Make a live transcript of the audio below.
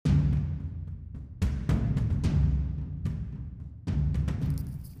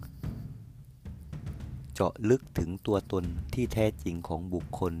เจาะลึกถึงตัวตนที่แท้จริงของบุค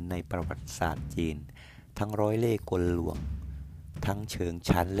คลในประวัติศาสตร์จีนทั้งร้อยเล่ห์กลลวงทั้งเชิง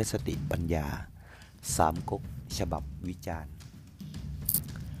ชั้นและสติปัญญาสามก๊กฉบับวิจารณ์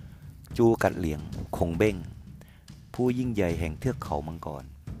จูกัดเหลียงคงเบ้งผู้ยิ่งใหญ่แห่งเทือกเขามังกร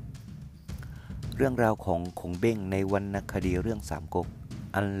เรื่องราวของคงเบ้งในวรรณคดีเรื่องสามก๊ก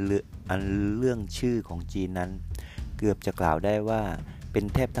อันเรื่องชื่อของจีนนั้นเกือบจะกล่าวได้ว่าเป็น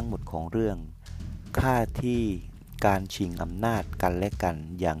แทบทั้งหมดของเรื่องค่าที่การชิงอำนาจกันและกัน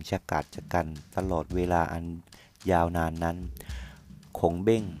อย่างฉกาจกันตลอดเวลาอันยาวนานนั้นคงเ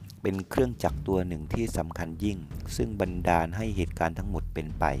บ้งเป็นเครื่องจักรตัวหนึ่งที่สำคัญยิ่งซึ่งบันดาลให้เหตุการณ์ทั้งหมดเป็น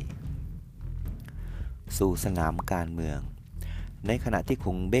ไปสู่สนามการเมืองในขณะที่ค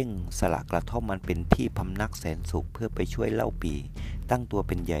งเบ้งสละกระท่อมมันเป็นที่พำนักแสนสุขเพื่อไปช่วยเล่าปี่ตั้งตัวเ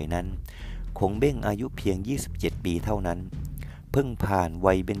ป็นใหญ่นั้นคงเบ้งอายุเพียง27ปีเท่านั้นเพิ่งผ่าน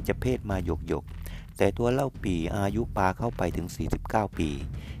วัยเบญจเพสมาหยกแต่ตัวเล่าปี่อายุปาเข้าไปถึง49ปี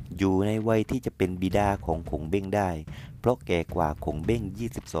อยู่ในวัยที่จะเป็นบิดาของคงเบ้งได้เพราะแก่กว่าคงเบ้ง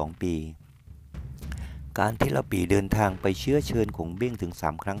22ปีการที่เล่าปี่เดินทางไปเชื้อเชิญคงเบ้งถึง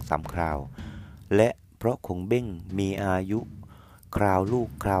3ครั้ง3คราวและเพราะคงเบ้งมีอายุคราวลูก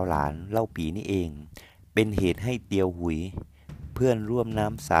คราวหลานเล่าปี่นี่เองเป็นเหตุให้เตียวหุยเพื่อนร่วมน้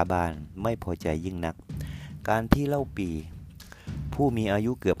ำสาบานไม่พอใจยิ่งนักการที่เล่าปี่ผู้มีอา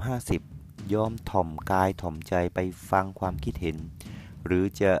ยุเกือบ50ยอมถ่อมกายถ่อมใจไปฟังความคิดเห็นหรือ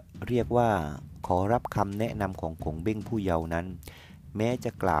จะเรียกว่าขอรับคำแนะนำของคงเบ้งผู้เยาว์นั้นแม้จ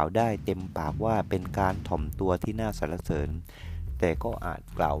ะกล่าวได้เต็มปากว่าเป็นการถ่อมตัวที่น่าสรรเสริญแต่ก็อาจ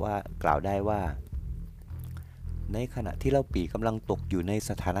กล่าวได้ว่าในขณะที่เล่าปี่กำลังตกอยู่ใน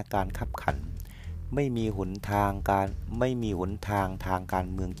สถานการณ์ขับขันไม่มีหนทางทางการ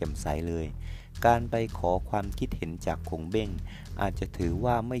เมืองแจ่มใสเลยการไปขอความคิดเห็นจากคงเบ้งอาจจะถือ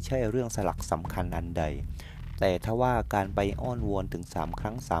ว่าไม่ใช่เรื่องสลักสำคัญอันใดแต่ทว่าการไปอ้อนวอนถึง3ค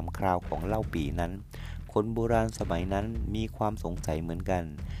รั้ง3คราวของเล่าปี่นั้นคนโบราณสมัยนั้นมีความสงสัยเหมือนกัน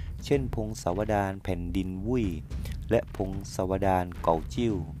เช่นพงศาวดารแผ่นดินวุ้ยและพงศาวดารเก่า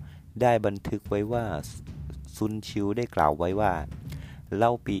จิ้วได้บันทึกไว้ว่าซุนชิวได้กล่าวไว้ว่าเล่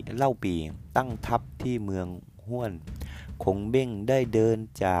าปี่ตั้งทัพที่เมืองห้วนคงเบ้งได้เดิน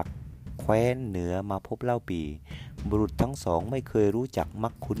จากแคว้นเหนือมาพบเล่าปี่บุรุษทั้งสองไม่เคยรู้จักมั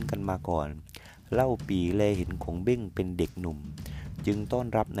กคุ้นกันมาก่อนเล่าปี่แลเห็นคงเบ้งเป็นเด็กหนุ่มจึงต้อน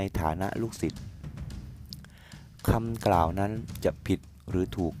รับในฐานะลูกศิษย์คำกล่าวนั้นจะผิดหรือ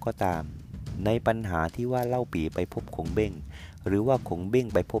ถูกก็ตามในปัญหาที่ว่าเล่าปี่ไปพบคงเบ้งหรือว่าคงเบ้ง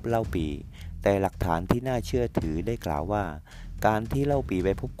ไปพบเล่าปี่แต่หลักฐานที่น่าเชื่อถือได้กล่าวว่าการที่เล่าปี่ไป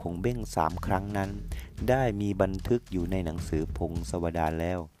พบคงเบ้ง3ครั้งนั้นได้มีบันทึกอยู่ในหนังสือพงศาวดารแ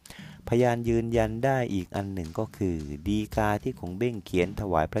ล้วพยานยืนยันได้อีกอันหนึ่งก็คือดีกาที่คงเบ้งเขียนถ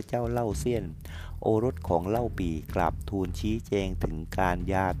วายพระเจ้าเล่าเซียนโอรสของเล่าปี่กราบทูลชี้แจงถึงการ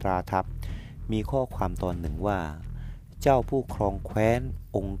ยาตราทัพมีข้อความตอนหนึ่งว่าเจ้าผู้ครองแคว้น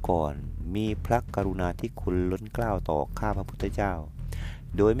องค์ก่อนมีพระกรุณาธิคุณล้นเกล้าต่อข้าพระพุทธเจ้า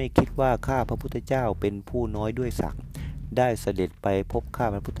โดยไม่คิดว่าข้าพระพุทธเจ้าเป็นผู้น้อยด้วยศักดิ์ได้เสด็จไปพบข้า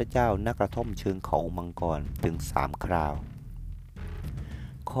พระพุทธเจ้าณกระท่อมเชิงเขามังกรถึง3คราว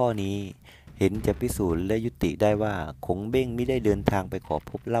ข้อนี้เห็นจะพิสูจน์และยุติได้ว่าคงเบ้งไม่ได้เดินทางไปขอ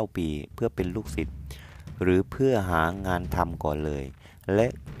พบเล่าปี่เพื่อเป็นลูกศิษย์หรือเพื่อหางานทำก่อนเลยและ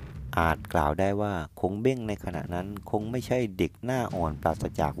อาจกล่าวได้ว่าคงเบ้งในขณะนั้นคงไม่ใช่เด็กหน้าอ่อนปราศ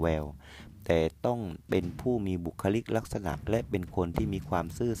จากแววแต่ต้องเป็นผู้มีบุคลิกลักษณะและเป็นคนที่มีความ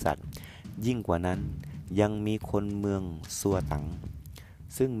ซื่อสัตย์ยิ่งกว่านั้นยังมีคนเมืองซัวตัง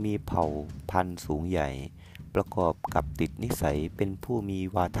ซึ่งมีเผ่าพันธุ์สูงใหญ่ประกอบกับติดนิสัยเป็นผู้มี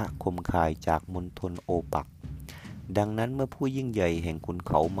วาทะคมคายจากมณฑลโอปักดังนั้นเมื่อผู้ยิ่งใหญ่แห่งขุนเ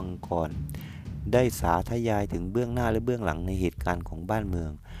ขามังกรได้สาธยายถึงเบื้องหน้าและเบื้องหลังในเหตุการณ์ของบ้านเมือ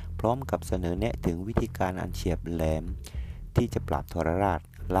งพร้อมกับเสนอแนะถึงวิธีการอันเฉียบแหลมที่จะปราบทรราช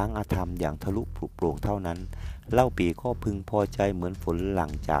ล้างอาธรรมอย่างทะลุปลุกโปร่งเท่านั้นเล่าปี่ก็พึงพอใจเหมือนฝนหลั่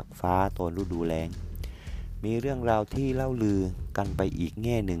งจากฟ้าตอนฤดูแล้งมีเรื่องราวที่เล่าลือกันไปอีกแ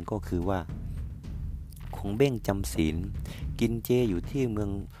ง่หนึ่งก็คือว่าคงเบ้งจำศีลกินเจอยู่ที่เมือ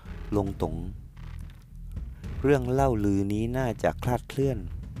งลงตงเรื่องเล่าลือนี้น่าจะคลาดเคลื่อน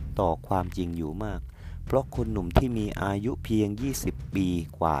ต่อความจริงอยู่มากเพราะคนหนุ่มที่มีอายุเพียง20ปี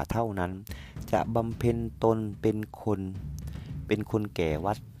กว่าเท่านั้นจะบำเพ็ญตนเป็นคนแก่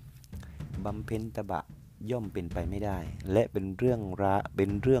วัดบำเพ็ญตบะย่อมเป็นไปไม่ได้และเป็นเรื่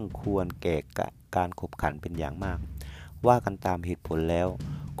องควรแก่การขบขันเป็นอย่างมากว่ากันตามเหตุผลแล้ว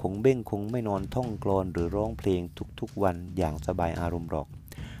คงเบ้งคงไม่นอนท่องกลอนหรือร้องเพลงทุกๆวันอย่างสบายอารมณ์หรอก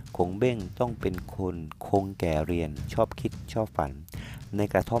คงเบ้งต้องเป็นคนคงแก่เรียนชอบคิดชอบฝัน ใน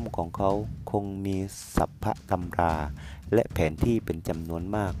กระท่อมของเขาคงมีสัพพะตำราและแผนที่เป็นจำนวน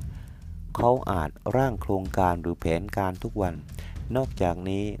มากเขาอาจร่างโครงการหรือแผนการทุกวันนอกจาก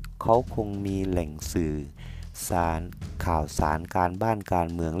นี้เขาคงมีแหล่งสื่อสารข่าวสารการบ้านการ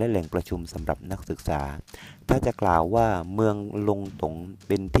เมืองและแหล่งประชุมสำหรับนักศึกษาถ้าจะกล่าวว่าเมืองลงตงเ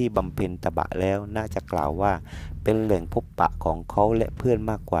ป็นที่บำเพ็ญตบะแล้วน่าจะกล่าวว่าเป็นแหล่งพบปะของเขาและเพื่อน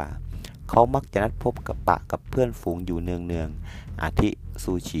มากกว่าเขามักจะนัดพบกับกับเพื่อนฝูงอยู่เนืองๆอาทิ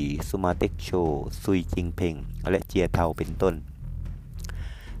ซูชิสุมาเต็กโชซุยจิงเพ่งและเจียเทาเป็นต้น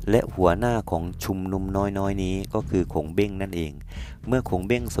และหัวหน้าของชุมนุมน้อยๆนี้ก็คือขงเบ้งนั่นเองเมื่อขงเ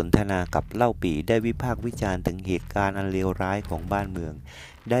บ้งสนทนากับเล่าปี่ได้วิพากษ์วิจารณ์ถึงเหตุการณ์อันเลวร้ายของบ้านเมือง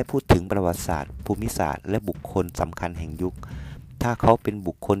ได้พูดถึงประวัติศาสตร์ภูมิศาสตร์และบุคคลสำคัญแห่งยุคถ้าเขาเป็น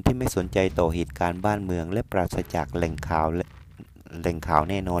บุคคลที่ไม่สนใจต่อเหตุการณ์บ้านเมืองและปราศจากแหล่งข่าว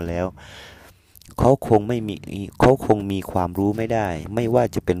แน่นอนแล้วเขาคงมีความรู้ไม่ได้ไม่ว่า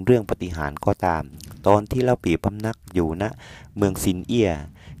จะเป็นเรื่องปาฏิหาริย์ก็ตามตอนที่เล่าปี่พำนักอยู่ณเมืองซินเอีย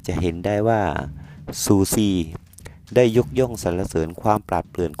จะเห็นได้ว่าซูซีได้ยกย่องสรรเสริญความปราด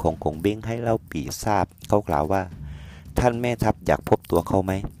เปรื่องของขงเบ้งให้เล่าปี่ทราบเขากล่าวว่าท่านแม่ทัพอยากพบตัวเขาไ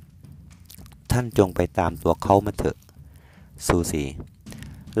หมท่านจงไปตามตัวเขามาเถอะซูซี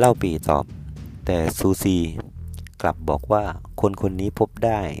เล่าปี่ตอบแต่ซูซีกลับบอกว่าคนนี้พบไ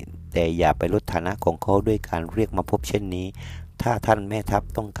ด้แต่อย่าไปลดฐานะของเขาด้วยการเรียกมาพบเช่นนี้ถ้าท่านแม่ทัพ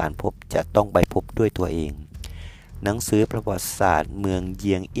ต้องการพบจะต้องไปพบด้วยตัวเองหนังสือประวัติศาสตร์เมืองเ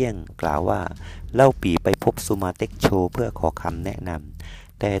ยียงเอี้ยงกล่าวว่าเล่าปี่ไปพบสุมาเต็กโชเพื่อขอคำแนะน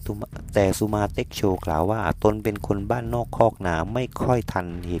ำแต่สุมาเต็กโชกล่าวว่าตนเป็นคนบ้านนอกคอกนาไม่ค่อยทัน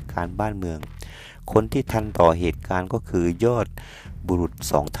เหตุการณ์บ้านเมืองคนที่ทันต่อเหตุการณ์ก็คือยอดบุรุษ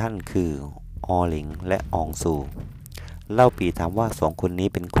สองท่านคือออหลิงและอองซูเล่าปี่ถามว่าสองคนนี้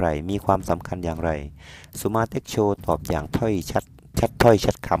เป็นใครมีความสำคัญอย่างไรสุมาเต็กโชตอบอย่าง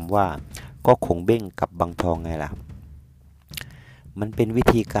ชัดคำว่าก็คงเบ้งกับบังทองไงล่ะมันเป็นวิ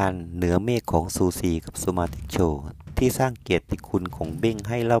ธีการเหนือเมฆของซูซีกับสุมาเต็กโชที่สร้างเกียรติคุณของเบ้ง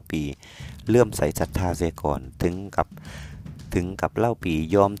ให้เล่าปี่เลื่อมใสศรัทธาเสียก่อนถึงกับเล่าปี่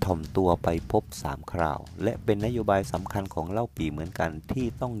ยอมถ่อมตัวไปพบ3 คราวและเป็นนโยบายสำคัญของเล่าปี่เหมือนกันที่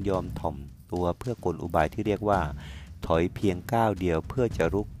ต้องยอมถ่อมตัวเพื่อกลอุบายที่เรียกว่าถอยเพียงก้าวเดียวเพื่อจะ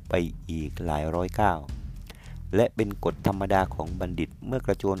รุกไปอีกหลายร้อยก้าวและเป็นกฎธรรมดาของบัณฑิตเมื่อก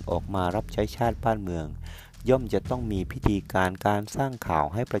ระโจนออกมารับใช้ชาติบ้านเมืองย่อมจะต้องมีพิธีการสร้างข่าว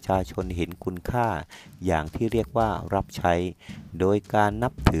ให้ประชาชนเห็นคุณค่าอย่างที่เรียกว่ารับใช้โดยการนั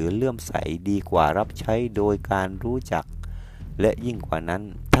บถือเลื่อมใสดีกว่ารับใช้โดยการรู้จักและยิ่งกว่านั้น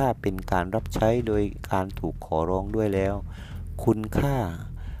ถ้าเป็นการรับใช้โดยการถูกขอร้องด้วยแล้วคุณค่า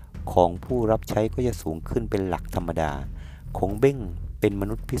ของผู้รับใช้ก็จะสูงขึ้นเป็นหลักธรรมดาคงเบ้งเป็นม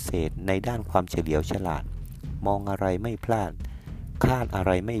นุษย์พิเศษในด้านความเฉลียวฉลาดมองอะไรไม่พลาดคาดอะไ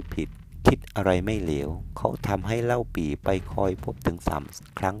รไม่ผิดคิดอะไรไม่เหลวเขาทำให้เล่าปี่ไปคอยพบถึง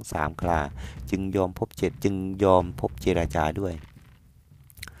3 ครั้ง 3 คราจึงยอมพบเจรจาด้วย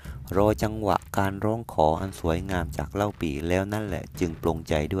รอจังหวะการร้องขออันสวยงามจากเล่าปี่แล้วนั่นแหละจึงปลง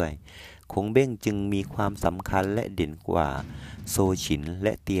ใจด้วยคงเบ้งจึงมีความสำคัญและเด่นกว่าโซฉินแล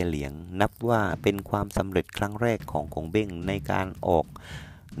ะเตียเหลียงนับว่าเป็นความสำเร็จครั้งแรกของคงเบ้งในกา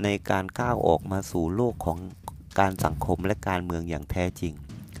รก้าวออกมาสู่โลกของการสังคมและการเมืองอย่างแท้จริง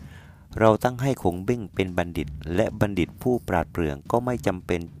เราตั้งให้คงเบ้งเป็นบัณฑิตและบัณฑิตผู้ปราดเปรื่องก็ไม่จำเ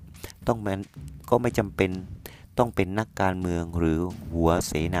ป็นต้องเป็นนักการเมืองหรือหัวเ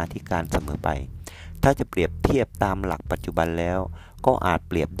สนาธิการเสมอไปถ้าจะเปรียบเทียบตามหลักปัจจุบันแล้วก็อาจเ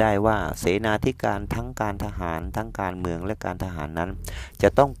ปรียบได้ว่าเสนาธิการทั้งการทหารทั้งการเมืองและการทหารนั้นจะ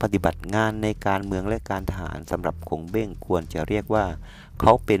ต้องปฏิบัติงานในการเมืองและการทหารสำหรับคงเบ้งควรจะเรียกว่าเข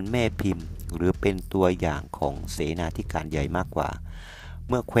าเป็นแม่พิมพ์หรือเป็นตัวอย่างของเสนาธิการใหญ่มากกว่า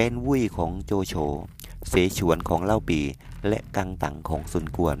เมื่อแคว้นวุ้ยของโจโฉเสฉวนของเล่าปี่และกังตังของซุน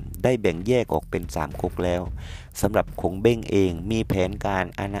กวนได้แบ่งแยกออกเป็น3 ก๊กแล้วสำหรับคงเบ้งเองมีแผนกา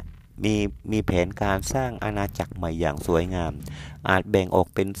รสร้างอาณาจักรใหม่อย่างสวยงามอาจแบ่งออก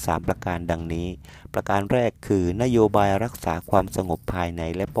เป็น3 ประการดังนี้ประการแรกคือนโยบายรักษาความสงบภายใน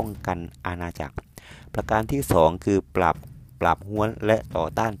และป้องกันอาณาจักรประการที่2คือปราบห้วนและต่อ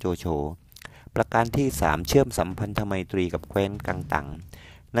ต้านโจโฉประการที่3เชื่อมสัมพันธไมตรีกับแคว้นกังตัง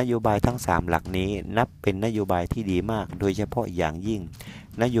นโยบายทั้ง3 หลักนี้นับเป็นนโยบายที่ดีมากโดยเฉพาะอย่างยิ่ง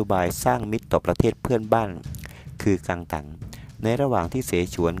นโยบายสร้างมิตรต่อประเทศเพื่อนบ้านคือกังตังในระหว่างที่เส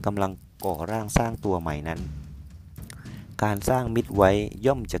ฉวนกำลังก่อร่างสร้างตัวใหม่นั้นการสร้างมิตรไว้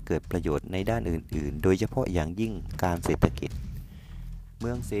ย่อมจะเกิดประโยชน์ในด้านอื่นๆโดยเฉพาะอย่างยิ่งการเศรษฐกิจ เ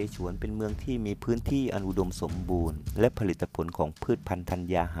มืองเสฉวนเป็นเมืองที่มีพื้นที่อันอุดมสมบูรณ์และผลิตผลของพืชพันธุ์ธัญ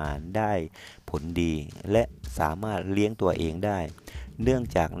ญาหารได้ผลดีและสามารถเลี้ยงตัวเองได้นอก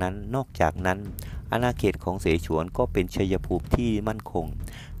จากนั้นอาณาเขตของเสฉวนก็เป็นชัยภูมิที่มั่นคง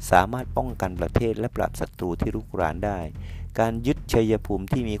สามารถป้องกันประเทศและปราบศัตรูที่รุกรานได้การยึดชัยภูมิ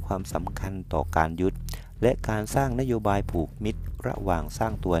ที่มีความสำคัญต่อการยึดและการสร้างนโยบายผูกมิตรระหว่างสร้า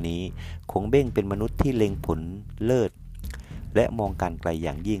งตัวนี้คงเบ้งเป็นมนุษย์ที่เล็งผลเลิศและมองการไกลอ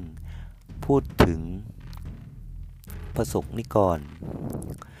ย่างยิ่งพูดถึงประสบนิกร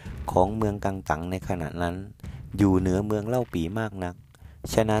ของเมืองกังตังในขณะนั้นอยู่เหนือเมืองเล่าปีมากนัก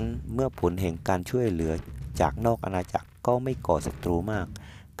ฉะนั้นเมื่อผลแห่งการช่วยเหลือจากนอกอาณาจักรก็ไม่ก่อศัตรูมาก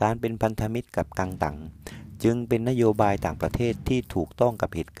การเป็นพันธมิตรกับกังตังจึงเป็นนโยบายต่างประเทศที่ถูกต้องกับ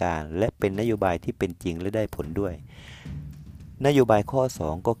เหตุการณ์และเป็นนโยบายที่เป็นจริงและได้ผลด้วยนโยบายข้อ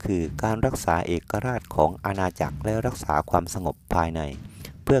2ก็คือการรักษาเอกราชของอาณาจักรและรักษาความสงบภายใน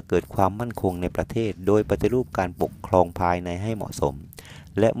เพื่อเกิดความมั่นคงในประเทศโดยปฏิรูปการปกครองภายในให้เหมาะสม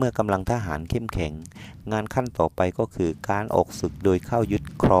และเมื่อกำลังทหารเข้มแข็งงานขั้นต่อไปก็คือการออกศึกโดยเข้ายึด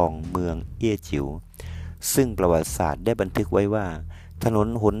ครองเมืองเอี้ยจิ๋วซึ่งประวัติศาสตร์ได้บันทึกไว้ว่าถนน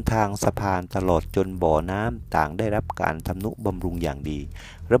หนทางสะพานตลอดจนบ่อน้ำต่างได้รับการทำนุบำรุงอย่างดี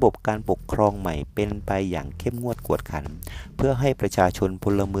ระบบการปกครองใหม่เป็นไปอย่างเข้มงวดกวดขันเพื่อให้ประชาชนพ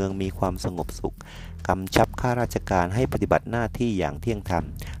ลเมืองมีความสงบสุขกำชับข้าราชการให้ปฏิบัติหน้าที่อย่างเที่ยงธรรม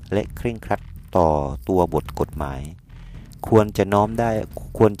และเคร่งครัดต่อตัวบทกฎหมายควรจะนั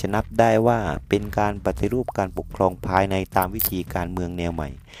บได้ว่าเป็นการปฏิรูปการปกครองภายในตามวิธีการเมืองแนวใหม่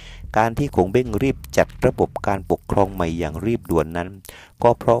การที่คงเบ้งรีบจัดระบบการปกครองใหม่อย่างรีบด่วนนั้นก็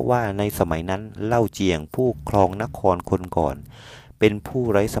เพราะว่าในสมัยนั้นเล่าเจียงผู้ครองนครคนก่อนเป็นผู้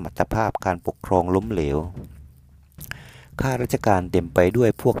ไร้สมรรถภาพการปกครองล้มเหลวข้าราชการเต็มไปด้วย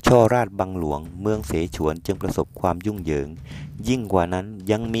พวกช่อราชบังหลวงเมืองเสฉวนจึงประสบความยุ่งเหยิงยิ่งกว่านั้น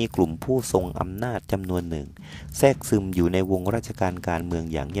ยังมีกลุ่มผู้ทรงอำนาจจำนวนหนึ่งแทรกซึมอยู่ในวงราชการการเมือง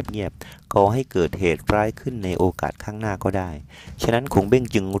อย่างเงียบๆก่อให้เกิดเหตุร้ายขึ้นในโอกาสข้างหน้าก็ได้ฉะนั้นคงเบ้ง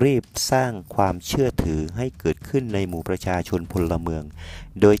จึงรีบสร้างความเชื่อถือให้เกิดขึ้นในหมู่ประชาชนพลเมือง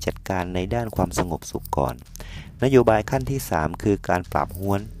โดยจัดการในด้านความสงบสุขก่อนนโยบายขั้นที่3คือการปราบ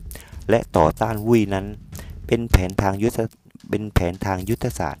ห้วนและต่อต้านวุ้ยนั้นเป็นแผนทางยุทธ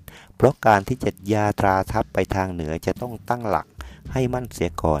ศาสตร์เพราะการที่จะยาตราทัพไปทางเหนือจะต้องตั้งหลักให้มั่นเสีย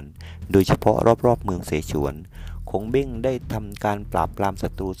ก่อนโดยเฉพาะรอบๆเมืองเสฉวนคงเบ้งได้ทำการปราบปรามศั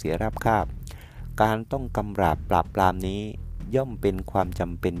ตรูเสียราบคาบการต้องกำราบปราบปรามนี้ย่อมเป็นความจ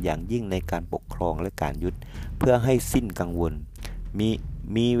ำเป็นอย่างยิ่งในการปกครองและการยุทธเพื่อให้สิ้นกังวล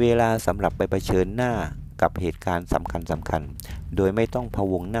มีเวลาสำหรับไปเผชิญหน้ากับเหตุการณ์สำคัญโดยไม่ต้องพะ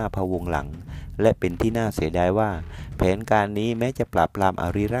วงหน้าพะวงหลังและเป็นที่น่าเสียดายว่าแผนการนี้แม้จะปราบปรามอ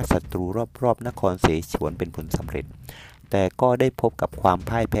ริราชศัตรูรอบๆนครเสฉวนเป็นผลสำเร็จแต่ก็ได้พบกับความ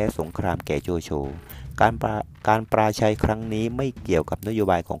พ่ายแพ้สงครามแก่โจโฉการปราชัยครั้งนี้ไม่เกี่ยวกับนโย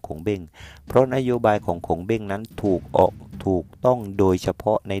บายของคงเบ้งเพราะนโยบายของคงเบ้งนั้นถูกต้องโดยเฉพ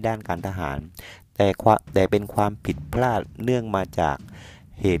าะในด้านการทหารแต่เป็นความผิดพลาดเนื่องมาจาก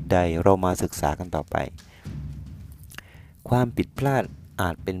เหตุใดเรามาศึกษากันต่อไปความผิดพลาดอ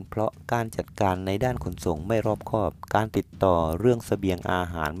าจเป็นเพราะการจัดการในด้านขนส่งไม่รอบคอบการติดต่อเรื่องเสบียงอา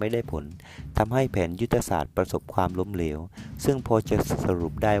หารไม่ได้ผลทำให้แผนยุทธศาสตร์ประสบความล้มเหลวซึ่งพอจะสรุ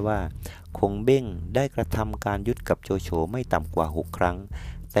ปได้ว่าคงเบ้งได้กระทำการยุทธกับโจโฉไม่ต่ำกว่า6ครั้ง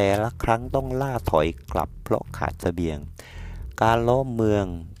แต่ละครั้งต้องล่าถอยกลับเพราะขาดเสบียงการล้อมเมือง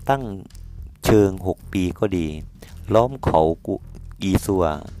ตั้งเชิง6ปีก็ดีล้อมเขาอีซัว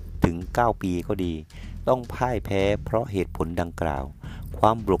ถึง9ปีก็ดีต้องพ่ายแพ้เพราะเหตุผลดังกล่าวค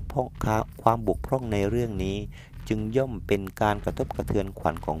วามบกพร่องในเรื่องนี้จึงย่อมเป็นการกระทบกระเทือนข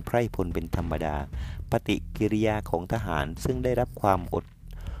วัญของไพร่พลเป็นธรรมดาปฏิกิริยาของทหารซึ่งได้รับความอด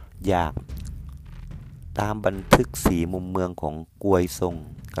อยากตามบันทึกสีมุมเมืองของกวยซง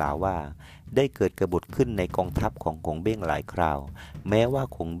กล่าวว่าได้เกิดกบฏขึ้นในกองทัพของคงเบ้งหลายคราวแม้ว่า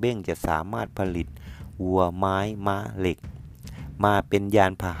คงเบ้งจะสามารถผลิตวัวไม้ม้าเหล็กมาเป็นยา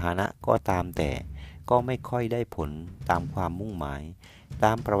นพาหนะก็ตามแต่ก็ไม่ค่อยได้ผลตามความมุ่งหมายต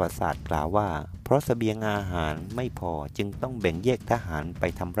ามประวัติศาสตร์กล่าวว่าเพราะเสบียงอาหารไม่พอจึงต้องแบ่งแยกทหารไป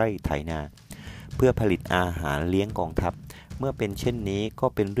ทำไร่ไถนาเพื่อผลิตอาหารเลี้ยงกองทัพเมื่อเป็นเช่นนี้ก็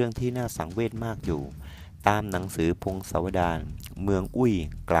เป็นเรื่องที่น่าสังเวชมากอยู่ตามหนังสือพงศาวดารเมืองอุ้ย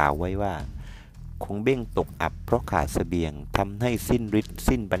กล่าวไว้ว่าคงเบ้งตกอับเพราะขาดเสบียงทำให้สิ้นฤทธิ์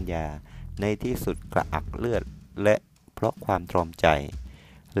สิ้นปัญญาในที่สุดกระอักเลือดและเพราะความตรอมใจ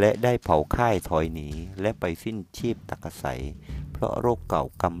และได้เผาค่ายถอยหนีและไปสิ้นชีพตะกะไสเพราะโรคเก่า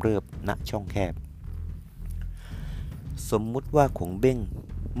กำเริบณช่องแคบสมมุติว่าคงเบ้ง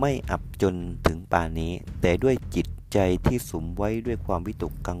ไม่อับจนถึงป่านนี้แต่ด้วยจิต ใจที่สุมไว้ด้วยความวิต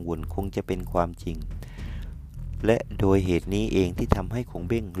กกังวลคงจะเป็นความจริงและโดยเหตุนี้เองที่ทำให้ขง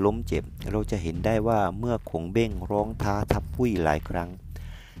เบ้งล้มเจ็บเราจะเห็นได้ว่าเมื่อขงเบ้งร้องท้าทัพปุ้ยหลายครั้ง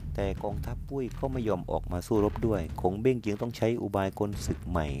แต่กองทัพปุ้ยก็ไม่ยอมออกมาสู้รบด้วยขงเบ้งจึงต้องใช้อุบายกลศึก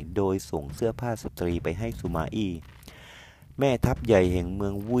ใหม่โดยส่งเสื้อผ้าสตรีไปให้สุมาอี้แม่ทัพใหญ่แห่งเมื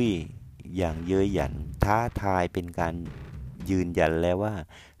องวุ้ยอย่างเย้ยหยันท้าทายเป็นการยืนยันแล้วว่า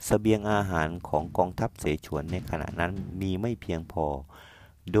เสบียงอาหารของกองทัพเสฉวนในขณะนั้นมีไม่เพียงพอ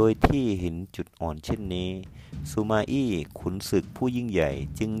โดยที่เห็นจุดอ่อนเช่นนี้สุมาอี้ขุนศึกผู้ยิ่งใหญ่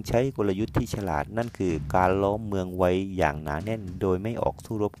จึงใช้กลยุทธ์ที่ฉลาดนั่นคือการล้อมเมืองไว้อย่างหนาแน่นโดยไม่ออก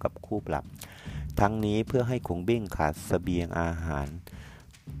สู้รบกับคู่ปรับทั้งนี้เพื่อให้ขงเบ้งขาดเสบียงอาหาร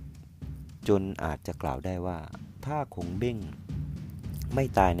จนอาจจะกล่าวได้ว่าถ้าขงเบ้งไม่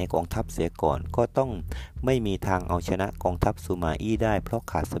ตายในกองทัพเสียก่อนก็ต้องไม่มีทางเอาชนะกองทัพสุมาอี้ได้เพราะ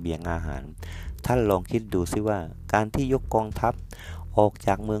ขาดเสบียงอาหารท่านลองคิดดูซิว่าการที่ยกกองทัพออกจ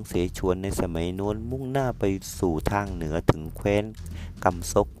ากเมืองเสฉวนในสมัยโน้นมุ่งหน้าไปสู่ทางเหนือถึงแคว้นก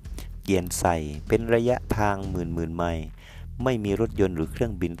ำซกเกียนไซเป็นระยะทางหมื่นไมล์ไม่มีรถยนต์หรือเครื่อ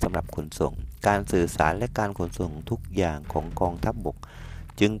งบินสำหรับขนส่งการสื่อสารและการขนส่งทุกอย่างของกองทัพบก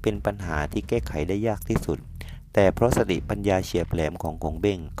จึงเป็นปัญหาที่แก้ไขได้ยากที่สุดแต่เพราะสติปัญญาเฉียบแหลมของขงเ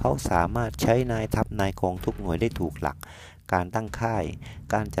บ้งเขาสามารถใช้นายทัพนายกองทุกหน่วยได้ถูกหลักการตั้งค่าย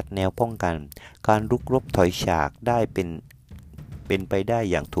การจัดแนวป้องกันการรุกรบถอยฉากได้เป็นไปได้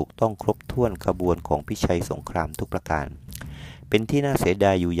อย่างถูกต้องครบถ้วนขบวนของพิชัยสงครามทุกประการเป็นที่น่าเสียด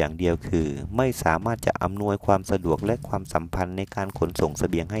ายอยู่อย่างเดียวคือไม่สามารถจะอำนวยความสะดวกและความสัมพันธ์ในการขนส่งเส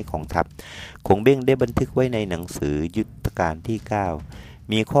บียงให้ของทัพขงเบ้งได้บันทึกไว้ในหนังสือยุทธการที่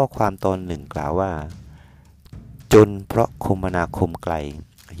 9มีข้อความตอนหนึ่งกล่าวว่าจนเพราะคมนาคมไกล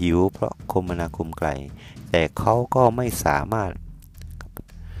หิวเพราะคมนาคมไกลแต่เขาก็ไม่สามารถ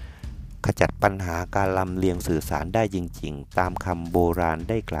ขจัดปัญหาการลำเลียงสื่อสารได้จริงๆตามคำโบราณ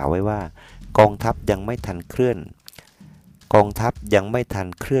ได้กล่าวไว้ว่ากองทัพยังไม่ทันเคลื่อน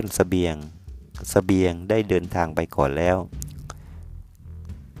เสบียงได้เดินทางไปก่อนแล้ว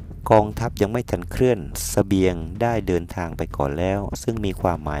กองทัพยังไม่ทันเคลื่อนเสบียงได้เดินทางไปก่อนแล้วซึ่งมีคว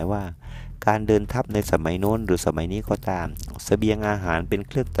ามหมายว่าการเดินทัพในสมัยโน้นหรือสมัยนี้ก็ตามเสบียงอาหารเป็นเ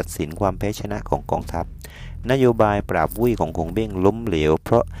ครื่องตัดสินความแพ้ชนะของกองทัพนโยบายปราบวุ้ยของขงเบ้งล้มเหลวเพ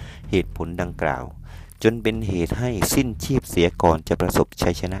ราะเหตุผลดังกล่าวจนเป็นเหตุให้สิ้นชีพเสียก่อนจะประสบชั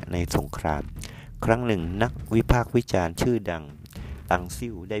ยชนะในสงครามครั้งหนึ่งนักวิพากษ์วิจารณ์ชื่อดังตัง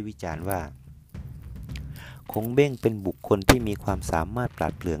ซิ่วได้วิจารณ์ว่าขงเบ้งเป็นบุคคลที่มีความสามารถปรา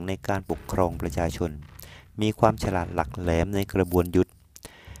ดเปรื่องในการปกครองประชาชนมีความฉลาดหลักแหลมในกระบวนยุทธ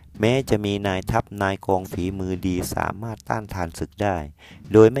แม้จะมีนายทัพนายกองฝีมือดีสามารถต้านทานศึกได้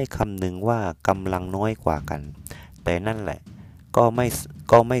โดยไม่คำนึงว่ากำลังน้อยกว่ากันแต่นั่นแหละก็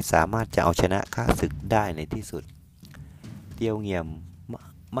ไม่สามารถจะเอาชนะข้าศึกได้ในที่สุดเตียวเงียม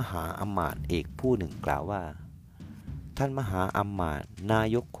มหาอมาตย์เอกผู้หนึ่งกล่าวว่าท่านมหาอมาตย์นา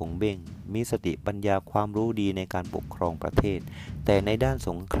ยกขงเบ้งมีสติปัญญาความรู้ดีในการปกครองประเทศแต่ในด้านส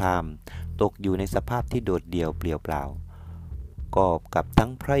งครามตกอยู่ในสภาพที่โดดเดี่ยวเปลี่ยวเปล่ากอบกับทั้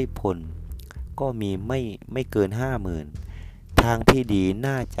งไพร่พลก็มีไม่เกิน 50,000 ทางที่ดี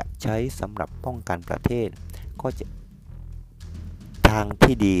น่าจะใช้สำหรับป้องกันประ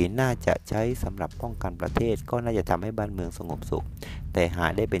เทศก็น่าจะทำให้บ้านเมืองสงบสุขแต่หา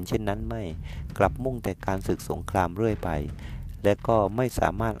ได้เป็นเช่นนั้นไม่กลับมุ่งแต่การศึกสงครามเรื่อยไปและก็ไม่สา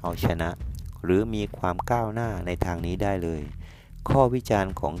มารถเอาชนะหรือมีความก้าวหน้าในทางนี้ได้เลยข้อวิจาร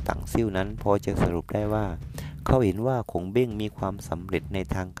ณ์ของตังซิ่วนั้นพอจะสรุปได้ว่าเขาเห็นว่าขงเบ้งมีความสำเร็จใน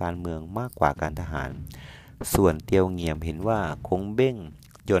ทางการเมืองมากกว่าการทหารส่วนเตียวเงียมเห็นว่าขงเบ้ง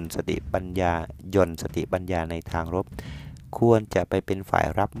ย่นสติปัญญาในทางรบควรจะไปเป็นฝ่าย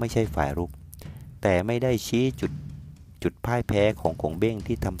รับไม่ใช่ฝ่ายรุกแต่ไม่ได้ชี้จุดพ่ายแพ้ของขงเบ้ง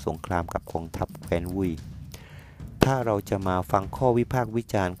ที่ทำสงครามกับกองทัพแคว้นวุ้ยถ้าเราจะมาฟังข้อวิพากษ์วิ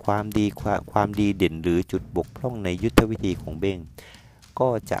จารณ์ความดีเด่นหรือจุดบกพร่องในยุทธวิธีของเบ้งก็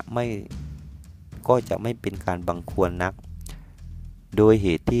จะไม่เป็นการบังควรนักโดยเห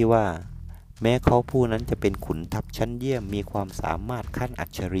ตุที่ว่าแม้เขาผู้นั้นจะเป็นขุนทัพชั้นเยี่ยมมีความสามารถขั้นอัจ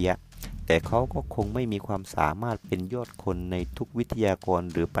ฉริยะแต่เขาก็คงไม่มีความสามารถเป็นยอดคนในทุกวิทยากร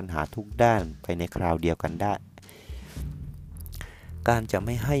หรือปัญหาทุกด้านไปในคราวเดียวกันได้การจะไ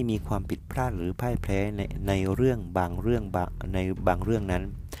ม่ให้มีความผิดพลาดหรือพ่ายแพ้ในบางเรื่องนั้น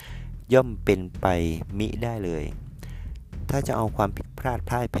ย่อมเป็นไปมิได้เลยถ้าจะเอาความผิดพลาด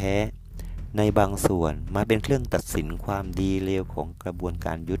พ่ายแพ้ในบางส่วนมาเป็นเครื่องตัดสินความดีเลวของกระบวนก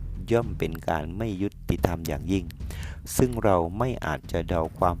ารยุทธย่อมเป็นการไม่ยุติธรรมอย่างยิ่งซึ่งเราไม่อาจจะเดา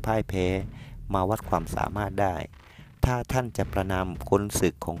ความพ่ายแพ้มาวัดความสามารถได้ถ้าท่านจะประนามคนศึ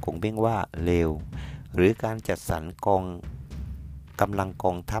กของขงเบ้งว่าเลว หรือการจัดสรรกำลังก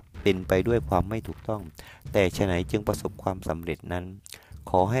องทัพเป็นไปด้วยความไม่ถูกต้องแต่ฉะไหนจึงประสบความสำเร็จนั้น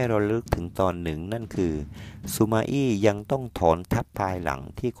ขอให้เราลึกถึงตอนหนึ่งนั่นคือซูมาอี้ยังต้องถอนทัพภายหลัง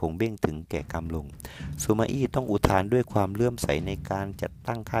ที่คงเบ้งถึงแก่กรรมลงซูมาอี้ต้องอุทานด้วยความเลื่อมใสในการจัด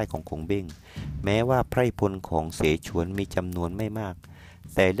ตั้งค่ายของคงเบ้งแม้ว่าไพร่พลของเสฉวนมีจำนวนไม่มาก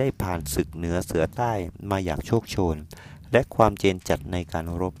แต่ได้ผ่านศึกเหนือเสือใต้มาอย่างโชคโชนและความเจนจัดในการ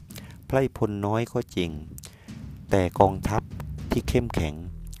รบไพร่พลน้อยก็จริงแต่กองทัพที่เข้มแข็ง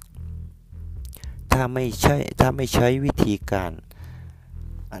ถ้าไม่ใช้วิธีการ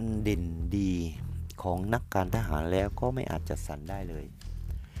อันเด่นดีของนักการทหารแล้วก็ไม่อาจจัดสรรได้เลย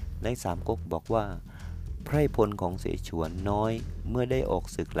ในสามก๊กบอกว่าไพร่พลของเสฉวนน้อยเมื่อได้ออก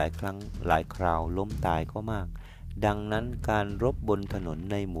ศึกหลายครั้งหลายคราวล้มตายก็มากดังนั้นการรบบนถนน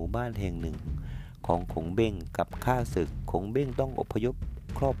ในหมู่บ้านแห่งหนึ่งของคงเบ้งกับข้าศึกคงเบ้งต้องอพยพ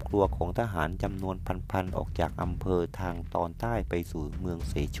ครอบครัวของทหารจำนวนพันๆออกจากอำเภอทางตอนใต้ไปสู่เมือง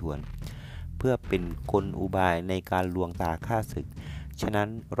เสฉวนเพื่อเป็นกลอุบายในการลวงตาข้าศึกฉะนั้น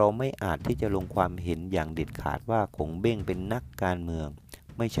เราไม่อาจที่จะลงความเห็นอย่างเด็ดขาดว่าคงเบ้งเป็นนักการเมือง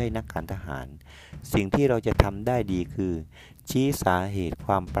ไม่ใช่นักการทหารสิ่งที่เราจะทำได้ดีคือชี้สาเหตุค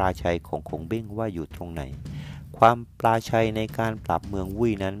วามปราชัยของคงเบ้งว่าอยู่ตรงไหนความปราชัยในการปราบเมืองวุ้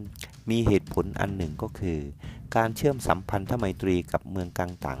ยนั้นมีเหตุผลอันหนึ่งก็คือการเชื่อมสัมพันธไมตรีกับเมืองกั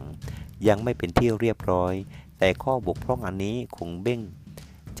งตังยังไม่เป็นที่เรียบร้อยแต่ข้อบกพร่องอันนี้คงเบ้ง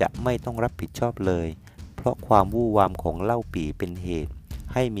จะไม่ต้องรับผิดชอบเลยเพราะความวู่วามของเล่าปี่เป็นเหตุ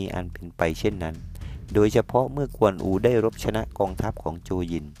ให้มีอันเป็นไปเช่นนั้นโดยเฉพาะเมื่อกวนอูได้รบชนะกองทัพของโจ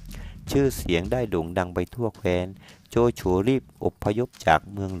ยินชื่อเสียงได้โด่งดังไปทั่วแคว้นโจโฉรีบอพยพจาก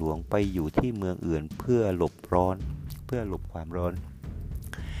เมืองหลวงไปอยู่ที่เมืองอื่นเพื่อหลบความร้อน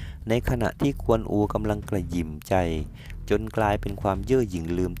ในขณะที่กวนอูกำลังกระหยิ่มใจจนกลายเป็นความเย่อหยิ่ง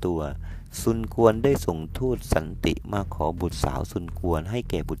ลืมตัวซุนกวนได้ส่งทูตสันติมาขอบุตรสาวซุนกวนให้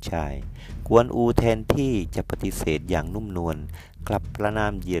แก่บุตรชายกวนอูแทนที่จะปฏิเสธอย่างนุ่มนวลกลับประณา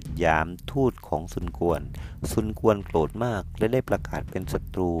มเหยียดหยามทูตของซุนกวนโกรธมากและได้ประกาศเป็นศั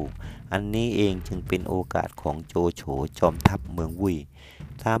ตรูอันนี้เองจึงเป็นโอกาสของโจโฉจอมทัพเมืองวุ้ย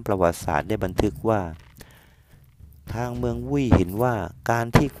ตามประวัติศาสตร์ได้บันทึกว่าทางเมืองวุ้ยเห็นว่าการ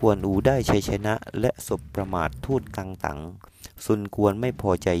ที่กวนอูได้ชัยชนะและสบประมาททูตกังตังซุนกวนไม่พ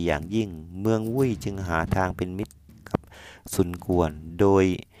อใจอย่างยิ่งเมืองวุ้ยจึงหาทางเป็นมิตรกับซุนกวนโดย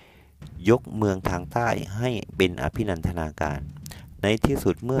ยกเมืองทางใต้ให้เป็นอภินันทนาการในที่สุ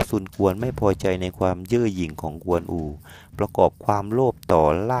ดเมื่อซุนกวนไม่พอใจในความเย่อหยิ่งของกวนอูประกอบความโลภต่อ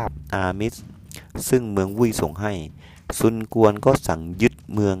ลาภอามิสซึ่งเมืองวุ้ยส่งให้ซุนกวนก็สั่งยึด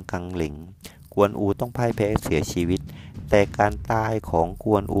เมืองกังเหลงกวนอูต้องพ่ายแพ้เสียชีวิตแต่การตายของก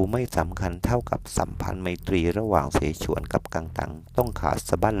วนอูไม่สำคัญเท่ากับสัมพันธ์ไมตรีระหว่างเสฉวนกับกังตังต้องขาดส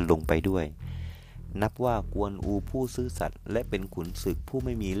ะบั้นลงไปด้วยนับว่ากวนอูผู้ซื่อสัตย์และเป็นขุนศึกผู้ไ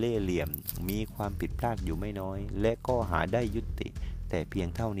ม่มีเล่ห์เหลี่ยมมีความผิดพลาดอยู่ไม่น้อยและก็หาได้ยุติแต่เพียง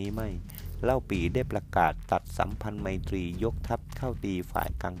เท่านี้ไม่เล่าปี่ได้ประกาศตัดสัมพันธ์ไมตรียกทัพเข้าตีฝ่าย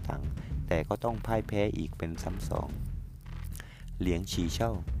กังตังแต่ก็ต้องพ่ายแพ้อีกเป็นซ้ำสองเหลียงฉีเช่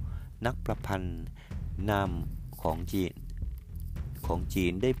านักประพันธ์นามของจี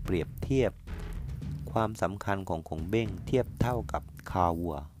นได้เปรียบเทียบความสำคัญของคงเบ้งเทียบเท่ากับคา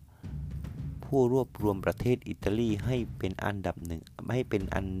วัวผู้รวบรวมประเทศอิตาลีให้เป็นอัน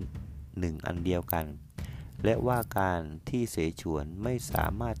เดียวกันและว่าการที่เสฉวนไม่สา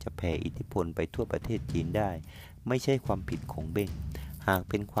มารถจะแผ่อิทธิพลไปทั่วประเทศจีนได้ไม่ใช่ความผิดของเบ้งหาก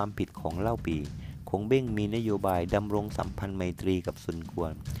เป็นความผิดของเล่าปี่คงเบ้งมีนโยบายดำรงสัมพันธ์ไมตรีกับซุนกว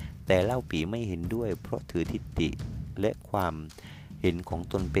นแต่เล่าปี่ไม่เห็นด้วยเพราะถือทิฏฐิและความเห็นของ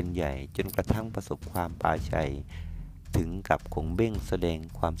ตนเป็นใหญ่จนกระทั่งประสบความปราชัยถึงกับคงเบ้งแสดง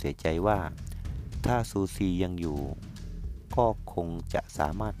ความเสียใจว่าถ้าซูซียังอยู่ก็คงจะสา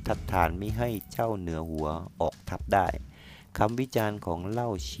มารถทัดทานไม่ให้เจ้าเหนือหัวออกทับได้คำวิจารณ์ของเล่า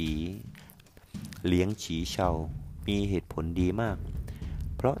ฉีเหลียงฉีเฉามีเหตุผลดีมาก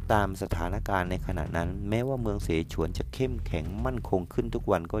เพราะตามสถานการณ์ในขณะนั้นแม้ว่าเมืองเสฉวนจะเข้มแข็งมั่นคงขึ้นทุก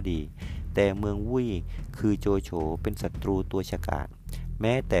วันก็ดีแต่เมืองวุ้ยคือโจโฉเป็นศัตรูตัวฉกาจแ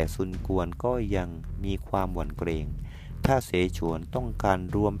ม้แต่ซุนกวนก็ยังมีความหวั่นเกรงถ้าเสฉวนต้องการ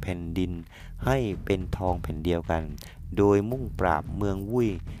รวมแผ่นดินให้เป็นทองแผ่นเดียวกันโดยมุ่งปราบเมืองวุ้ย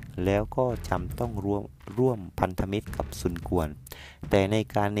แล้วก็จำต้องร่วมพันธมิตรกับซุนกวนแต่ใน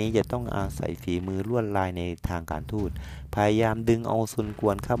การนี้จะต้องอาศัยฝีมือลวดลายในทางการทูตพยายามดึงเอาซุนก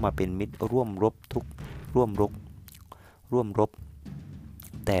วนเข้ามาเป็นมิตรร่วมรบ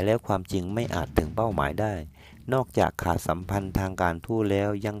แต่แล้วความจริงไม่อาจถึงเป้าหมายได้นอกจากขาดสัมพันธ์ทางการทูตแล้ว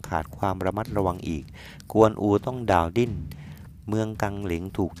ยังขาดความระมัดระวังอีกกวนอูต้องด่าวดิ้น เมืองกังเหลง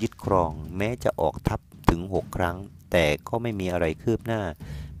ถูกยึดครองแม้จะออกทัพถึง6 ครั้งแต่ก็ไม่มีอะไรคืบหน้า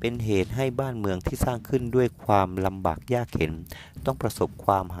เป็นเหตุให้บ้านเมืองที่สร้างขึ้นด้วยความลำบากยากเข็ญต้องประสบค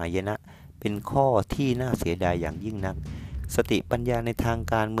วามหายนะเป็นข้อที่น่าเสียดายอย่างยิ่งนักสติปัญญาในทาง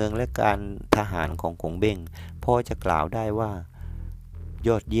การเมืองและการทหารของกงเบ้งพอจะกล่าวได้ว่าย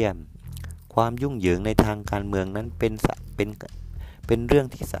อดเยี่ยมความยุ่งเหยิงในทางการเมืองนั้นเป็นเรื่อง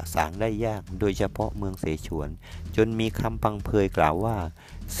ที่สะสางได้ยากโดยเฉพาะเมืองเสฉวนจนมีคำพังเพยกล่าวว่า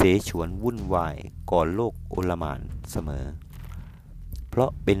เสฉวนวุ่นวายก่อนโลกโอลหม่านเสมอเพราะ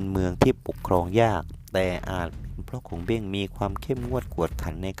เป็นเมืองที่ปกครองยากแต่อาจเป็นเพราะกงเบ้งมีความเข้มงวดกวดขั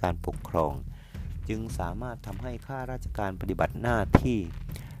นในการปกครองจึงสามารถทำให้ข้าราชการปฏิบัติหน้าที่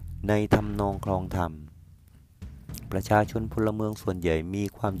ในทำนองครองธรรมประชาชนพลเมืองส่วนใหญ่มี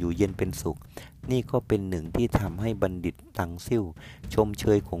ความอยู่เย็นเป็นสุขนี่ก็เป็นหนึ่งที่ทำให้บัณฑิตตังซิ่วชมเช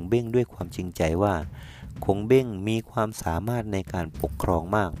ยคงเบ้งด้วยความจริงใจว่าคงเบ้งมีความสามารถในการปกครอง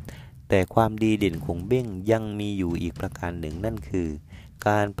มากแต่ความดีเด่นคงเบ้งยังมีอยู่อีกประการหนึ่งนั่นคือก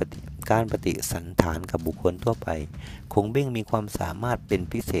ารปฏิสันถานกับบุคคลทั่วไปคงเบ้งมีความสามารถเป็น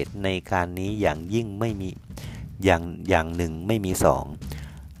พิเศษในการนี้อย่างยิ่งไม่มีอย่างหนึ่งไม่มีสอง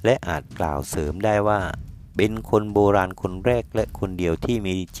และอาจกล่าวเสริมได้ว่าเป็นคนโบราณคนแรกและคนเดียวที่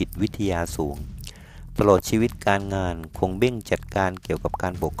มีจิตวิทยาสูงตลอดชีวิตการงานคงเบ้งจัดการเกี่ยวกับกา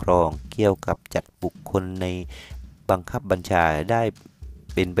รปกครองเกี่ยวกับจัดบุคคลในบังคับบัญชาได้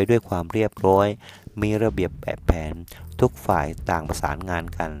เป็นไปด้วยความเรียบร้อยมีระเบียบแบบแผนทุกฝ่ายต่างประสานงาน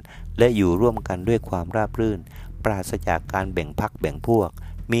กันและอยู่ร่วมกันด้วยความราบรื่นปราศจากการแบ่งพรรคแบ่งพวก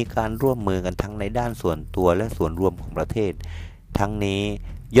มีการร่วมมือกันทั้งในด้านส่วนตัวและส่วนรวมของประเทศทั้งนี้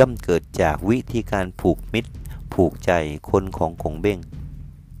ย่อมเกิดจากวิธีการผูกมิตรผูกใจคนของคงเบ้ง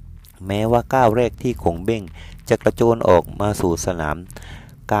แม้ว่าก้าวแรกที่คงเบ้งจะกระโจนออกมาสู่สนาม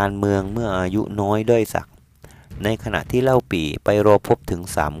การเมืองเมื่ออายุน้อยด้อยสักในขณะที่เล่าปี่ไปรอพบถึง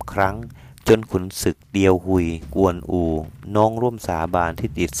3 ครั้งจนขุนศึกเดียวหุยกวนอูน้องร่วมสาบานที่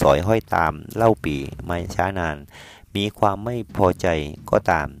ติดสอยห้อยตามเล่าปี่ไม่ช้านานมีความไม่พอใจก็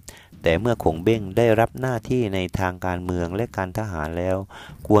ตามแต่เมื่อคงเบ้งได้รับหน้าที่ในทางการเมืองและการทหารแล้ว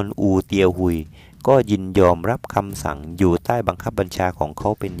กวนอูเตียวหุยก็ยินยอมรับคำสั่งอยู่ใต้บังคับบัญชาของเขา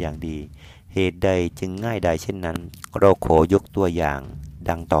เป็นอย่างดีเหตุใดจึงง่ายดายเช่นนั้นเราขอยกตัวอย่าง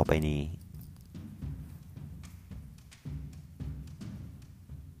ดังต่อไปนี้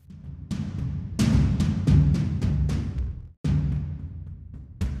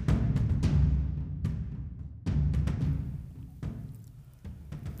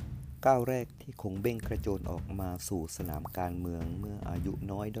ก้าวแรกที่คงเบ้งกระโจนออกมาสู่สนามการเมืองเมื่ออายุ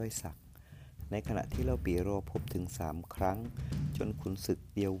น้อยด้อยสักในขณะที่เล่าปี่รอพบถึง3 ครั้งจนขุนศึก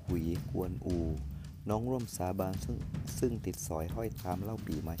เตียวหุยกวนอูน้องร่วมสาบานซึ่งติดสอยห้อยตามเล่า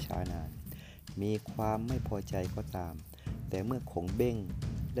ปี่มาช้านานมีความไม่พอใจก็ตามแต่เมื่อคงเบ้ง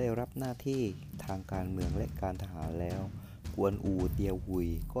ได้รับหน้าที่ทางการเมืองและการทหารแล้วกวนอูเตียวหุย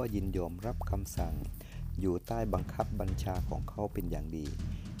ก็ยินยอมรับคำสั่งอยู่ใต้บังคับบัญชาของเขาเป็นอย่างดี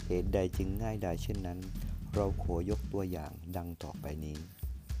เหตุใดจึงง่ายดายเช่นนั้นเราขอยกตัวอย่างดังต่อไปนี้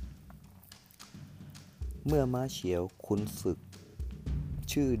เมื่อม้าเฉียวขุนศึก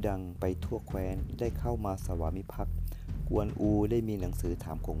ชื่อดังไปทั่วแคว้นได้เข้ามาสวามิภักดิ์กวนอูได้มีหนังสือถ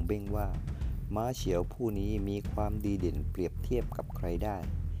ามคงเบ้งว่าม้าเฉียวผู้นี้มีความดีเด่นเปรียบเทียบกับใครได้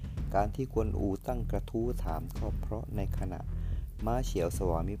การที่กวนอูตั้งกระทู้ถามก็เพราะในขณะม้าเฉียวส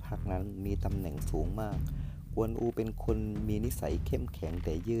วามิภักดิ์นั้นมีตำแหน่งสูงมากกวนอูเป็นคนมีนิสัยเข้มแข็งแ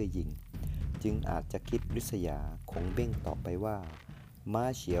ต่เย่อหยิ่งจึงอาจจะคิดริษยาคงเบ้งตอบไปว่าม้า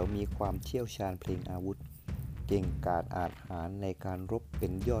เฉียวมีความเชี่ยวชาญเพลงอาวุธเก่งกาจอาจหาญในการรบเป็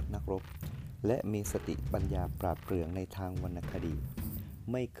นยอดนักรบและมีสติปัญญาปราดเปรื่องในทางวรรณคดี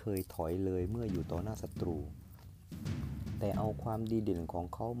ไม่เคยถอยเลยเมื่ออยู่ต่อหน้าศัตรูแต่เอาความดีเด่นของ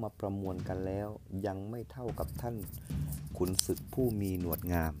เขามาประมวลกันแล้วยังไม่เท่ากับท่านขุนศึกผู้มีหนวด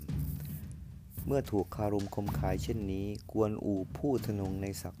งามเมื่อถูกคารมคมคายเช่นนี้กวนอูผู้ทะนงใน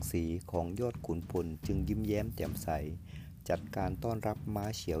ศักดิ์ศรีของยอดขุนพลจึงยิ้มแย้มแจ่มใสจัดการต้อนรับม้า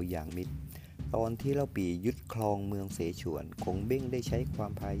เฉียวอย่างมิตรตอนที่เล่าปี่ยึดครองเมืองเสฉวนคงเบ้งได้ใช้ควา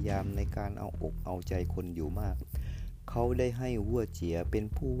มพยายามในการเอาอกเอาใจคนอยู่มากเขาได้ให้ฮั่วเจี๋ยเป็น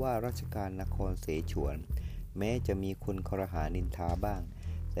ผู้ว่าราชการนครเสฉวนแม้จะมีคนครหานินทาบ้าง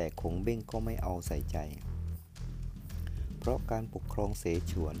แต่คงเบ้งก็ไม่เอาใส่ใจเพราะการปกครองเส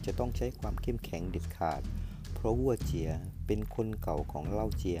ฉวนจะต้องใช้ความเข้มแข็งเด็ดขาดเพราะฮั่วเจี๋ยเป็นคนเก่าของเล่า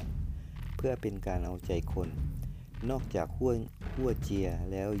เจียงเพื่อเป็นการเอาใจคนนอกจากฮั่วเจีย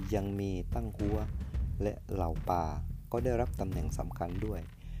แล้วยังมีตั้งฮัวและเหล่าปาก็ได้รับตำแหน่งสำคัญด้วย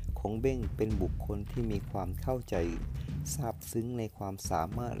ค คงเบ้งเป็นบุคคลที่มีความเข้าใจซาบซึ้งในความสา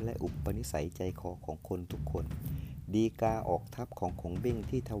มารถและอุปนิสัยใจคอของคนทุกคนดีกาออกทัพของคงเบ้ง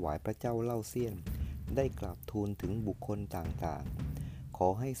ที่ถวายพระเจ้าเล่าเซียนได้กราบทูลถึงบุคคลต่างๆขอ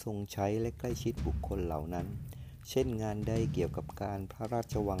ให้ทรงใช้และใกล้ชิดบุคคลเหล่านั้นเช่นงานใดเกี่ยวกับการพระรา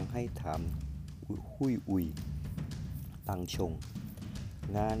ชวังให้ถามหุยอุยตังชง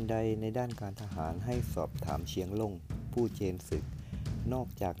งานใดในด้านการทหารให้สอบถามเชียงลงผู้เจนศึกนอก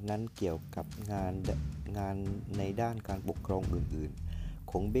จากนั้นเกี่ยวกับงานในด้านการปกครองอื่น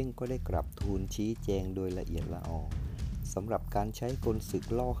ๆคงเบ้งก็ได้กราบทูลชี้แจงโดยละเอียดละออสำหรับการใช้กลศึก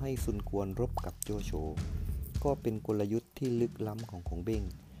ล่อให้ซุนกวนรบกับโจโฉก็เป็นกลยุทธ์ที่ลึกล้ำของคงเบ้ง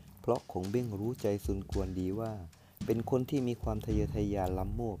เพราะคงเบ้งรู้ใจซุนกวนดีว่าเป็นคนที่มีความทะเยอทะยานล้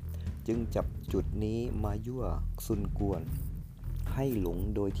ำโมบจึงจับจุดนี้มายั่วซุนกวนให้หลง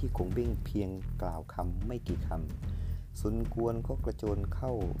โดยที่คงเบ้งเพียงกล่าวคำไม่กี่คำซุนกวนก็กระโจนเข้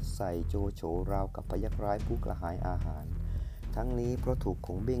าใส่โจโฉราวกับพยัคฆ์ร้ายผู้กระหายอาหารทั้งนี้เพราะถูกค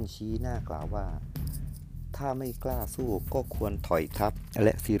งเบ้งชี้หน้ากล่าวว่าถ้าไม่กล้าสู้ก็ควรถอยทัพแล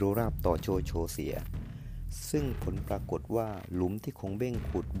ะซีโรราบต่อโจโฉเสียซึ่งผลปรากฏว่าหลุมที่คงเบ้ง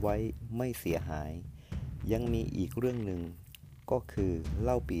ขุดไว้ไม่เสียหายยังมีอีกเรื่องหนึ่งก็คือเ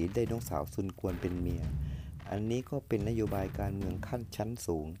ล่าปีได้น้องสาวซุนกวนเป็นเมียอันนี้ก็เป็นนโยบายการเมืองขั้นชั้น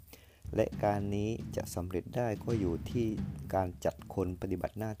สูงและการนี้จะสำเร็จได้ก็อยู่ที่การจัดคนปฏิบั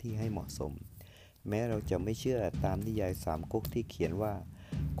ติหน้าที่ให้เหมาะสมแม้เราจะไม่เชื่อตามนิยายสามก๊กที่เขียนว่า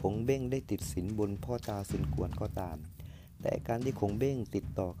คงเบ้งได้ติดสินบนพ่อตาซุนกวนก็ตามแต่การที่คงเบ้งติด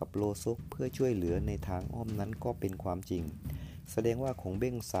ต่อกับโลซกเพื่อช่วยเหลือในทางอ้อมนั้นก็เป็นความจริงแสดงว่าคงเ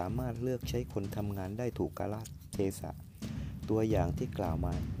บ้งสามารถเลือกใช้คนทำงานได้ถูกกาลเทศะตัวอย่างที่กล่าว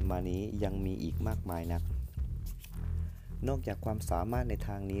มานี้ยังมีอีกมากมายนักนอกจากความสามารถในท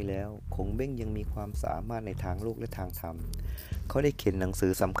างนี้แล้วคงเบ้งยังมีความสามารถในทางโลกและทางธรรมเขาได้เขียนหนังสื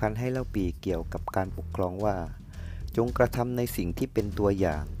อสำคัญให้เล่าปีเกี่ยวกับการปกครองว่าจงกระทำในสิ่งที่เป็นตัวอ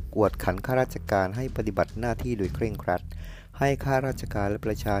ย่างกวดขันข้าราชการให้ปฏิบัติหน้าที่โดยเคร่งครัดให้ข้าราชการและป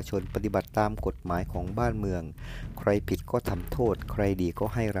ระชาชนปฏิบัติตามกฎหมายของบ้านเมืองใครผิดก็ทำโทษใครดีก็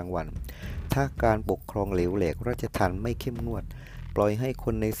ให้รางวัลถ้าการปกครองเหลวแหลกราชทัณฑ์ไม่เข้มงวดปล่อยให้ค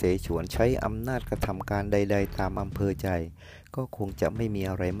นในเสฉวนใช้อำนาจกระทำการใดๆตามอำเภอใจก็คงจะไม่มี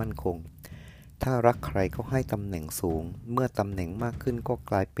อะไรมั่นคงถ้ารักใครก็ให้ตำแหน่งสูงเมื่อตำแหน่งมากขึ้นก็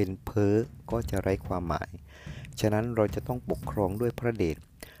กลายเป็นเพ้อก็จะไร้ความหมายฉะนั้นเราจะต้องปกครองด้วยพระเดช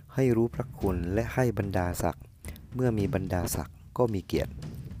ให้รู้พระคุณและให้บรรดาศักดิ์เมื่อมีบรรดาศักดิ์ก็มีเกียรติ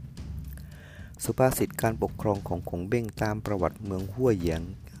สุภาษิตการปกครองของคงเบ้งตามประวัติเมืองฮั่วเหยียง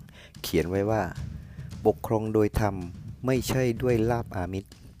เขียนไว้ว่าปกครองโดยธรรมไม่ใช่ด้วยลาภอามิตร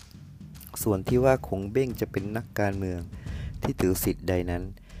ส่วนที่ว่าคงเบ้งจะเป็นนักการเมืองที่ถือสิทธิ์ใดนั้น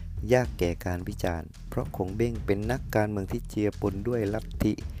ยากแก่การวิจารณ์เพราะคงเบ้งเป็นนักการเมืองที่เจือปนด้วยลัท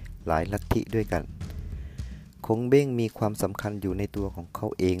ธิหลายลัทธิด้วยกันคงเบ้งมีความสำคัญอยู่ในตัวของเขา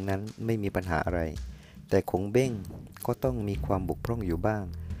เองนั้นไม่มีปัญหาอะไรแต่คงเบ้งก็ต้องมีความบกพร่องอยู่บ้าง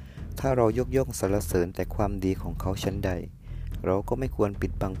ถ้าเรายกย่องสรรเสริญแต่ความดีของเขาชั้นใดเราก็ไม่ควรปิ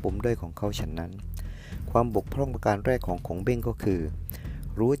ดบังปมด้อยของเขาฉันนั้นความบกพร่องประการแรกของคงเบ้งก็คือ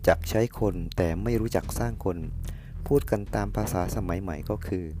รู้จักใช้คนแต่ไม่รู้จักสร้างคนพูดกันตามภาษาสมัยใหม่ก็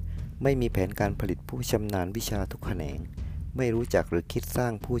คือไม่มีแผนการผลิตผู้ชำนาญวิชาทุกแขนงไม่รู้จักหรือคิดสร้า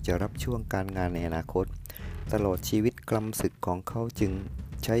งผู้จะรับช่วงการงานในอนาคตตลอดชีวิตกำศึกของเขาจึง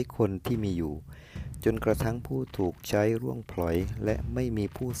ใช้คนที่มีอยู่จนกระทั่งผู้ถูกใช้ร่วงพลอยและไม่มี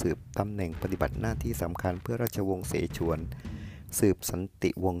ผู้สืบตำแหน่งปฏิบัติหน้าที่สำคัญเพื่อราชวงศ์เสฉวนสืบสันติ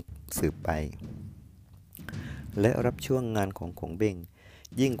วงศ์สืบไปและรับช่วงงานของคงเบ้ง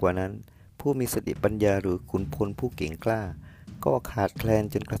ยิ่งกว่านั้นผู้มีสติปัญญาหรือขุนพลผู้เก่งกล้าก็ขาดแคลน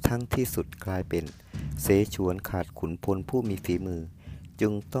จนกระทั่งที่สุดกลายเป็นเสฉวนขาดขุนพลผู้มีฝีมือจึ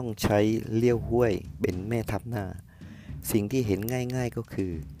งต้องใช้เลี้ยวห้วยเป็นแม่ทัพหน้าสิ่งที่เห็นง่ายๆก็คื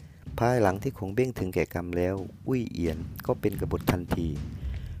อภายหลังที่คงเบ้งถึงแก่กรรมแล้วอุ้ยเอียนก็เป็นกบฏทันที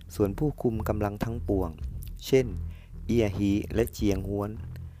ส่วนผู้คุมกำลังทั้งปวงเช่นเอียฮีและเจียงฮวน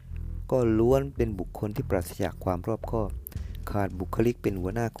ก็ล้วนเป็นบุคคลที่ปราศจากความรอบคอบขาดบุคลิกเป็นหั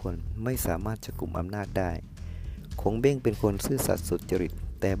วหน้าคนไม่สามารถจะกุมอำนาจได้คงเบ้งเป็นคนซื่อสัตย์สุจริต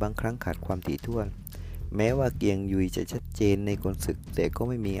แต่บางครั้งขาดความถี่ถ้วนแม้ว่าเกียงยุยจะชัดเจนในกลศึกแต่ก็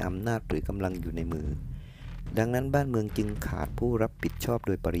ไม่มีอำนาจหรือกำลังอยู่ในมือดังนั้นบ้านเมืองจึงขาดผู้รับผิดชอบโ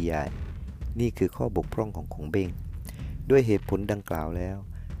ดยปริยายนี่คือข้อบกพร่องของคงเบ้งด้วยเหตุผลดังกล่าวแล้ว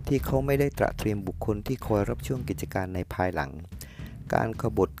ที่เขาไม่ได้ตระเตรียมบุคคลที่คอยรับช่วงกิจการในภายหลังการข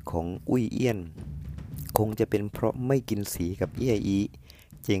บฏของอุ้ยเอี้ยนคงจะเป็นเพราะไม่กินสีกับเอี้ยอี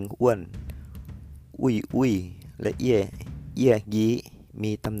เจงอ้วนอุ้ยและเอี้ยยี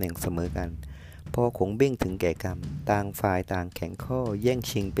มีตำแหน่งเสมอกัน พอขงเบ้งถึงแก่กรรมต่างฝ่ายต่างแข่งข้อแย่ง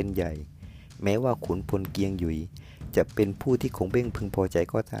ชิงเป็นใหญ่แม้ว่าขุนพลเกียงหยุยจะเป็นผู้ที่ขงเบ้งพึงพอใจ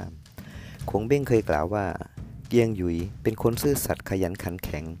ก็ตามขงเบ้งเคยกล่าวว่าเกียงหยุยเป็นคนซื่อสัตย์ขยันขันแ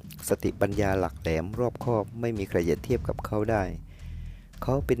ข็งสติปัญญาหลักแหลมรอบคอบไม่มีใครจะเทียบกับเขาได้เข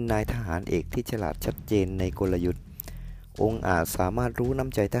าเป็นนายทหารเอกที่ฉลาดชัดเจนในกลยุทธ์องค์อาจสามารถรู้น้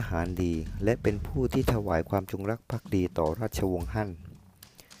ำใจทหารดีและเป็นผู้ที่ถวายความจงรักภักดีต่อราชวงศ์ฮั่น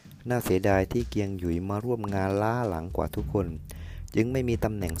น่าเสียดายที่เกียงหยุยมาร่วมงานล้าหลังกว่าทุกคนจึงไม่มีต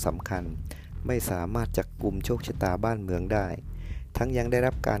ำแหน่งสำคัญไม่สามารถจับกุมโชคชะตาบ้านเมืองได้ทั้งยังได้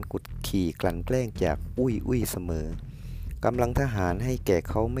รับการกดขี่กลั่นแกล้งจากอุ้ยเสมอกำลังทหารให้แก่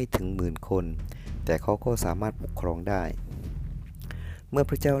เขาไม่ถึง10,000 คนแต่เขาก็สามารถปกครองได้เมื่อ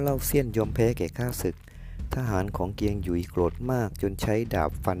พระเจ้าเล่าเซียนยอมแพ้แก่ข้าศึกทหารของเกียงหยุยโกรธมากจนใช้ดา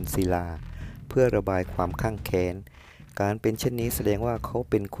บฟันศิลาเพื่อระบายความข้างแค้นการเป็นเช่นนี้แสดงว่าเขา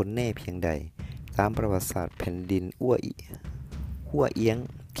เป็นคนแน่เพียงใดตามประวัติศาสตร์แผ่นดินฮั่วเอียง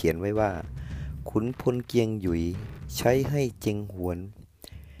เขียนไว้ว่าขุนพลเกียงหยุยใช้ให้เจิงหวน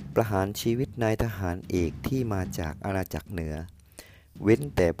ประหารชีวิตนายทหารเอกที่มาจากอาณาจักรเหนือเว้น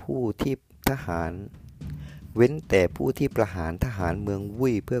แต่ผู้ที่ประหารทหารเมือง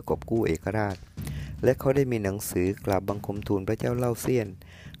วุ้ยเพื่อกอบกู้เอกราชและเขาได้มีหนังสือกราบบังคมทูลพระเจ้าเล่าเซียน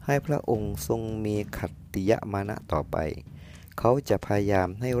ให้พระองค์ทรงมีขัตติยมานะต่อไปเขาจะพยายาม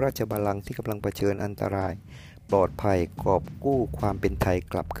ให้ราชบัลลังก์ที่กำลังเผชิญอันตรายปลอดภัยกอบกู้ความเป็นไทย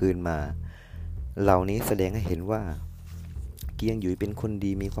กลับคืนมาเหล่านี้แสดงให้เห็นว่าเกียงหยุยเป็นคน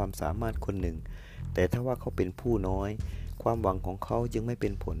ดีมีความสามารถคนหนึ่งแต่ถ้าว่าเขาเป็นผู้น้อยความหวังของเขาจึงไม่เป็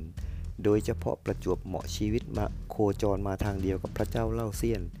นผลโดยเฉพาะประจวบเหมาะชีวิตมาโคจรมาทางเดียวกับพระเจ้าเล่าเ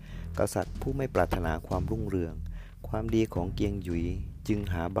ซียนกษัตริย์ผู้ไม่ปรารถนาความรุ่งเรืองความดีของเกียงหยุยจึง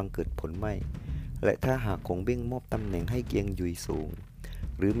หาบังเกิดผลไม่และถ้าหากขงเบ้งมอบตำแหน่งให้เกียงหยุยสูง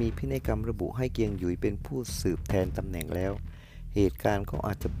หรือมีพินัยกรรมระบุให้เกียงหยุยเป็นผู้สืบแทนตำแหน่งแล้วเหตุการณ์ก็อ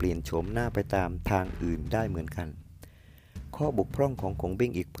าจจะเปลี่ยนโฉมหน้าไปตามทางอื่นได้เหมือนกันข้อบกพร่องของขงเบ้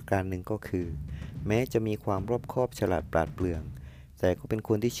งอีกประการหนึ่งก็คือแม้จะมีความรอบคอบฉลาดปราดเปรื่องแต่ก็เป็นค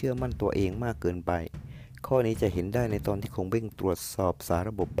นที่เชื่อมั่นตัวเองมากเกินไปข้อนี้จะเห็นได้ในตอนที่ขงเบ้งตรวจสอบสาร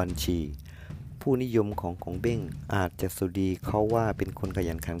บบบัญชีผู้นิยมของขงเบ้งอาจจะสุดีเขาว่าเป็นคนข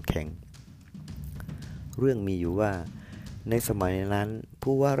ยันขันแข็งเรื่องมีอยู่ว่าในสมัยนั้น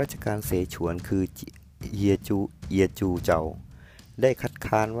ผู้ว่าราชการเสฉวนคือเอียจูเจ้าได้คัด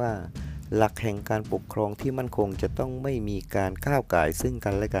ค้านว่าหลักแห่งการปกครองที่มั่นคงจะต้องไม่มีการก้าวก่ายซึ่งกั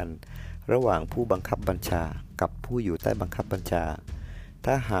นและกันระหว่างผู้บังคับบัญชากับผู้อยู่ใต้บังคับบัญชา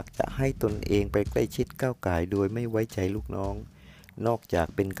ถ้าหากจะให้ตนเองไปใกล้ชิดก้าวก่ายโดยไม่ไว้ใจลูกน้องนอกจาก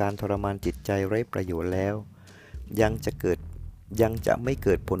เป็นการทรมานจิตใจไร้ประโยชน์แล้วยังจะไม่เ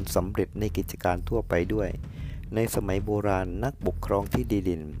กิดผลสำเร็จในกิจการทั่วไปด้วยในสมัยโบราณนักปกครองที่ดีเ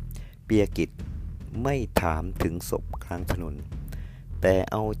ด่นเปียกิจไม่ถามถึงศพกลางถนนแต่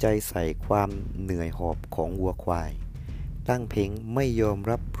เอาใจใส่ความเหนื่อยหอบของวัวควายตั้งเพ้งไม่ยอม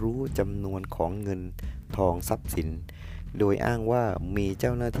รับรู้จำนวนของเงินทองทรัพย์สินโดยอ้างว่ามีเจ้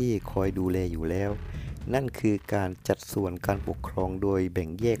าหน้าที่คอยดูแลอยู่แล้วนั่นคือการจัดส่วนการปกครองโดยแบ่ง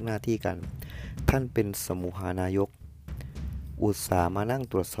แยกหน้าที่กันท่านเป็นสมุหานายกอุตส่าห์มานั่ง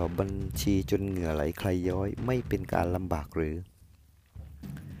ตรวจสอบบัญชีจนเหงื่อไหลใครย้อยไม่เป็นการลำบากหรือ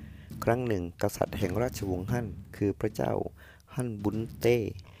ครั้งหนึ่งกษัตริย์แห่งราชวงศ์ฮั่นคือพระเจ้าฮั่นบุนเต้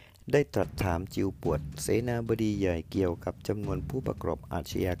ได้ตรัสถามจิวปวดเสนาบดีใหญ่เกี่ยวกับจำนวนผู้ประกอบอา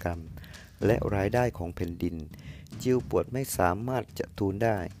ชญากรรมและรายได้ของแผ่นดินจิวปวดไม่สามารถจะทูลไ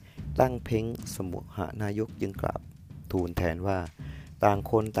ด้ตั้งเพ้งสมุหานายกจึงกราบทูลแทนว่าต่าง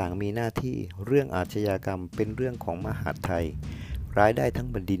คนต่างมีหน้าที่เรื่องอาชญากรรมเป็นเรื่องของมหาดไทยรายได้ทั้ง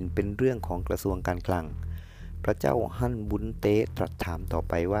แผ่นดินเป็นเรื่องของกระทรวงการคลังพระเจ้าฮั่นบุนเต้ตรัสถามต่อ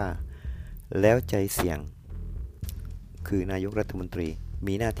ไปว่าแล้วใจเสี่ยงคือนายกรัฐมนตรี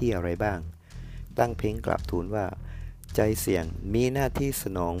มีหน้าที่อะไรบ้างตั้งเพ้งกราบทูลว่าใจเสี่ยงมีหน้าที่ส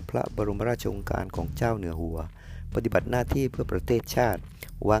นองพระบรมราชโองการของเจ้าเหนือหัวปฏิบัติหน้าที่เพื่อประเทศชาติ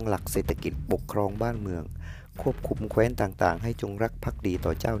วางหลักเศรษฐกิจปกครองบ้านเมืองควบคุมแคว้นต่างๆให้จงรักภักดีต่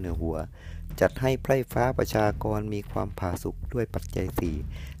อเจ้าเหนือหัวจัดให้ไพร่ฟ้าประชากรมีความผาสุกด้วยปัจจัยสี่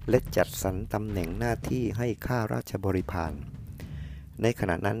และจัดสรรตำแหน่งหน้าที่ให้ข้าราชบริพารในข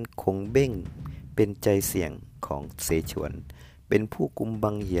ณะนั้นคงเบ้งเป็นใจเสี่ยงของเสฉวนเป็นผู้กุม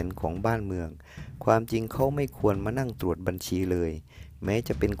บังเหียนของบ้านเมืองความจริงเขาไม่ควรมานั่งตรวจบัญชีเลยแม้จ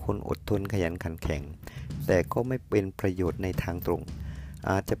ะเป็นคนอดทนขยันขันแข็งแต่ก็ไม่เป็นประโยชน์ในทางตรง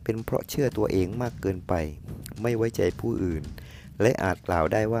อาจจะเป็นเพราะเชื่อตัวเองมากเกินไปไม่ไว้ใจผู้อื่นและอาจกล่าว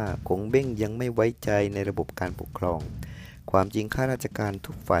ได้ว่าคงเบ้งยังไม่ไว้ใจในระบบการปกครองความจริงข้าราชการ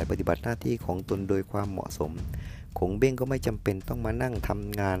ทุกฝ่ายปฏิบัติหน้าที่ของตนโดยความเหมาะสมค คงเบ้งก็ไม่จำเป็นต้องมานั่งท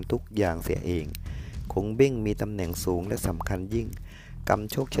ำงานทุกอย่างเสียเองคงเบ้งมีตำแหน่งสูงและสำคัญยิ่งก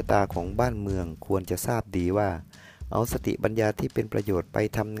ำโชคชะตาของบ้านเมืองควรจะทราบดีว่าเอาสติปัญญาที่เป็นประโยชน์ไป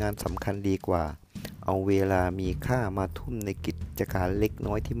ทำงานสำคัญดีกว่าเอาเวลามีค่ามาทุ่มในกิจการเล็ก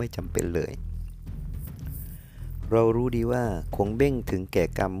น้อยที่ไม่จำเป็นเลยเรารู้ดีว่าคงเบ้งถึงแก่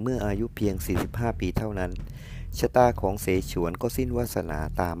กรรมเมื่ออายุเพียง45ปีเท่านั้นชะตาของเสฉวนก็สิ้นวาสนา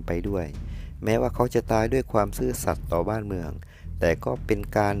ตามไปด้วยแม้ว่าเขาจะตายด้วยความซื่อสัตย์ต่อบ้านเมืองแต่ก็เป็น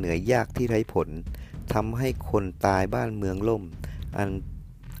การเหนื่อยยากที่ไร้ผลทำให้คนตายบ้านเมืองล่ม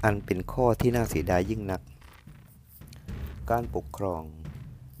อันเป็นข้อที่น่าเสียดายยิ่งนักการปกครอง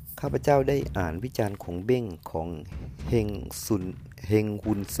ข้าพเจ้าได้อ่านวิจารณ์ของเบ้งของเฮง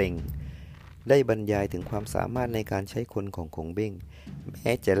ฮุนเซงได้บรรยายถึงความสามารถในการใช้คนของคงเบ้งแม้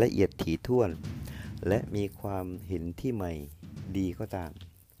จะละเอียดถี่ถ้วนและมีความเห็นที่ใหม่ดีก็ตาม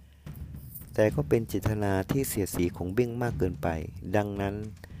แต่ก็เป็นเจตนาที่เสียดสีของเบ้งมากเกินไปดังนั้น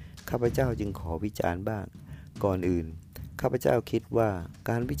ข้าพเจ้าจึงขอวิจารณ์บ้างก่อนอื่นข้าพเจ้าคิดว่า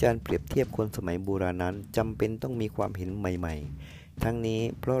การวิจารณ์เปรียบเทียบคนสมัยโบราณนั้นจำเป็นต้องมีความเห็นใหม่ๆทั้งนี้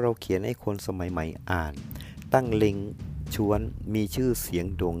เพราะเราเขียนให้คนสมัยใหม่อ่านตั้งเล็งชวนมีชื่อเสียง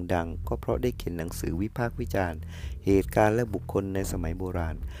โด่งดังก็เพราะได้เขียนหนังสือวิพากษ์วิจารณ์เหตุการณ์และบุคคลในสมัยโบรา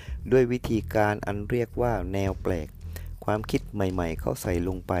ณด้วยวิธีการอันเรียกว่าแนวแปลกความคิดใหม่ๆเข้าใส่ล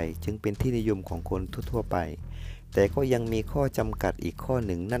งไปจึงเป็นที่นิยมของคนทั่วๆไปแต่ก็ยังมีข้อจำกัดอีกข้อห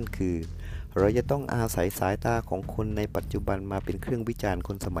นึ่งนั่นคือเราจะต้องอาศัยสายตาของคนในปัจจุบันมาเป็นเครื่องวิจารณ์ค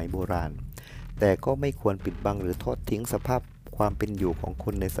นสมัยโบราณแต่ก็ไม่ควรปิดบังหรือทอดทิ้งสภาพความเป็นอยู่ของค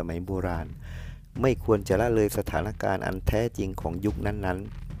นในสมัยโบราณไม่ควรจะละเลยสถานการณ์อันแท้จริงของยุคนั้น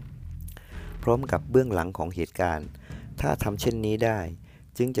ๆพร้อมกับเบื้องหลังของเหตุการณ์ถ้าทำเช่นนี้ได้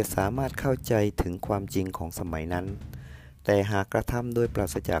จึงจะสามารถเข้าใจถึงความจริงของสมัยนั้นแต่หากกระทำโดยปรา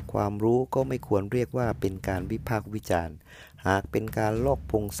ศจากความรู้ก็ไม่ควรเรียกว่าเป็นการวิพากษ์วิจารณ์หากเป็นการลอก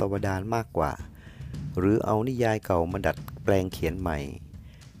พงศาวดารมากกว่าหรือเอานิยายเก่ามาดัดแปลงเขียนใหม่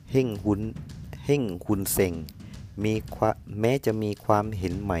เฮ่งฮุนเซงแม้จะมีความเห็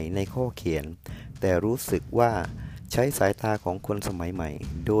นใหม่ในข้อเขียนแต่รู้สึกว่าใช้สายตาของคนสมัยใหม่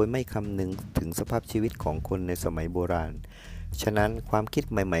โดยไม่คำนึงถึงสภาพชีวิตของคนในสมัยโบราณฉะนั้นความคิด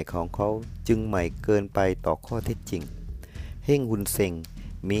ใหม่ๆของเขาจึงใหม่เกินไปต่อข้อเท็จจริงเฮ่งฮุนเซง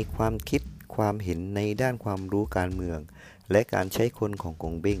มีความคิดความเห็นในด้านความรู้การเมืองและการใช้คนของก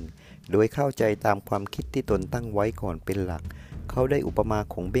งเบ้งโดยเข้าใจตามความคิดที่ตนตั้งไว้ก่อนเป็นหลักเขาได้อุปมา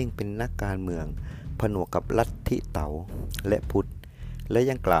ของเบ้งเป็นนักการเมืองผนวกกับลัทธิเต๋าและพุทธและ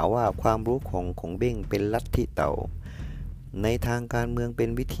ยังกล่าวว่าความรู้ของเบ้งเป็นลัทธิเต๋าในทางการเมืองเป็น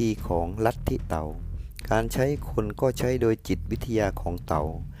วิธีของลัทธิเต๋าการใช้คนก็ใช้โดยจิตวิทยาของเต๋า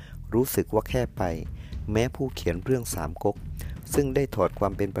รู้สึกว่าแค่ไปแม้ผู้เขียนเรื่องสามก๊กซึ่งได้ถอดควา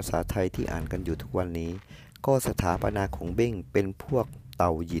มเป็นภาษาไทยที่อ่านกันอยู่ทุกวันนี้ก็สถาปนาของเบ้งเป็นพวกเต๋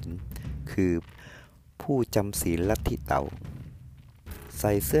าหยินคือผู้จำศีลลัทธิเต๋าใ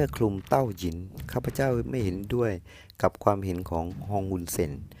ส่เสื้อคลุมเต้าหยินข้าพเจ้าไม่เห็นด้วยกับความเห็นของฮองฮุนเซ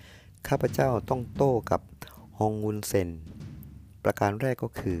นข้าพเจ้าต้องโต้กับฮองฮุนเซนประการแรกก็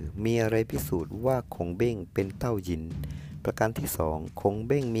คือมีอะไรพิสูจน์ว่าคงเบ้งเป็นเต้าหยินประการที่สองคงเ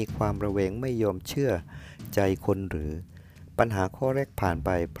บ้งมีความระแวงไม่ยอมเชื่อใจคนหรือปัญหาข้อแรกผ่านไป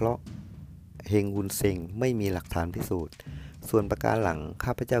เพราะเฮงฮุนเซงไม่มีหลักฐานพิสูจน์ส่วนประการหลังข้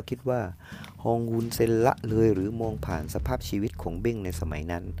าพเจ้าคิดว่าฮองฮุนเซนละเลยหรือมองผ่านสภาพชีวิตของเบ้งในสมัย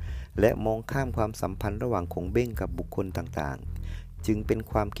นั้นและมองข้ามความสัมพันธ์ระหว่างคงเบ้งกับบุคคลต่างๆจึงเป็น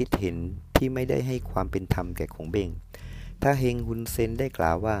ความคิดเห็นที่ไม่ได้ให้ความเป็นธรรมแก่คงเบ้งถ้าเฮงฮุนเซนได้กล่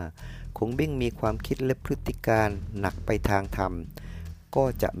าวว่าคงเบ้งมีความคิดและพฤติการหนักไปทางธรรมก็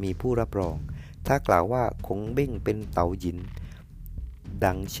จะมีผู้รับรองถ้ากล่าวว่าคงเบ้งเป็นเต๋าหยิน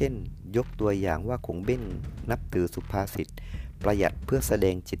ดังเช่นยกตัวอย่างว่าคงเบ้งนับถือสุภาษิตประหยัดเพื่อแสด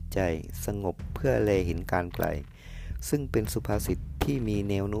งจิตใจสงบเพื่อแลเห็นการไกลซึ่งเป็นสุภาษิตที่มี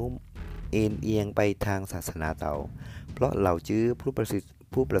แนวโน้มเอ็นเอียงไปทางศาสนาเต๋าเพราะเหล่าจื้อผู้ประสิ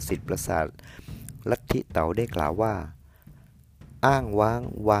ทธิ์ประสาทลัทธิเต๋าได้กล่าวว่าอ้างว้าง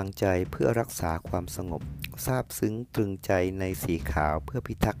วางใจเพื่อรักษาความสงบซาบซึ้งตรึงใจในสีขาวเพื่อ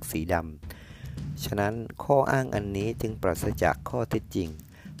พิทักษ์สีดำฉะนั้นข้ออ้างอันนี้จึงปราศจากข้อเท็จจริง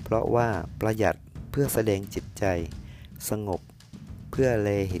เพราะว่าประหยัดเพื่อแสดงจิตใจสงบเพื่อแล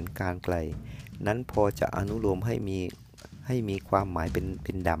เห็นการไกลนั้นพอจะอนุโลมให้มีความหมายเ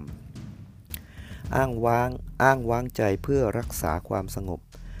ป็นดำอ้างว้างใจเพื่อรักษาความสงบ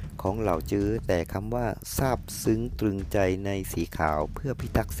ของเหล่าจื้อแต่คำว่าซาบซึ้งตรึงใจในสีขาวเพื่อพิ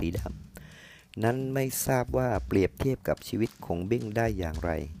ทักษ์สีดำนั้นไม่ทราบว่าเปรียบเทียบกับชีวิตของเบ้งได้อย่างไ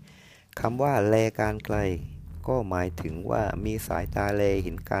รคำว่าแลการไกลก็ หมายถึงว่ามีสายตาแลเ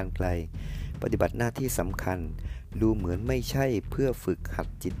ห็นการไกลปฏิบัติหน้าที่สำคัญ ดูเหมือนไม่ใช่เพื่อฝึกหัด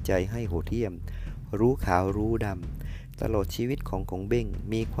จิตใจให้โหดเหี้ยมรู้ขาวรู้ดำตลอดชีวิตของกงเบ้ง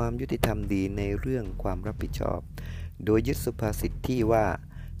มีความยุติธรรมดีในเรื่องความรับผิดชอบโดยยึดสุภาษิตที่ว่า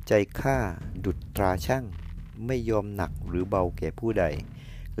ใจข้าดุจตราชั่งไม่ยอมหนักหรือเบาแก่ผู้ใด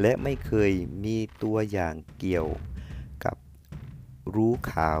และไม่เคยมีตัวอย่างเกี่ยวกับรู้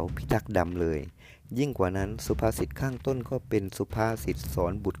ขาวพิทักษ์ดำเลยยิ่งกว่านั้นสุภาษิตข้างต้นก็เป็นสุภาษิตสอ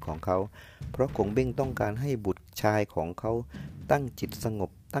นบุตรของเขาเพราะกงเบ้งต้องการให้บุตรชายของเขาตั้งจิตสงบ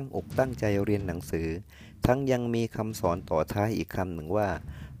ตั้งอกตั้งใจเรียนหนังสือทั้งยังมีคำสอนต่อท้ายอีกคำหนึ่งว่า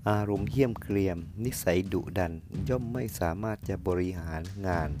อารมณ์เหี้ยมเกรียมนิสัยดุดันย่อมไม่สามารถจะบริหารง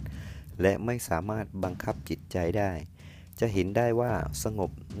านและไม่สามารถบังคับจิตใจได้จะเห็นได้ว่าสง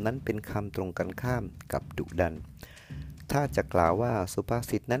บนั้นเป็นคำตรงกันข้ามกับดุดันถ้าจะกล่าวว่าสุภา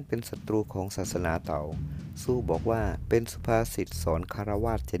ษิตนั้นเป็นศัตรูของศาสนาเต๋าสู้บอกว่าเป็นสุภาษิตสอนคฤ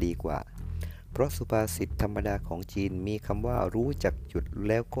หัสถ์จะดีกว่าเพราะสุภาษิตธรรมดาของจีนมีคำว่ารู้จักหยุดแ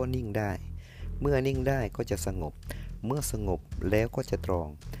ล้วก็นิ่งได้เมื่อนิ่งได้ก็จะสงบเมื่อสงบแล้วก็จะตรอง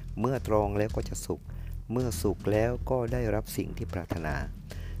เมื่อตรองแล้วก็จะสุขเมื่อสุขแล้วก็ได้รับสิ่งที่ปรารถนา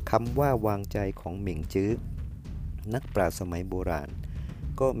คำว่าวางใจของเหม่งจื้อนักปราชญ์สมัยโบราณ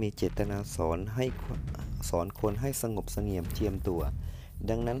ก็มีเจตนาสอนคนให้สงบเสงี่ยมเจียมตัว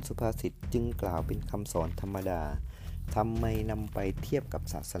ดังนั้นสุภาษิตจึงกล่าวเป็นคำสอนธรรมดาทำไมนำไปเทียบกับ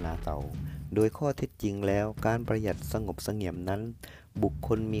ศาสนาเต๋าโดยข้อเท็จจริงแล้วการประหยัดสงบเสงี่ยมนั้นบุคค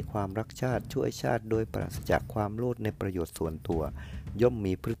ลมีความรักชาติช่วยชาติโดยปราศจากความโลภในประโยชน์ส่วนตัวย่อม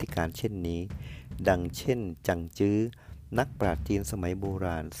มีพฤติการเช่นนี้ดังเช่นจังจื้อนักปราชญ์จีนสมัยโบร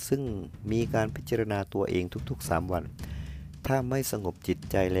าณซึ่งมีการพิจารณาตัวเองทุกๆ3 วันถ้าไม่สงบจิต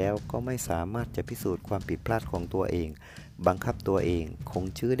ใจแล้วก็ไม่สามารถจะพิสูจน์ความผิดพลาดของตัวเองบังคับตัวเองคง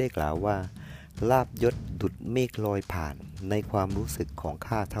จื้อได้กล่าวว่าลาภยศดุจเมฆลอยผ่านในความรู้สึกของ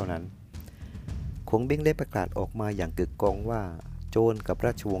ข้าเท่านั้นคงเบ้งได้ประกาศออกมาอย่างกึกก้องว่าโจรกับร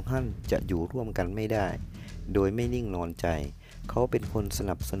าชวงศ์ฮั่นจะอยู่ร่วมกันไม่ได้โดยไม่นิ่งนอนใจเขาเป็นคนส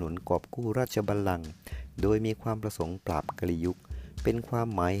นับสนุนกอบกู้ราชบัลลังก์โดยมีความประสงค์ปราบกลิยุคเป็นความ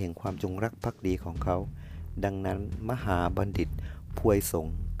หมายแห่งความจงรักภักดีของเขาดังนั้นมหาบัณฑิตพวยสง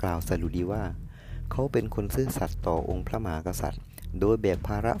กล่าวสดุดีว่าเขาเป็นคนซื่อสัตย์ต่อองค์พระมหากษัตริย์โดยแบกภ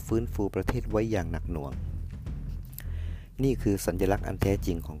าระฟื้นฟูประเทศไว้อย่างหนักหน่วงนี่คือสัญลักษณ์อันแท้จ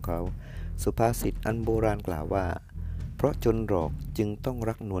ริงของเขาสุภาษิตอันโบราณกล่าวว่าเพราะจนหลอกจึงต้อง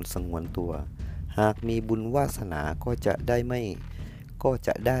รักนวลสงวนตัวหากมีบุญวาสนาก็จะได้ไ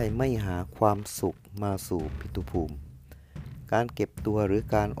ม่หาความสุขมาสู่ปิตุภูมิการเก็บตัวหรือ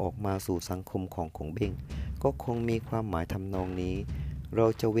การออกมาสู่สังคมของคงเบ้งก็คงมีความหมายทำนองนี้เรา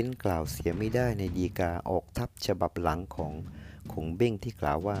จะเว้นกล่าวเสียไม่ได้ในฎีกาออกทัพฉบับหลังของคงเบ้งที่ก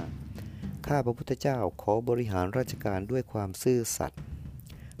ล่าวว่าข้าพระพุทธเจ้าขอบริหารราชการด้วยความซื่อสัตย์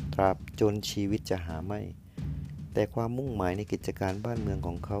ตราบจนชีวิตจะหาไม่แต่ความมุ่งหมายในกิจการบ้านเมืองข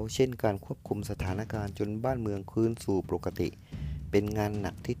องเขาเช่นการควบคุมสถานการณ์จนบ้านเมืองคืนสู่ปกติเป็นงานห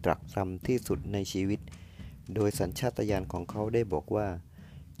นักที่ตรากตรำที่สุดในชีวิตโดยสัญชาตญาณของเขาได้บอกว่า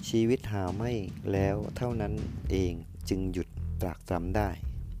ชีวิตหาไม่แล้วเท่านั้นเองจึงหยุดตรากตรำได้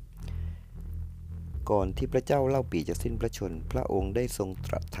ก่อนที่พระเจ้าเล่าปี่จะสิ้นพระชนม์พระองค์ได้ทรงต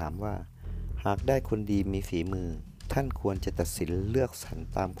รัสถามว่าหากได้คนดีมีฝีมือท่านควรจะตัดสินเลือกสรร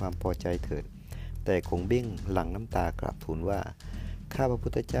ตามความพอใจเถิดแต่คงเบ้งหลั่งน้ำตากราบทูลว่าข้าพระพุ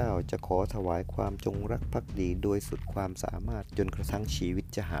ทธเจ้าจะขอถวายความจงรักภักดีโดยสุดความสามารถจนกระทั่งชีวิต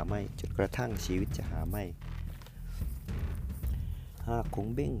จะหาไม่หากคง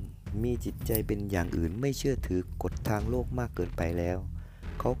เบ้งมีจิตใจเป็นอย่างอื่นไม่เชื่อถือกฎทางโลกมากเกินไปแล้ว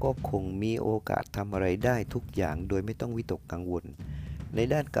เขาก็คงมีโอกาสทำอะไรได้ทุกอย่างโดยไม่ต้องวิตกกังวลใน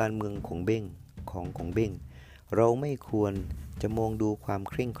ด้านการเมืองของคงเบ้งเราไม่ควรจะมองดูความ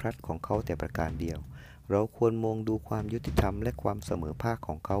เคร่งครัดของเขาแต่ประการเดียวเราควรมองดูความยุติธรรมและความเสมอภาคข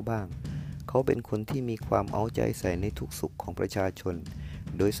องเขาบ้างเขาเป็นคนที่มีความเอาใจใส่ในทุกสุขของประชาชน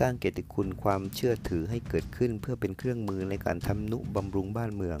โดยสร้างเกียรติคุณความเชื่อถือให้เกิดขึ้นเพื่อเป็นเครื่องมือในการทำนุบำรุงบ้า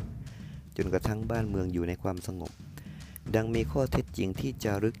นเมืองจนกระทั่งบ้านเมืองอยู่ในความสงบดังมีข้อเท็จจริงที่จ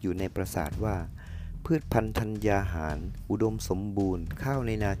ารึกอยู่ในปราสาทว่าพืชพันธุ์ธัญญาหารอุดมสมบูรณ์ข้าวใ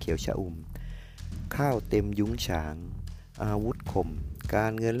นนาเขียวชอุ่มข้าวเต็มยุ้งฉางอาวุธคมกา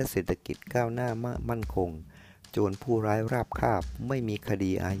รเงินและเศรษฐกิจก้าวหน้ามั่นคงโจรผู้ร้ายราบคาบไม่มีค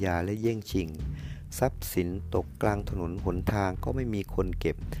ดีอาญาและแย่งชิงทรัพย์สินตกกลางถนนหนทางก็ไม่มีคนเ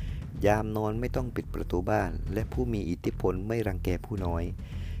ก็บยามนอนไม่ต้องปิดประตูบ้านและผู้มีอิทธิพลไม่รังแกผู้น้อย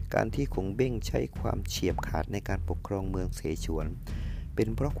การที่คงเบ้งใช้ความเฉียบขาดในการปกครองเมืองเสฉวนเป็น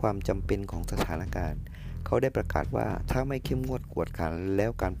เพราะความจำเป็นของสถานการณ์เขาได้ประกาศว่าถ้าไม่เข้มงวดกวดขันแล้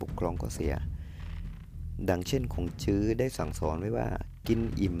วการปกครองก็เสียดังเช่นคงจื้อได้สั่งสอนไว้ว่า กิน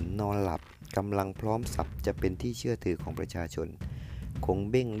อิ่มนอนหลับกำลังพร้อมสับจะเป็นที่เชื่อถือของประชาชนคง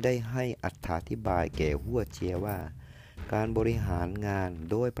เบ้งได้ให้อธิบายแก่ฮั่วเจียว่าการบริหารงาน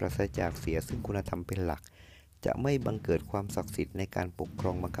โดยปราศจากเสียซึ่งคุณธรรมเป็นหลักจะไม่บังเกิดความศักดิ์สิทธิ์ในการปกคร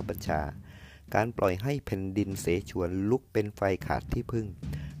องบังคับบัญชาการปล่อยให้แผ่นดินเสฉวนลุกเป็นไฟขาดที่พึ่ง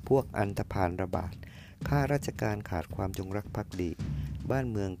พวกอันธพาลระบาดข้าราชการขาดความจงรักภักดีบ้าน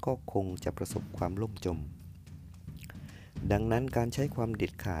เมืองก็คงจะประสบความล่มจมดังนั้นการใช้ความเด็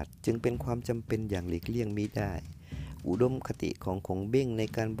ดขาดจึงเป็นความจำเป็นอย่างหลีกเลี่ยงมิได้อุดมคติของคงเบ้งใน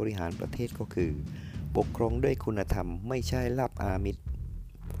การบริหารประเทศก็คือปกครองด้วยคุณธรรมไม่ใช่ลาภอามิตร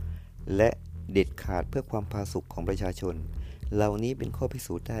และเด็ดขาดเพื่อความผาสุกของประชาชนเหล่านี้เป็นข้อพิ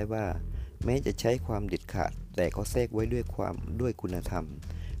สูจน์ได้ว่าแม้จะใช้ความเด็ดขาดแต่ก็แทรกไว้ด้วยคุณธรรม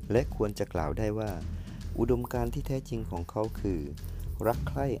และควรจะกล่าวได้ว่าอุดมการณ์ที่แท้จริงของเขาคือรัก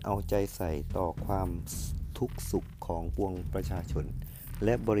ใคร่เอาใจใส่ต่อความทุกข์สุขของปวงประชาชนแล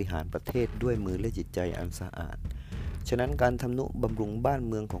ะบริหารประเทศด้วยมือและจิตใจอันสะอาดฉะนั้นการทำนุบำรุงบ้าน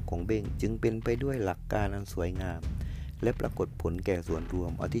เมืองของคงเบ้งจึงเป็นไปด้วยหลักการอันสวยงามและปรากฏผลแก่ส่วนรว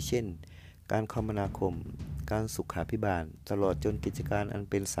มอาทิเช่นการคมนาคมการสุขาภิบาลตลอดจนกิจการอัน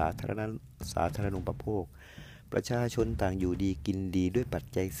เป็นสาธารณูปโภคประชาชนต่างอยู่ดีกินดีด้วยปัจ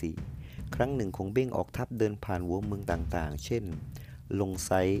จัยสี่ครั้งหนึ่งคงเบ้งออกทัพเดินผ่านหัวเมืองต่างๆเช่นลงไ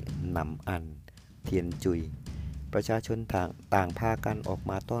ซหนำอันเทียนจุยประชาชนต่างพากันออก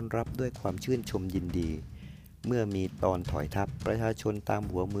มาต้อนรับด้วยความชื่นชมยินดีเมื่อมีตอนถอยทัพประชาชนตาม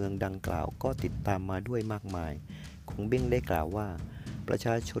หัวเมืองดังกล่าวก็ติดตามมาด้วยมากมายคงเบ้งได้กล่าวว่าประช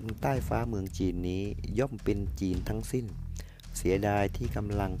าชนใต้ฟ้าเมืองจีนนี้ย่อมเป็นจีนทั้งสิ้นเสียดายที่ก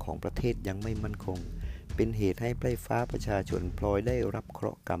ำลังของประเทศยังไม่มั่นคงเป็นเหตุให้ไพร่ฟ้าประชาชนพลอยได้รับเคร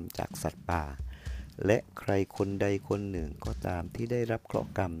าะห์กรรมจากสัตว์ป่าและใครคนใดคนหนึ่งก็ตามที่ได้รับเคราะ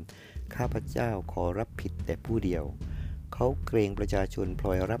ห์กรรมข้าพเจ้าขอรับผิดแต่ผู้เดียวเขาเกรงประชาชนพล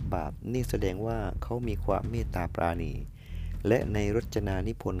อยรับบาปนี่แสดงว่าเขามีความเมตตาปราณีและในรจนา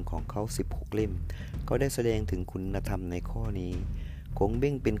นิพนธ์ของเขา16 เล่มก็ได้แสดงถึงคุณธรรมในข้อนี้คงเ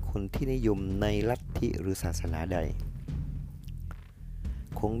บ้งเป็นคนที่นิยมในลัทธิหรือศาสนาใด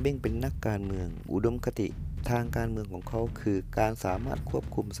คงเบ้งเป็นนักการเมืองอุดมคติทางการเมืองของเขาคือการสามารถควบ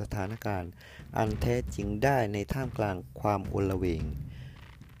คุมสถานการณ์อันแท้จริงได้ในท่ามกลางความโอลเวง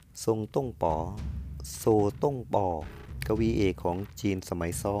ทรงต้งป๋อโซต้งปอกวีเอกของจีนสมั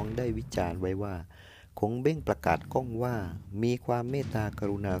ยซองได้วิจารณ์ไว้ว่าคงเบ้งประกาศก้องว่ามีความเมตตาก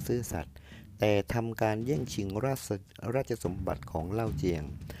รุณาซื่อสัตย์แต่ทำการแย่งชิงราชสมบัติของเล่าเจียง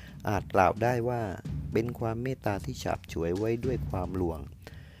อาจกล่าวได้ว่าเป็นความเมตตาที่ฉาบฉวยไว้ด้วยความลวง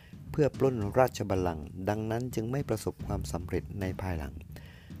เพื่อปล้นราชบัลลังก์ดังนั้นจึงไม่ประสบความสำเร็จในภายหลัง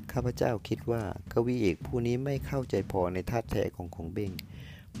ข้าพเจ้าคิดว่ากวีเอกผู้นี้ไม่เข้าใจพอในธาตุแท้ของคงเบ้ง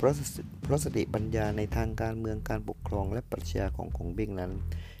เพราะสติปัญญาในทางการเมืองการปกครองและปรัชญาของคงเบ้งนั้น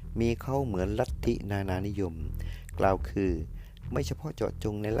มีเข้าเหมือนลัทธินานานิยมกล่าวคือไม่เฉพาะเจาะจ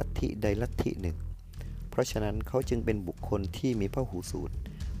งในลัทธิใดลัทธิหนึ่งเพราะฉะนั้นเขาจึงเป็นบุคคลที่มีพหูสูตร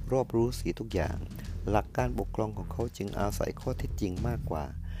รอบรู้สีทุกอย่างหลักการปกครองของเขาจึงอาศัยข้อเท็จจริงมากกว่า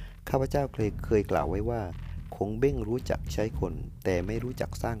ข้าพเจ้าเคยกล่าวไว้ว่าคงเบ้งรู้จักใช้คนแต่ไม่รู้จั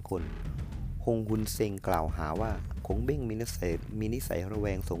กสร้างคนฮงฮุนเซงกล่าวหาว่าคงเบ้งมีนิสัยระแว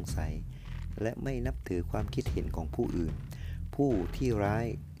งสงสัยและไม่นับถือความคิดเห็นของผู้อื่นผู้ที่ร้าย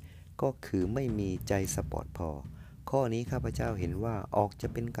ก็คือไม่มีใจสปอร์ตพอข้อนี้ข้าพเจ้าเห็นว่าออกจะ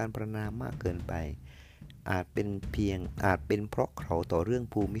เป็นการประณามมากเกินไปอาจเป็นเพราะเขาต่อเรื่อง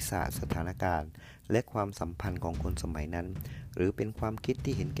ภูมิศาสตร์สถานการณ์และความสัมพันธ์ของคนสมัยนั้นหรือเป็นความคิด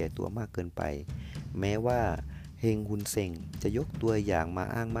ที่เห็นแก่ตัวมากเกินไปแม้ว่าเฮงฮุนเซงจะยกตัวอย่างมา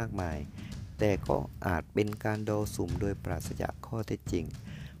อ้างมากมายแต่ก็อาจเป็นการเดาสุ่มโดยปราศจากข้อเท็จจริง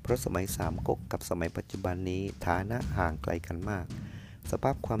เพราะสมัยสามก๊กกับสมัยปัจจุบันนี้ฐานะห่างไกลกันมากสภ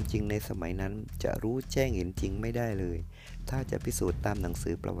าพความจริงในสมัยนั้นจะรู้แจ้งเห็นจริงไม่ได้เลยถ้าจะพิสูจน์ตามหนังสื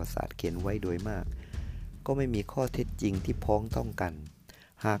อประวัติศาสตร์เขียนไว้โดยมากก็ไม่มีข้อเท็จจริงที่พ้องต้องกัน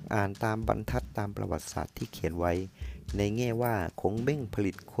หากอ่านตามบรรทัดตามประวัติศาสตร์ที่เขียนไว้ในแง่ว่าคงเบ้งผ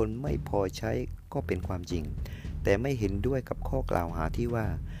ลิตคนไม่พอใช้ก็เป็นความจริงแต่ไม่เห็นด้วยกับข้อกล่าวหาที่ว่า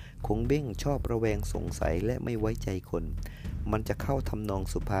คงเบ้งชอบระแวงสงสัยและไม่ไว้ใจคนมันจะเข้าทำนอง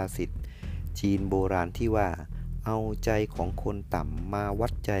สุภาษิตจีนโบราณที่ว่าเอาใจของคนต่ำมาวั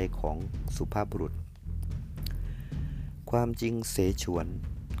ดใจของสุภาพบุรุษความจริงเสฉวน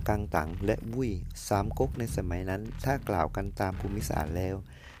กังตังและวุ้ยสามก๊กในสมัยนั้นถ้ากล่าวกันตามภูมิศาสตร์แล้ว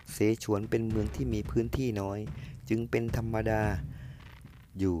เสฉวนเป็นเมืองที่มีพื้นที่น้อยจึงเป็นธรรมดา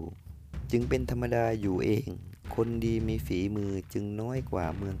อยู่เองคนดีมีฝีมือจึงน้อยกว่า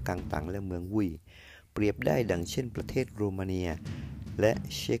เมืองกังตังและเมืองวุ้ยเปรียบได้ดังเช่นประเทศโรมาเนียและ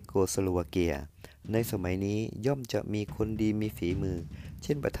เชโกสโลวาเกีย ในสมัยนี้ย่อมจะมีคนดีมีฝีมือเ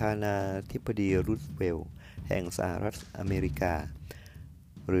ช่นประธานาธิบดีรูสเวลต์แห่งสหรัฐอเมริกา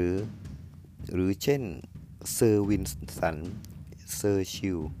หรือเช่นเซอร์วินสันเชอร์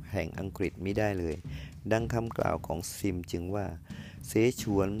ชิลล์แห่งอังกฤษมิได้เลยดังคำกล่าวของซิมจึงว่าเสฉ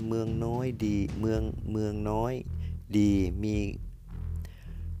วนเมืองน้อยดีเมืองน้อยดีมี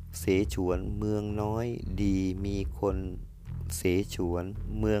เสฉวนเมืองน้อยดีมีคนเสฉวน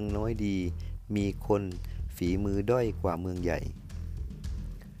เมืองน้อยดีมีคนฝีมือด้อยกว่าเมืองใหญ่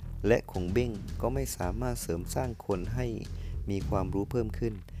และคงเบ้งก็ไม่สามารถเสริมสร้างคนให้มีความรู้เพิ่ม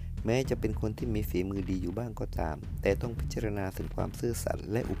ขึ้นแม้จะเป็นคนที่มีฝีมือดีอยู่บ้างก็ตามแต่ต้องพิจารณาถึงความซื่อสัตย์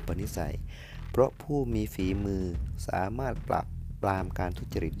และอุปนิสัยเพราะผู้มีฝีมือสามารถปราบปรามการทุ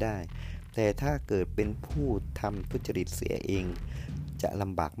จริตได้แต่ถ้าเกิดเป็นผู้ทำทุจริตเสียเองจะล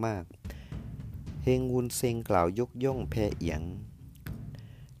ำบากมากเฮงวุนเซงกล่าวยกย่องแพเอียง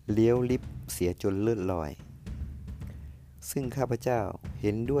เลี้ยวลิบเสียจนเลือดลอยซึ่งข้าพเจ้าเ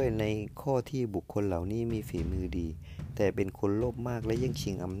ห็นด้วยในข้อที่บุคคลเหล่านี้มีฝีมือดีแต่เป็นคนโลภมากและแย่ง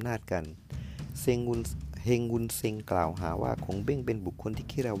ชิงอำนาจกันเฮงวุนเซงกล่าวหาว่าคงเบ้งเป็นบุคคลที่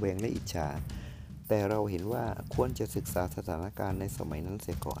ขี้ระแวงและอิจฉาแต่เราเห็นว่าควรจะศึกษาสถานการณ์ในสมัยนั้นเ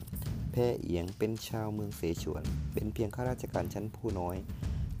สียก่อนแพเอียงเป็นชาวเมืองเสฉวนเป็นเพียงข้าราชการชั้นผู้น้อย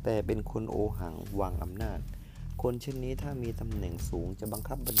แต่เป็นคนโอหังวางอำนาจคนเช่นนี้ถ้ามีตำแหน่งสูงจะบัง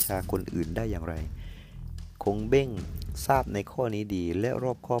คับบัญชาคนอื่นได้อย่างไรคงเบ้งทราบในข้อนี้ดีและร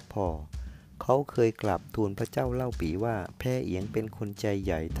อบคอบพอเขาเคยกราบทูลพระเจ้าเล่าปี่ว่าแพเอียงเป็นคนใจใ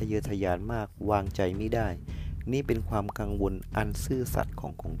หญ่ทะเยอทะยานมากวางใจไม่ได้นี่เป็นความกังวลอันซื่อสัตย์ขอ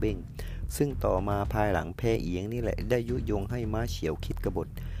งคงเบ้งซึ่งต่อมาภายหลังแพเอียงนี่แหละได้ยุยงให้ม้าเฉียวคิดกบฏ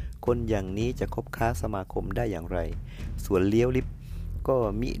คนอย่างนี้จะคบค้าสมาคมได้อย่างไรส่วนเลี้ยวลิบก็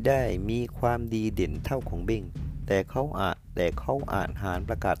มิได้มีความดีเด่นเท่าของเบ้งแต่เขาอาจหารป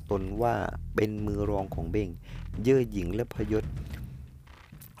ระกาศตนว่าเป็นมือรองของเบ้งเย่อหยิ่งและพยศ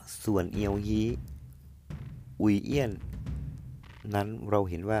ส่วนเอียวยีอุยเอี้ยนนั้นเรา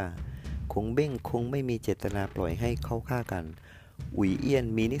เห็นว่าคงเบ้งคงไม่มีเจตนาปล่อยให้เขาฆ่ากันอุยเอี้ยน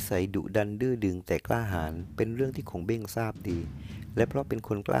มีนิสัยดุดันดื้อดึงแต่กล้าหาญเป็นเรื่องที่คงเบ้งทราบดีและเพราะเป็นค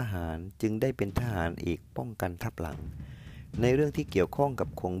นกล้าหาญจึงได้เป็นทหารเอกป้องกันทัพหลังในเรื่องที่เกี่ยวข้องกับ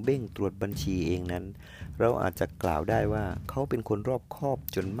คงเบ้งตรวจบัญชีเองนั้นเราอาจจะกล่าวได้ว่าเขาเป็นคนรอบคอบ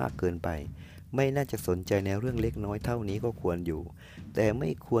จนมากเกินไปไม่น่าจะสนใจในเรื่องเล็กน้อยเท่านี้ก็ควรอยู่แต่ไม่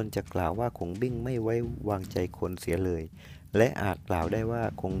ควรจะกล่าวว่าคงเบ้งไม่ไว้วางใจคนเสียเลยและอาจกล่าวได้ว่า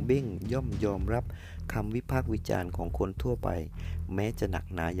คงเบ้งย่อมยอมรับคำวิพากษ์วิจารณ์ของคนทั่วไปแม้จะหนัก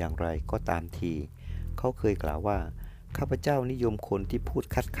หนาอย่างไรก็ตามทีเขาเคยกล่าวว่าข้าพเจ้านิยมคนที่พูด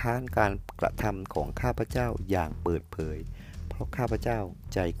คัดค้านการกระทำของข้าพเจ้าอย่างเปิดเผยเพราะข้าพเจ้า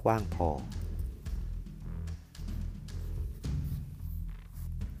ใจกว้างพอ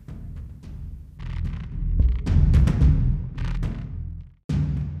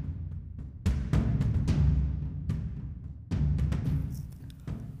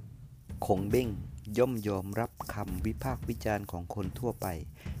คงเบ้งย่อมยอมรับคำวิพากษ์วิจารณ์ของคนทั่วไป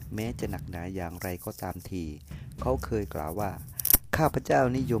แม้จะหนักหนาอย่างไรก็ตามทีเขาเคยกล่าวว่าข้าพเจ้า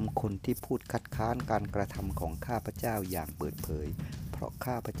นิยมคนที่พูดคัดค้านการกระทำของข้าพเจ้าอย่างเปิดเผยเพราะ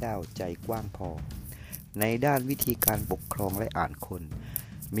ข้าพเจ้าใจกว้างพอในด้านวิธีการปกครองและอ่านคน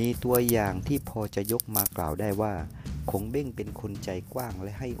มีตัวอย่างที่พอจะยกมากล่าวได้ว่าคงเบ้งเป็นคนใจกว้างแล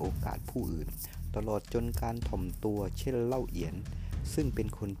ะให้โอกาสผู้อื่นตลอดจนการถ่อมตัวเช่นเล่าเอียนซึ่งเป็น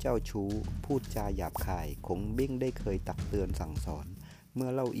คนเจ้าชู้พูดจาหยาบคายคงเบ้งได้เคยตักเตือนสั่งสอนเมื่อ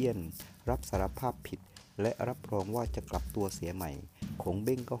เล่าเอี้ยนรับสารภาพผิดและรับรองว่าจะกลับตัวเสียใหม่คงเ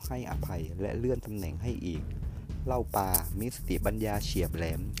บ้งก็ให้อภัยและเลื่อนตำแหน่งให้อีกเล่าปามีสติปัญญาเฉียบแหล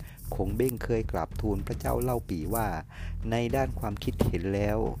มคงเบ้งเคยกราบทูลพระเจ้าเล่าปี่ว่าในด้านความคิดเห็นแล้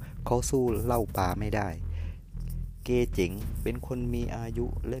วเขาสู้เล่าปาไม่ได้เกเจ๋งเป็นคนมีอายุ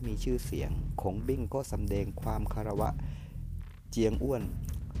และมีชื่อเสียงคงเบ้งก็สำแดงความคารวะเจียงอ้วน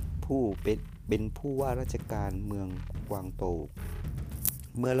ผู้เป็นผู้ว่าราชการเมืองกวางโตว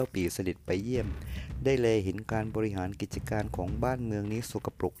เมื่อเล่าปี่เสด็จไปเยี่ยมได้แลเห็นการบริหารกิจการของบ้านเมืองนี้สก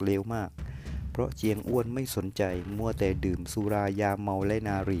ปรกเลวมากเพราะเจียงอ้วนไม่สนใจมัวแต่ดื่มสุรายาเมาและน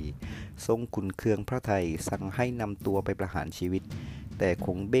ารีทรงขุ่นเคืองพระทัยสั่งให้นำตัวไปประหารชีวิตแต่ค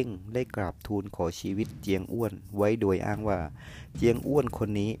งเบ้งได้กราบทูลขอชีวิตเจียงอ้วนไว้โดยอ้างว่าเจียงอ้วนคน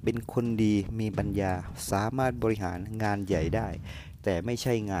นี้เป็นคนดีมีปัญญาสามารถบริหารงานใหญ่ได้แต่ไม่ใ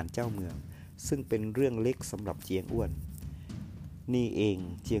ช่งานเจ้าเมืองซึ่งเป็นเรื่องเล็กสำหรับเจียงอ้วนนี่เอง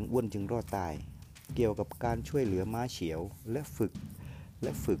เจียงอ้วนจึงรอดตายเกี่ยวกับการช่วยเหลือม้าเฉียวและ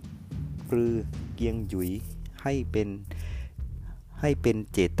ฝึกปรือเกียงหยุยให้เป็น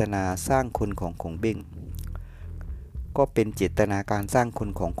เจตนาสร้างคนของคงเบ้ง ก็เป็นเจตนาการสร้างคน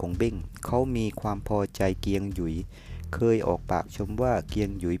ของคงเบ้งเขามีความพอใจเกียงหยุยเคยออกปากชมว่าเกียง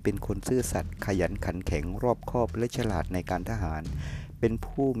หยุยเป็นคนซื่อสัตย์ขยันขันแข็งรอบคอบและฉลาดในการทหารเป็น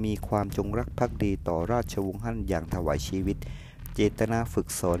ผู้มีความจงรักภักดีต่อราชวงศ์ฮั่นอย่างถวายชีวิตเจตนาฝึก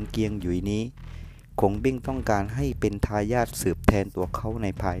สอนเกียงหยุยนี้คงเบ้งต้องการให้เป็นทายาทสืบแทนตัวเขาใน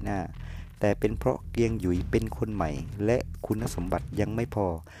ภายหน้าแต่เป็นเพราะเกียงหยุยเป็นคนใหม่และคุณสมบัติยังไม่พอ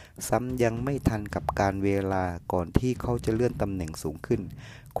ซ้ำยังไม่ทันกับการเวลาก่อนที่เขาจะเลื่อนตำแหน่งสูงขึ้น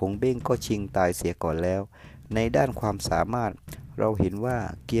คงเบ้งก็ชิงตายเสียก่อนแล้วในด้านความสามารถเราเห็นว่า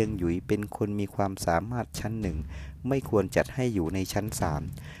เกียงหยุยเป็นคนมีความสามารถชั้นหนึ่งไม่ควรจัดให้อยู่ในชั้น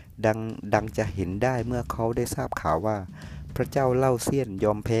3ดังจะเห็นได้เมื่อเขาได้ทราบข่าวว่าพระเจ้าเล่าเซียนย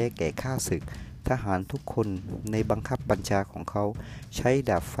อมแพ้แก่ข้าศึกทหารทุกคนในบังคับบัญชาของเขาใช้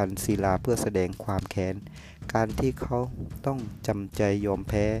ดาบฟันศิลาเพื่อแสดงความแค้นการที่เขาต้องจำใจยอม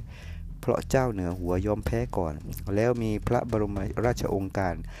แพ้เพราะเจ้าเหนือหัวยอมแพ้ก่อนแล้วมีพระบรมราชโองกา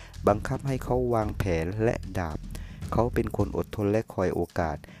รบังคับให้เขาวางแผนและดาบเขาเป็นคนอดทนและคอยโอก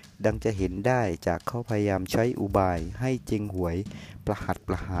าสดังจะเห็นได้จากเขาพยายามใช้อุบายให้เจงหวยประหัตป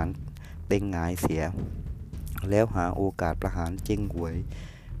ระหารเต็งหงายเสียแล้วหาโอกาสประหารเจงหวย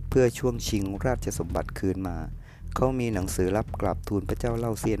เพื่อช่วงชิงราชสมบัติคืนมาเขามีหนังสือรับกราบทูลพระเจ้าเล่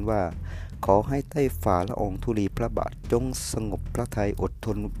าเซียนว่าขอให้ใต้ฝ่าละอองธุลีพระบาทจงสงบพระทัยอดท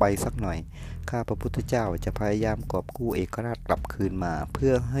นไปสักหน่อยข้าพระพุทธเจ้าจะพยายามกอบกู้เอกราชกลับคืนมาเพื่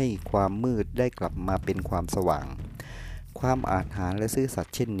อให้ความมืดได้กลับมาเป็นความสว่างความอาถรรพ์และซื่อสัต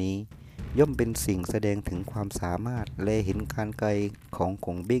ย์เช่นนี้ย่อมเป็นสิ่งแสดงถึงความสามารถและเห็นการไกลของค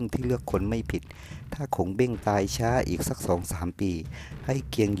งเบ้งที่เลือกคนไม่ผิดถ้าคงเบ้งตายช้าอีกสัก 2-3 ปีให้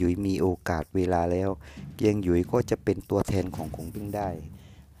เกียงหยุยมีโอกาสเวลาแล้วเกียงหยุยก็จะเป็นตัวแทนของคงเบ้งได้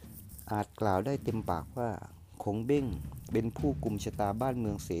อาจกล่าวได้เต็มปากว่าคงเบ้งเป็นผู้กุมชะตาบ้านเมื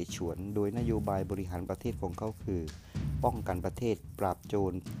องเสฉวนโดยนโยบายบริหารประเทศของเขาคือป้องกันประเทศปราบโจ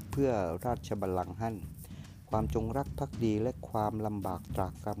รเพื่อราชบัลลังก์ฮั่นความจงรักภักดีและความลำบากตรา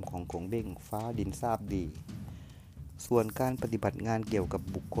กตรำของคงเบ้งฟ้าดินทราบดีส่วนการปฏิบัติงานเกี่ยวกับ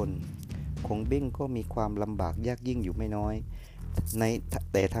บุคคลคงเบ้งก็มีความลำบากยากยิ่งอยู่ไม่น้อย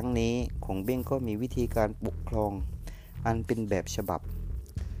แต่ทั้งนี้คงเบ้งก็มีวิธีการปกครองอันเป็นแบบฉบับ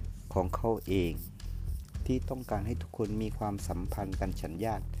ของเขาเองที่ต้องการให้ทุกคนมีความสัมพันธ์กันฉันญ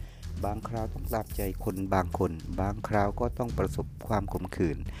าติบางคราวต้องตามใจคนบางคนบางคราวก็ต้องประสบความขม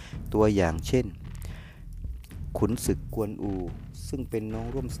ขื่นตัวอย่างเช่นขุนศึกกวนอูซึ่งเป็นน้อง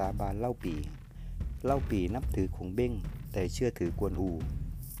ร่วมสาบานเล่าปี่นับถือคงเบ้งแต่เชื่อถือกวนอู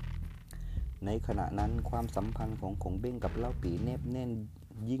ในขณะนั้นความสัมพันธ์ของคงเบ้งกับเล่าปี่แนบแน่น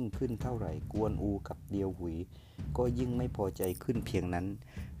ยิ่งขึ้นเท่าไหร่กวนอูกับเดียวหุยก็ยิ่งไม่พอใจขึ้นเพียงนั้น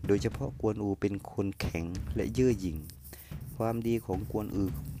โดยเฉพาะกวนอูเป็นคนแข็งและเย่อหยิ่งความดีของกวน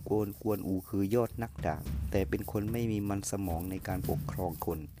อูคือยอดนักดาบแต่เป็นคนไม่มีมันสมองในการปกครองค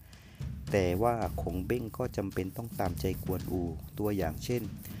นแต่ว่าคงเบ้งก็จำเป็นต้องตามใจกวนอูตัวอย่างเช่น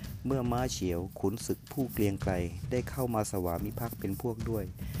เมื่อม้าเฉียวขุนศึกผู้เกรียงไกรได้เข้ามาสวามิภักดิ์เป็นพวกด้วย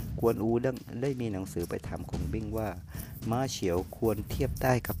กวนอูได้มีหนังสือไปถามคงเบ้งว่าม้าเฉียวควรเทียบไ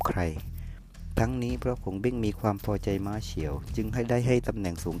ด้กับใครทั้งนี้เพราะคงเบ้งมีความพอใจม้าเฉียวจึงให้ตำแห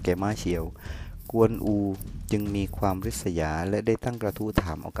น่งสูงแก่ม้าเฉียวกวนอูจึงมีความริษยาและได้ตั้งกระทู้ถ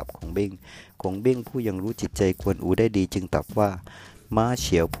ามเอากับคงเบ้งผู้ยังรู้จิตใจกวนอูได้ดีจึงตอบว่าม้าเ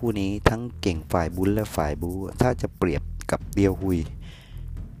ฉียวผู้นี้ทั้งเก่งฝ่ายบุญและฝ่ายบูถ้าจะเปรียบกับเตียวหุย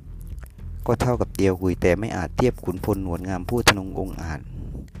ก็เท่ากับเตียวหุยแต่ไม่อาจเทียบขุนพลหนวดงามผู้ทะนงองอาจ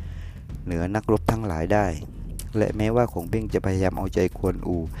เหนือนักรบทั้งหลายได้และแม้ว่าคงเบ้งจะพยายามเอาใจกวน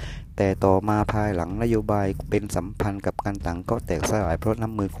อูแต่ต่อมาภายหลังนโยบายเป็นสัมพันธ์กับกันตังก็แตกสลายเพราะน้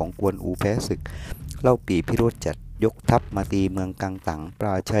ำมือของกวนอูแพ้ศึกเล่าปี่พิโรธจัดยกทัพมาตีเมืองกังตังปร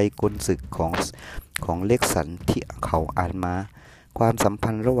าชัยกลศึกของเล็กสันที่เขาอ่านมาความสัม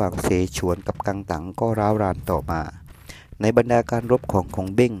พันธ์ระหว่างเสฉวนกับกังตังก็ร้าวรานต่อมาในบรรดาการรบของคง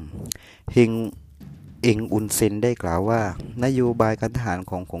เบ้งเอ็งอุนเซนได้กล่าวว่านโยบายการทหาร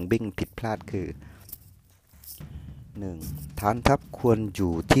ของคงเบ้งผิดพลาดคือ 1. ฐานทัพควรอ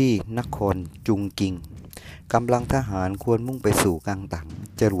ยู่ที่นครจุงกิงกำลังทหารควรมุ่งไปสู่กังตัง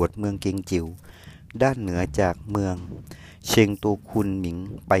จรวดเมืองเกียงจิ๋วด้านเหนือจากเมืองเชียงตูคุนหมิง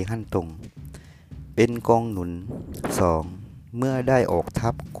ไปฮั่นตงเป็นกองหนุน 2. เมื่อได้ออกทั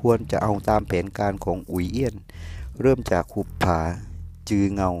พควรจะเอาตามแผนการของอุ๋ยเอี้ยนเริ่มจากหุบผาจือ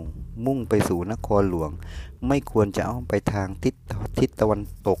เงามุ่งไปสู่นครหลวงไม่ควรจะอ้อมไปทางทิศตะวัน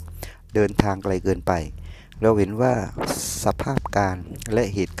ตกเดินทางไกลเกินไปเราเห็นว่าสภาพการและ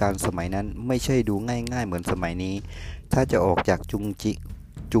เหตุการณ์สมัยนั้นไม่ใช่ดูง่ายๆเหมือนสมัยนี้ถ้าจะออกจากจุง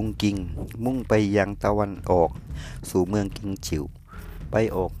กิงมุ่งไปยังตะวันออกสู่เมืองกิงจิ๋วไป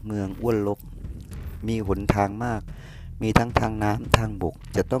ออกเมืองอ้วนลกมีหนทางมาก มีทั้งทางน้ำทางบก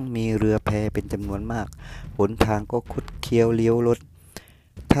จะต้องมีเรือแพเป็นจำนวนมากหนทางก็คดเคี้ยวเลี้ยวรถ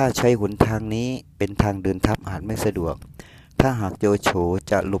ถ้าใช้หนทางนี้เป็นทางเดินทัพอาจไม่สะดวกถ้าหากโจโฉ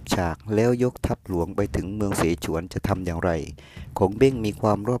จะหลบฉากแล้วยกทัพหลวงไปถึงเมืองเสฉวนจะทำอย่างไรขงเบ้งมีคว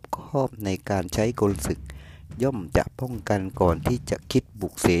ามรอบคอบในการใช้กลศึกย่อมจะป้องกันก่อนที่จะคิดบุ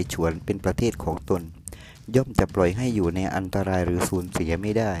กเสฉวนเป็นประเทศของตนย่อมจะปล่อยให้อยู่ในอันตรายหรือสูญเสียไ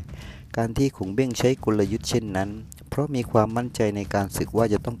ม่ได้การที่ขงเบ้งใช้กลยุทธ์เช่นนั้นเพราะมีความมั่นใจในการศึกว่า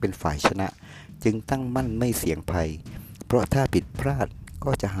จะต้องเป็นฝ่ายชนะจึงตั้งมั่นไม่เสี่ยงภัยเพราะถ้าผิดพลาด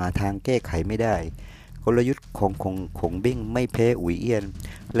ก็จะหาทางแก้ไขไม่ได้กลยุทธ์ของขงเบ้งไม่แพ้อุ๋ยเอี้ยน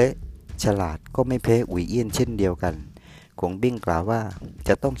และฉลาดก็ไม่แพ้อุ๋ยเอี้ยนเช่นเดียวกันขงเบ้งกล่าวว่าจ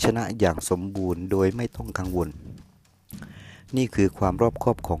ะต้องชนะอย่างสมบูรณ์โดยไม่ต้องกังวลนี่คือความรอบค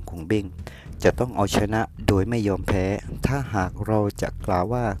อบของขงเบ้งจะต้องเอาชนะโดยไม่ยอมแพ้ถ้าหากเราจะกล่าว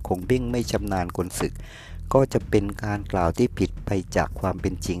ว่าขงเบ้งไม่ชำนาญกลศึกก็จะเป็นการกล่าวที่ผิดไปจากความเป็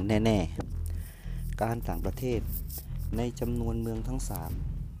นจริงแน่ๆการต่างประเทศในจำนวนเมืองทั้ง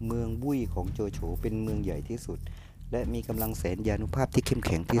3เมืองบุ้ยของโจโฉเป็นเมืองใหญ่ที่สุดและมีกำลังแสนยานุภาพที่เข้มแ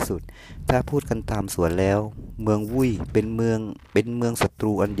ข็งที่สุดถ้าพูดกันตามส่วนแล้วเมืองวุ้ยเป็นเมืองศัต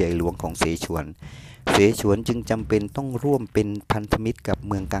รูอันใหญ่หลวงของเสฉวนจึงจำเป็นต้องร่วมเป็นพันธมิตรกับ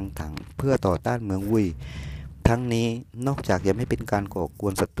เมืองกังถังเพื่อต่อต้านเมืองวุ้ยทั้งนี้นอกจากจะไม่เป็นการก่อกว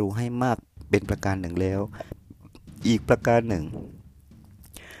นศัตรูให้มากเป็นประการหนึ่งแล้วอีกประการหนึ่ง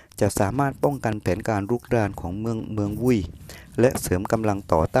จะสามารถป้องกันแผนการรุกรานของเมืองวุ้ยและเสริมกำลัง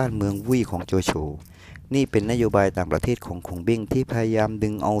ต่อต้านเมืองวุ้ยของโจโฉนี่เป็นนโยบายต่างประเทศของขงเบ้งที่พยายามดึ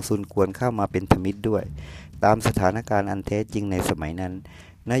งเอาซุนกวนเข้ามาเป็นธมิตรด้วยตามสถานการณ์อันแท้จริงในสมัยนั้น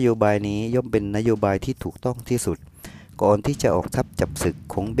นโยบายนี้ย่อมเป็นนโยบายที่ถูกต้องที่สุดก่อนที่จะออกทัพจับศึก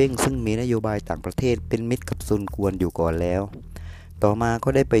ขงเบ้งซึ่งมีนโยบายต่างประเทศเป็นมิตรกับซุนกวนอยู่ก่อนแล้วต่อมาก็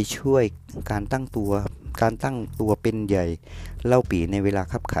ได้ไปช่วยการตั้งตัวเป็นใหญ่เล่าปี่ในเวลา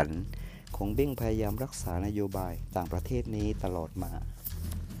คับขันขงเบ้งพยายามรักษานโยบายต่างประเทศนี้ตลอดมา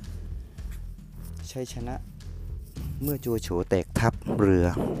ชัยชนะเมื่อโจโฉแตกทัพเรือ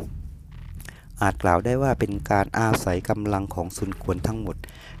อาจกล่าวได้ว่าเป็นการอาศัยกำลังของซุนกวนทั้งหมด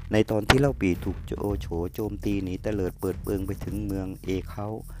ในตอนที่เล่าปี่ถูกโจโฉโจมตีหนีเตลิดเปิดเปิงไปถึงเมืองเอเขา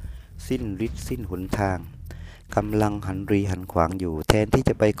สิ้นฤทธิ์สิ้นหนทางกำลังหันรีหันขวางอยู่แทนที่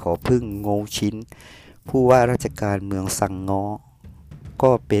จะไปขอพึ่งโงชินผู้ว่าราชการเมืองซังง้อ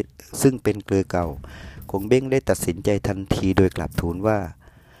ก็เป็นซึ่งเป็นเกลือเก่าขงเบ้งได้ตัดสินใจทันทีโดยกลับทูลว่า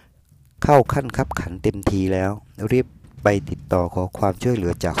เข้าขั้นคับขันเต็มทีแล้วรีบไปติดต่อขอความช่วยเหลื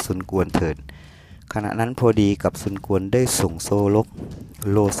อจากซุนกวนเถิดขณะนั้นพอดีกับซุนกวนได้ส่ง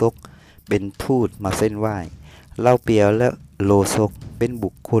โลซกเป็นทูตมาเส้นไหว้เล่าเปียวและโลซกเป็นบุ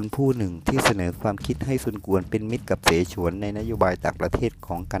คคลผู้หนึ่งที่เสนอความคิดให้ซุนกวนเป็นมิตรกับเสฉวนในนโยบายต่างประเทศข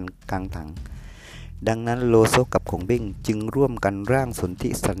องกังถังดังนั้นโลซกกับขงเบ้งจึงร่วมกันร่างสนธิ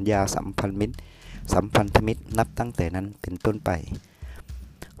สัญญาสัมพันธมิตรนับตั้งแต่นั้นเป็นต้นไป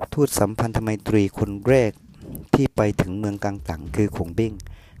ทูตสัมพันธไมตรีคนแรกที่ไปถึงเมืองกังตังคือขงเบ้ง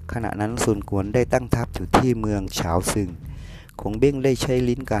ขณะนั้นซุนกวนได้ตั้งทัพอยู่ที่เมืองฉาวซึงขงเบ้งได้ใช้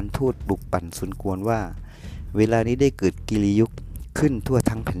ลิ้นการทูตปลุกปั่นซุนกวนว่าเวลานี้ได้เกิดกิริยุคขึ้นทั่ว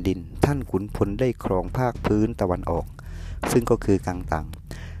ทั้งแผ่นดินท่านขุนพลได้ครองภาคพื้นตะวันออกซึ่งก็คือกังตัง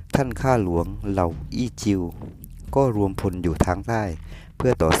ท่านข้าหลวงเหล่าอี้จิวก็รวมพลอยู่ทางใต้เพื่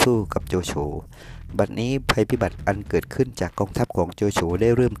อต่อสู้กับโจโฉบัดนี้ภัยพิบัติอันเกิดขึ้นจากกองทัพของโจโฉได้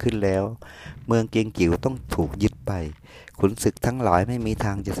เริ่มขึ้นแล้วเมืองเกียงกิ๋วต้องถูกยึดไปขุนศึกทั้งหลายไม่มีท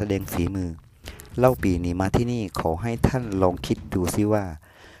างจะแสดงฝีมือเล่าปี่หนีมาที่นี่ขอให้ท่านลองคิดดูซิว่า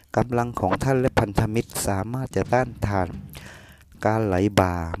กำลังของท่านและพันธมิตรสามารถจะต้านทานการไหลบ่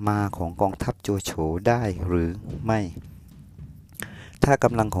ามาของกองทัพโจโฉได้หรือไม่ถ้าก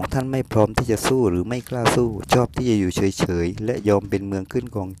ำลังของท่านไม่พร้อมที่จะสู้หรือไม่กล้าสู้ชอบที่จะอยู่เฉยๆและยอมเป็นเมืองขึ้น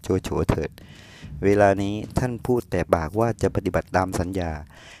ของโจโฉเถิดเวลานี้ท่านพูดแต่ปากว่าจะปฏิบัติตามสัญญา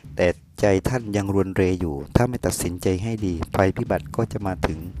แต่ใจท่านยังรวนเรอยู่ถ้าไม่ตัดสินใจให้ดีภัยพิบัติก็จะมา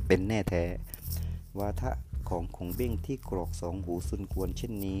ถึงเป็นแน่แท้วาทะของขงเบ้งที่กรอกสองหูซุนกวนเช่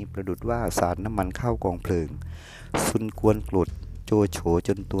นนี้ประดุจว่าสาดน้ำมันเข้ากองเพลิงซุนกวนโกรธโจโฉจ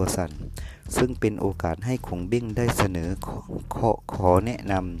นตัวสั่นซึ่งเป็นโอกาสให้ขงเบ้งได้เสนอขอแนะ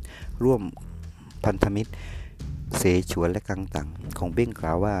นำร่วมพันธมิตรเสฉวนและกังตังขงเบ้งก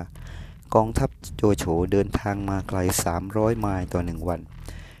ล่าวว่ากองทัพโจโฉเดินทางมาไกล300 ไมล์ต่อ1 วัน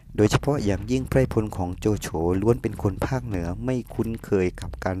โดยเฉพาะอย่างยิ่งไพร่พลของโจโฉล้วนเป็นคนภาคเหนือไม่คุ้นเคยกับ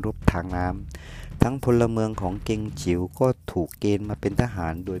การรบทางน้ำทั้งพลเมืองของเกงจิ๋วก็ถูกเกณฑ์มาเป็นทหา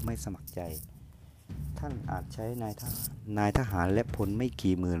รโดยไม่สมัครใจท่านอาจใช้นายทหารและพลไม่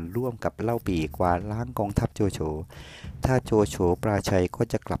กี่หมื่นร่วมกับเล่าปี่กวาดล้างกองทัพโจโฉถ้าโจโฉปราชัยก็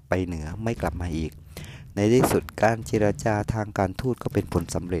จะกลับไปเหนือไม่กลับมาอีก ในที่สุดการเจรจาทางการทูตก็เป็นผล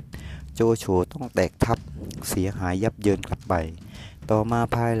สำเร็จโจโฉต้องแตกทัพเสียหายยับเยินกลับไปต่อมา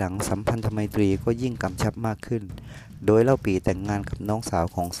ภายหลังสัมพันธไมตรีก็ยิ่งกำชับมากขึ้นโดยเล่าปี่แต่งงานกับน้องสาว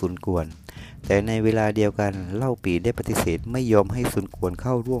ของซุนกวนแต่ในเวลาเดียวกันเล่าปี่ได้ปฏิเสธไม่ยอมให้ซุนกวนเ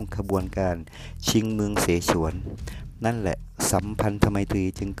ข้าร่วมขบวนการชิงเมืองเสฉวนนั่นแหละสัมพันธไมตรี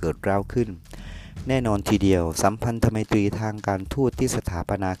จึงเกิดร้าวขึ้นแน่นอนทีเดียวสัมพันธไมตรีทางการทูตที่สถา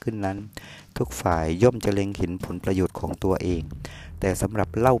ปนาขึ้นนั้นทุกฝ่ายย่อมจะเล็งเห็นผลประโยชน์ของตัวเองแต่สำหรับ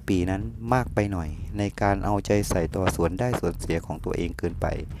เล่าปี่นั้นมากไปหน่อยในการเอาใจใส่ต่อส่วนได้ส่วนเสียของตัวเองเกินไป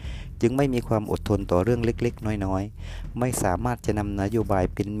จึงไม่มีความอดทนต่อเรื่องเล็กๆน้อยๆไม่สามารถจะนำนโยบาย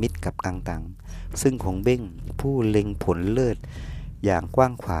เป็นมิตรกับกังตังซึ่งของเบ้งผู้เล็งผลเลิศอย่างกว้า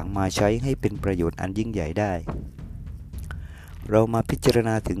งขวางมาใช้ให้เป็นประโยชน์อันยิ่งใหญ่ได้เรามาพิจารณ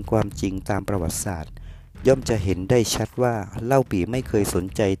าถึงความจริงตามประวัติศาสตร์ย่อมจะเห็นได้ชัดว่าเล่าปี่ไม่เคยสน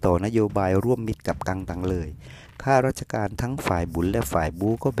ใจต่อนโยบายร่วมมิตรกับกังตังเลยข้าราชการทั้งฝ่ายบุญและฝ่ายบู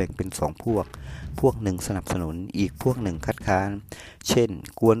ก็แบ่งเป็นสองพวกหนึ่งสนับสนุนอีกพวกหนึ่งคัดค้านเช่น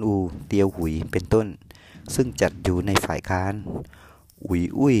กวนอูเตียวหุยเป็นต้นซึ่งจัดอยู่ในฝ่ายค้านอุ๋ย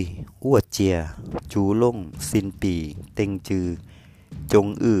อุ้ยอ้วเจียจูล่งซินปีเต็งจือจง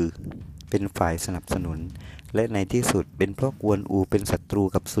อื้อเป็นฝ่ายสนับสนุนและในที่สุดเป็นเพราะกวนอูเป็นศัตรู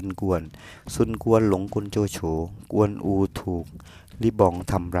กับซุนกวนหลงกลโจโฉกวนอูถูกลิบอง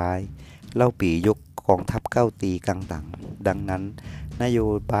ทำร้ายเล่าปี่ยกกองทัพเข้าตีกังตังดังนั้นนโย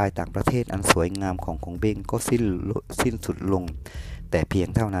บายต่างประเทศอันสวยงามของคงเบ้งก็สิ้นสุดลงแต่เพียง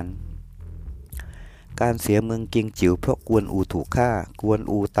เท่านั้นการเสียเมืองเกียงจิ๋วเพราะกวนอูถูกฆ่ากวน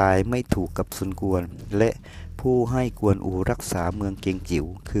อูตายไม่ถูกกับซุนกวนและผู้ให้กวนอูรักษาเมืองเกียงจิ๋ว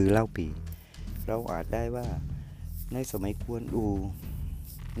คือเล่าปี่เราอาจได้ว่าในสมัยกวนอู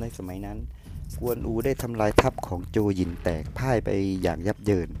ในสมัยนั้นกวนอูได้ทำลายทัพของโจหยินแตกพ่ายไปอย่างยับเ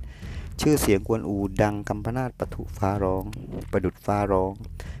ยินชื่อเสียงกวนอูดังกำปนาตประดุจฟ้าร้อง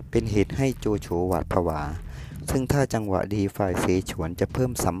เป็นเหตุให้โจโฉหวาดผวาซึ่งถ้าจังหวะดีฝ่ายเสฉวนจะเพิ่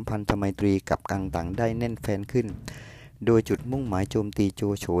มสัมพันธไมตรีกับกังตังได้แน่นแฟ้นขึ้นโดยจุดมุ่งหมายโจมตีโจ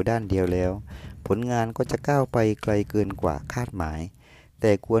โฉด้านเดียวแล้วผลงานก็จะก้าวไปไกลเกินกว่าคาดหมายแ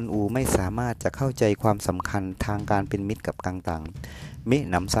ต่กวนอูไม่สามารถจะเข้าใจความสำคัญทางการเป็นมิตรกับกังตังมิ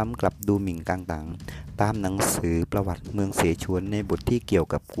หนำซ้ำกลับดูหมิ่นกังตังตามหนังสือประวัติเมืองเสฉวนในบทที่เกี่ยว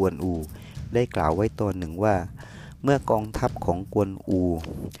กับกวนอูได้กล่าวไว้ตอนหนึ่งว่าเมื่อกองทัพของกวนอู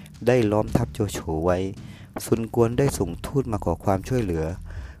ได้ล้อมทัพโจโฉไว้ซุนกวนได้ส่งทูตมาขอความช่วยเหลือ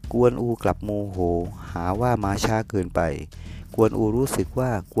กวนอูกลับโมโหหาว่ามาช้าเกินไปกวนอูรู้สึกว่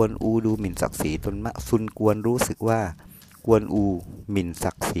ากวนอูดูหมิ่นศักดิ์ศรีตนมากซุนกวนรู้สึกว่ากวนอูหมิ่น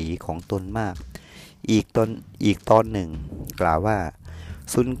ศักดิ์ศรีของตนมากอีกตอนหนึ่งกล่าวว่า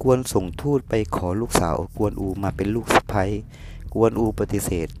ซุนกวนส่งทูตไปขอลูกสาวกวนอูมาเป็นลูกสะใภ้กวนอูปฏิเส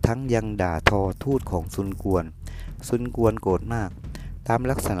ธทั้งยังด่าทอทูตของซุนกวนโกรธมากตาม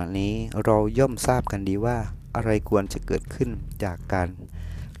ลักษณะนี้เราย่อมทราบกันดีว่าอะไรควรจะเกิดขึ้นจากการ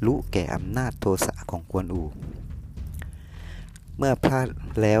รู้แก่อำนาจโทสะของกวนอูเมื่อพลาด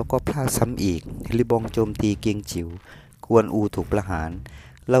แล้วก็พลาดซ้ำอีกลิบองโจมตีเกียงจิ๋วกวนอูถูกประหาร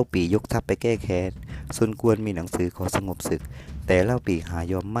เล่าปี่ยกทัพไปแก้แค้นซุนกวนมีหนังสือขอสงบศึกแต่เล่าปี่หา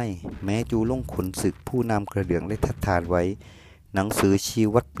ยอมไม่แม้จูล่งขุนศึกผู้นำกระเดื่องได้ทัดทานไว้หนังสือชี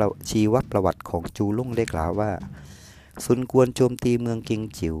วประวัติของจูล่งได้กล่าวว่าซุนกวนโจมตีเมืองเกียง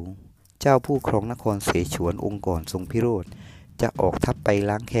จิ๋วเจ้าผู้ครองนครเสฉวนองค์ก่อนทรงพิโรธจะออกทัพไป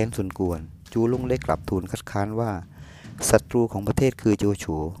ล้างแค้นซุนกวนจูล่งได้กลับทูลคัดค้านว่าศัตรูของประเทศคือโจโฉ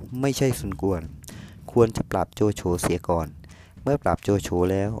ไม่ใช่ซุนกวนควรจะปราบโจโฉเสียก่อนเมื่อปราบโจโฉ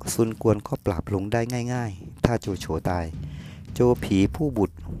แล้วซุนกวนก็ปราบลงได้ง่ายๆถ้าโจโฉตายโจผีผู้บุ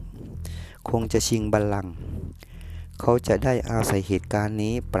ตรคงจะชิงบัลลังก์เขาจะได้อาศัยเหตุการณ์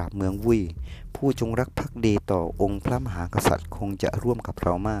นี้ปราบเมืองวุ้ยผู้จงรักภักดีต่อองค์พระมหากษัตริย์คงจะร่วมกับเร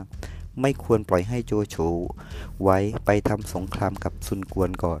ามากไม่ควรปล่อยให้โจโฉไว้ไปทำสงครามกับซุนกวน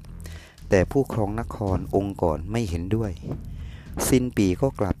ก่อนแต่ผู้ครองนครองค์ก่อนไม่เห็นด้วยซินปีก็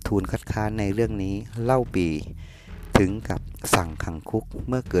กลับทูลคัดค้านในเรื่องนี้เล่าปีถึงกับสั่งขังคุก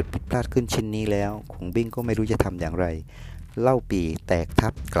เมื่อเกิดผิดพลาดขึ้นเช่นนี้แล้วคงบิ้งก็ไม่รู้จะทำอย่างไรเล่าปีแตกทั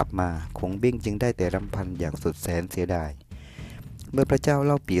พกลับมาคงบิ้งจึงได้แต่รำพันอย่างสุดแสนเสียดายเมื่อพระเจ้าเ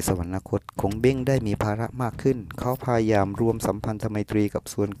ล่าปี่สวรรคตคงเบ้งได้มีภาระมากขึ้นเขาพยายามรวมสัมพันธไมตรีกับ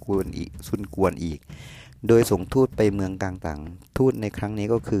ซุนกวนอีกโดยส่งทูตไปเมืองกางตังทูตในครั้งนี้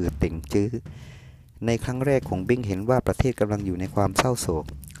ก็คือเต็งจื้อในครั้งแรกคงเบ้งเห็นว่าประเทศกำลังอยู่ในความเศร้าโศก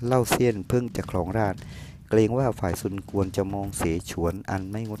เล่าเซียนเพิ่งจะครองราชย์เกรงว่าฝ่ายซุนกวนจะมองเสฉวนอัน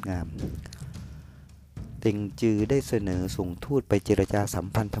ไม่งดงามเต็งจือได้เสนอส่งทูตไปเจรจาสัม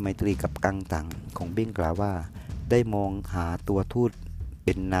พันธไมตรีกับกังตังคงเบ้งกล่าวว่าได้มองหาตัวทูตเ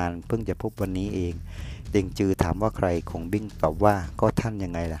ป็นนานเพิ่งจะพบวันนี้เอง เต็งจือถามว่าใครคงบิ้งตอบว่าก็ท่านยั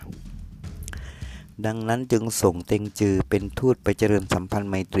งไงล่ะดังนั้นจึงส่งเต็งจือเป็นทูตไปเจริญสัมพันธ์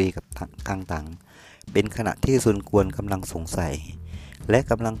ไมตรีกับกังตังเป็นขณะที่ซุนกวนกำลังสงสัยและ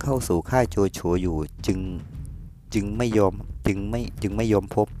กำลังเข้าสู่ค่ายโจโฉอยู่จึงไม่ยอม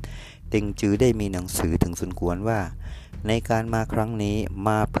พบเต็งจือได้มีหนังสือถึงซุนกวนว่าในการมาครั้งนี้ม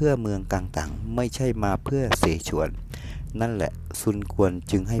าเพื่อเมืองกังตังไม่ใช่มาเพื่อเสฉวนนั่นแหละซุนกวน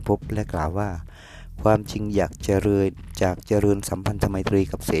จึงให้พบและกล่าวว่าความจริงอยากเจริญสัมพันธไมตรี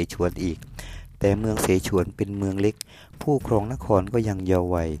กับเสฉวนอีกแต่เมืองเสฉวนเป็นเมืองเล็กผู้ครองนครก็ยังเยาว์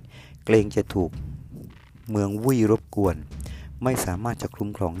วัยเกรงจะถูกเมืองวุ่ยรบกวนไม่สามารถจะคุ้ม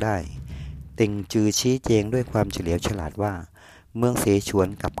ครองได้เต็งจือชี้แจงด้วยความเฉลียวฉลาดว่าเมืองเสฉวน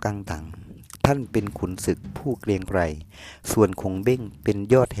กับกังตังท่านเป็นขุนศึกผู้เกรียงไกรส่วนคงเบ้งเป็น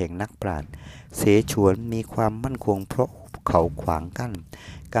ยอดแห่งนักปราชญ์เสฉวนมีความมั่นคงเพราะเขาขวางกั้น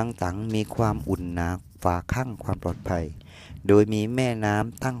กังตังมีความอุ่นหนาฝาข้างความปลอดภัยโดยมีแม่น้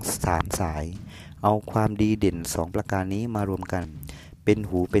ำตั้ง3 สายเอาความดีเด่น2 ประการนี้มารวมกันเป็น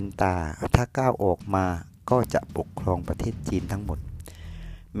หูเป็นตาถ้าก้าวออกมาก็จะปกครองประเทศจีนทั้งหมด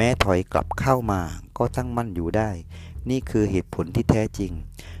แม้ถอยกลับเข้ามาก็ตั้งมั่นอยู่ได้นี่คือเหตุผลที่แท้จริง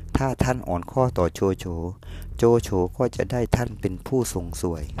ถ้าท่านอ่อนข้อต่อโจโฉก็จะได้ท่านเป็นผู้ทรงส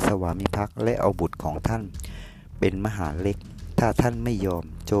วยสวามิภักดิ์และเอาบุตรของท่านเป็นมหาเล็กถ้าท่านไม่ยอม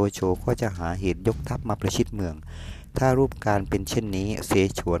โจโฉก็จะหาเหตุยกทัพมาประชิดเมืองถ้ารูปการเป็นเช่นนี้เส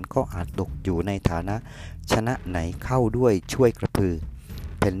ฉวนก็อาจตกอยู่ในฐานะชนะไหนเข้าด้วยช่วยกระพือ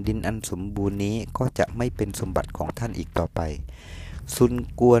แผ่นดินอันสมบูรณ์นี้ก็จะไม่เป็นสมบัติของท่านอีกต่อไปซุน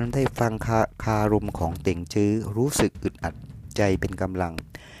กวนได้ฟังคารมของเต็งจื้อรู้สึกอึดอัดใจเป็นกำลัง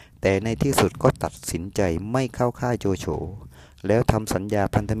แต่ในที่สุดก็ตัดสินใจไม่เข้าค่ายโจโฉแล้วทำสัญญา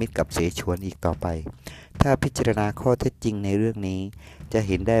พันธมิตรกับเสฉวนอีกต่อไปถ้าพิจารณาข้อเท็จจริงในเรื่องนี้จะเ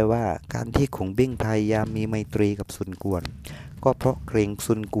ห็นได้ว่าการที่ขงบิ้งพยายามมีไมตรีกับซุนกวนก็เพราะเกรง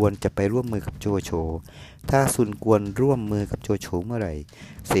ซุนกวนจะไปร่วมมือกับโจโฉถ้าซุนกวนร่วมมือกับโจโฉเมื่อไหร่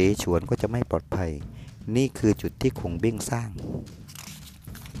เสฉวนก็จะไม่ปลอดภัยนี่คือจุดที่ขงบิ้งสร้าง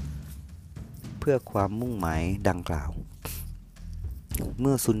เพื่อความมุ่งหมายดังกล่าวเ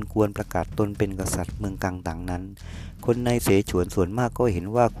มื่อซุนกวนประกาศตนเป็นกษัตริย์เมืองกังตังนั้นคนในเสฉวนส่วนมากก็เห็น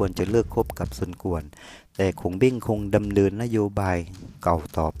ว่าควรจะเลิกคบกับซุนกวนแต่คงเบ้งคงดำเนินนโยบายเก่า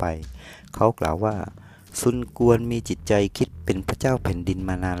ต่อไปเขากล่าวว่าซุนกวนมีจิตใจคิดเป็นพระเจ้าแผ่นดิน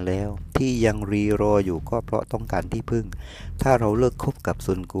มานานแล้วที่ยังรีรออยู่ก็เพราะต้องการที่พึ่งถ้าเราเลิกคบกับ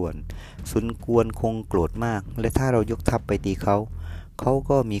ซุนกวนคงโกรธมากและถ้าเรายกทัพไปตีเขา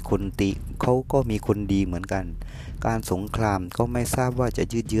ก็มีคนดีเหมือนกันการสงครามก็ไม่ทราบว่าจะ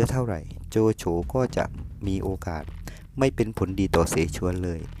ยืดเยื้อเท่าไหร่โจโฉก็จะมีโอกาสไม่เป็นผลดีต่อเสฉวนเ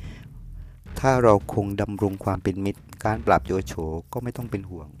ลยถ้าเราคงดำรงความเป็นมิตรการปราบโจโฉก็ไม่ต้องเป็น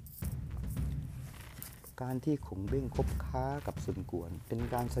ห่วงการที่ขงเบ้งคบค้ากับซุนกวนเป็น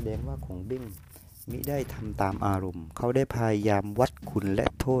การแสดงว่าขงเบ้งมิได้ทำตามอารมณ์เขาได้พยายามวัดคุณและ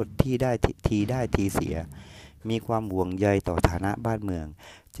โทษที่ได้ทีเสียมีความห่วงใยต่อฐานะบ้านเมือง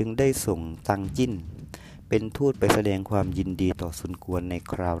จึงได้ส่งตังจิ้นเป็นทูตไปแสดงความยินดีต่อซุนกวนใน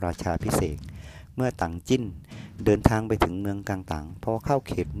คราวราชาพิเศษเมื่อตังจิ้นเดินทางไปถึงเมืองกังตังพอเข้าเ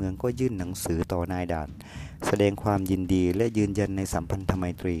ขตเมืองก็ยื่นหนังสือต่อนายด่านแสดงความยินดีและยืนยันในสัมพันธไม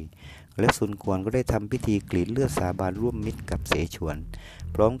ตรีและซุนกวนก็ได้ทำพิธีกรีดเลือดสาบานร่วมมิตรกับเสฉวน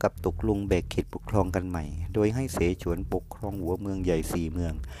พร้อมกับตกลงแบ่งเขตปกครองกันใหม่โดยให้เสฉวนปกครองหัวเมืองใหญ่4 เมื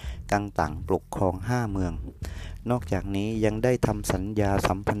องกังตังปกครอง5 เมืองนอกจากนี้ยังได้ทำสัญญา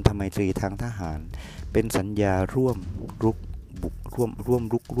สัมพันธไมตรีทางทหารเป็นสัญญาร่วมรุกร่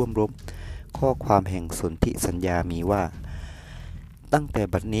วมรบข้อความแห่งสนธิสัญญามีว่าตั้งแต่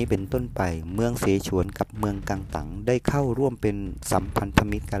บัดนี้เป็นต้นไปเมืองเสฉวนกับเมืองกังตังได้เข้าร่วมเป็นสัมพันธ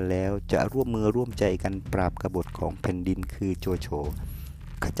มิตรกันแล้วจะร่วมมือร่วมใจกันปราบกบฏของแผ่นดินคือโจโฉ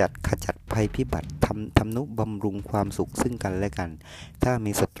ขจัดภัยพิบัติทำนุบำรุงความสุขซึ่งกันและกันถ้า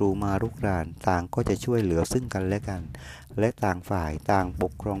มีศัตรูมารุกรานต่างก็จะช่วยเหลือซึ่งกันและกันและต่างฝ่ายต่างป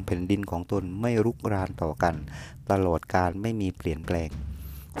กครองแผ่นดินของตนไม่รุกรานต่อกันตลอดกาลไม่มีเปลี่ยนแปลง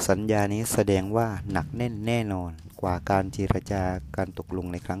สัญญานี้แสดงว่าหนักแน่นแน่นอนกว่าการเจรจาการตกลง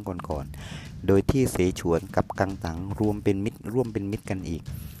ในครั้งก่อนๆโดยที่เสฉวนกับกังตังร่วมเป็นมิตรกันอีก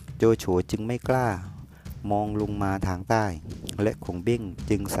โจโฉจึงไม่กล้ามองลงมาทางใต้และขงเบ้ง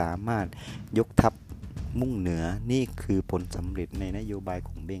จึงสามารถยกทัพมุ่งเหนือนี่คือผลสำเร็จในนโยบายข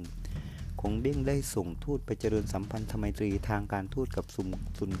งเบ้งได้ส่งทูตไปเจริญสัมพันธไมตรีทางการทูตกับ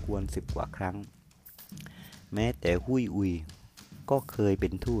ซุนกวน10 กว่าครั้งแม้แต่ฮุยอุยก็เคยเป็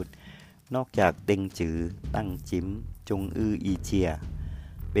นทูตนอกจากเต็งจือตั้งจิ๋มจงอืออีเจีย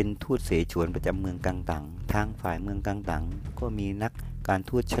เป็นทูตเสฉวนประจำเมืองกังตังทางฝ่ายเมืองกังตังก็มีนัก การ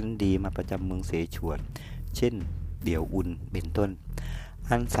ทูตชั้นดีมาประจำเมืองเสฉวนเช่นเดี่ยวอุนเป็นต้น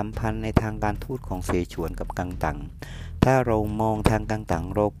อันสัมพันธ์ในทางการทูตของเสฉวนกับกังตังถ้าเรามองทางกังตัง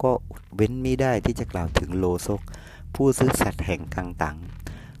เราก็เว้นไม่ได้ที่จะกล่าวถึงโลซกผู้ซื่อสัตย์แห่งกังตัง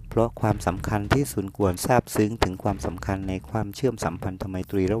เพราะความสำคัญที่ซุนกวนทราบซึ้งถึงความสำคัญในความเชื่อมสัมพันธไม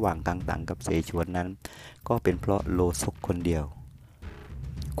ตรีระหว่างกังตังกับเสฉวนนั้นก็เป็นเพราะโลซกคนเดียว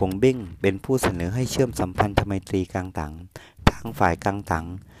คงเบ้งเป็นผู้เสนอให้เชื่อมสัมพันธไมตรีกังตังทางฝ่ายกังตัง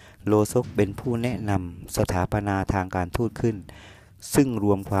โลซกเป็นผู้แนะนำสถาปนาทางการทูตขึ้นซึ่งร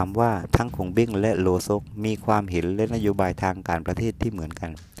วมความว่าทั้งคงเบ้งและโลซกมีความเห็นและนโยบายทางการประเทศที่เหมือนกั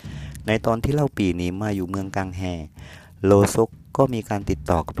นในตอนที่เล่าปี่หนีมาอยู่เมืองกังแฮโลซกก็มีการติด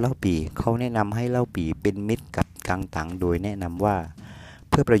ต่อกับเล่าปี่เขาแนะนำให้เล่าปี่เป็นมิตรกับกังตังโดยแนะนำว่า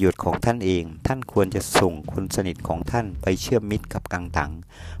เพื่อประโยชน์ของท่านเองท่านควรจะส่งคนสนิทของท่านไปเชื่อมมิตรกับกังตัง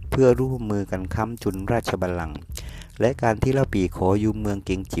เพื่อร่วมมือกันค้ำจุนราชบัลลังก์และการที่เล่าปี่ขอยืมเมืองเ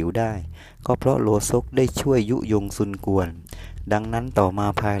กงจิ๋วได้ก็เพราะโลซกได้ช่วยยุยงซุนกวนดังนั้นต่อมา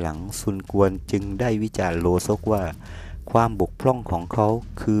ภายหลังซุนกวนจึงได้วิจารณ์โลซกว่าความบกพร่องของเขา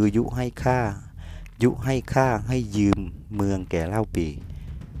คือยุให้ข้าให้ยืมเมืองแก่เล่าปี่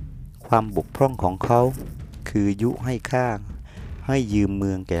ความบกพร่องของเขาคือยุให้ข้าให้ยืมเมื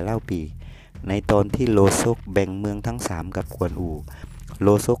องแก่เล่าปี่ในตอนที่โลซกแบ่งเมืองทั้ง3กับกวนอูโล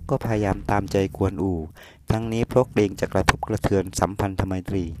ซกก็พยายามตามใจกวนอูทั้งนี้เพราะเกรงจะกระทบกระเทือนสัมพันธไม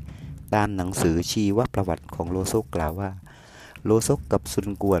ตรีตามหนังสือชีวประวัติของโลซกกล่าวว่าโลซกกับซุน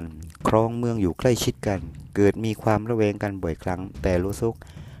กวนครองเมืองอยู่ใกล้ชิดกันเกิดมีความระแวงกันบ่อยครั้งแต่โลซก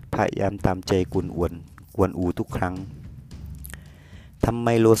พยายามตามใจกวนอูทุกครั้งทำไม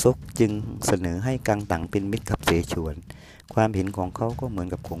โลซกจึงเสนอให้กังตังเป็นมิตรกับเสฉวนความเห็นของเขาก็เหมือน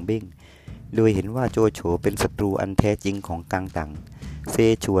กับคงเบ้งโดยเห็นว่าโจโฉเป็นศัตรูอันแท้จริงของกังตังเส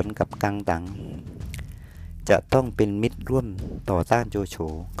ฉวนกับกังตังจะต้องเป็นมิตรร่วมต่อต้านโจโฉ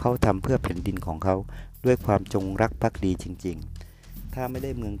เขาทำเพื่อแผ่นดินของเขาด้วยความจงรักภักดีจริงๆถ้าไม่ไ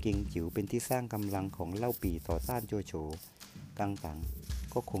ด้เมืองเกงจิ๋วเป็นที่สร้างกำลังของเล่าปี่ต่อต้านโจโฉกังตัง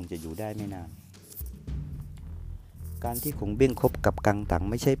ก็คงจะอยู่ได้ไม่นานการที่คงเบ้งคบกับกังตัง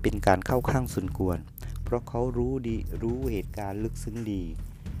ไม่ใช่เป็นการเข้าข้างซุนกวนเพราะเขารู้เหตุการณ์ลึกซึ้งดี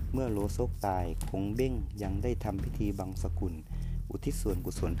เมื่อโลซกตายคงเบ้งยังได้ทำพิธีบังสกุลอุทิศส่วน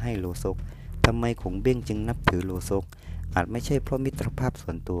กุศลให้โลซกทำไมคงเบ้งจึงนับถือโลซกอาจไม่ใช่เพราะมิตรภาพส่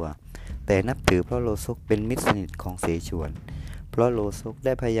วนตัวแต่นับถือเพราะโลซกเป็นมิตรสนิทของเสฉวนเพราะโลซกไ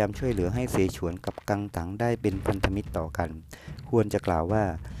ด้พยายามช่วยเหลือให้เสฉวนกับกังตังได้เป็นพันธมิตรต่อกันควรจะกล่าวว่า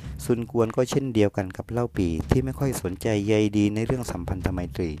ซุนกวนก็เช่นเดียวกันกับเล่าปี่ที่ไม่ค่อยสนใจใยดีในเรื่องสัมพันธไม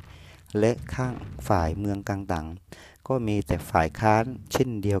ตรีและข้างฝ่ายเมืองกังตังก็มีแต่ฝ่ายค้านเช่น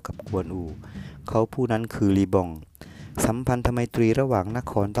เดียวกับกวนอูเขาผู้นั้นคือลีบองสัมพันธไมตรีระหว่างน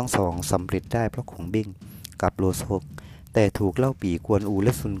ครทั้งสองสำเร็จได้เพราะคงเบ้งกับโลซกแต่ถูกเล่าปี่กวนอูแล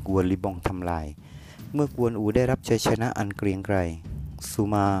ะซุนกวนลีบองทำลายเมื่อกวนอูได้รับชัยชนะอันเกรียงไกรซู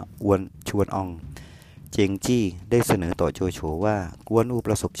มาอวนชวนอองเจงจี้ได้เสนอต่อโจโฉว่ากวนอูป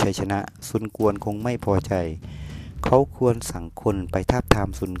ระสบชัยชนะซุนกวนคงไม่พอใจเขาควรสั่งคนไปทาบทาม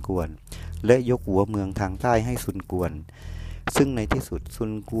ซุนกวนและยกหัวเมืองทางใต้ให้ซุนกวนซึ่งในที่สุดซุ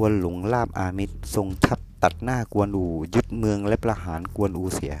นกวนหลงลาบอามิตรทรงทัพตัดหน้ากวนอูยึดเมืองและประหารกวนอู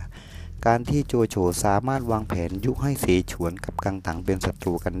เสียการที่โจโฉสามารถวางแผนยุให้เสฉวนกับกังตังเป็นศัต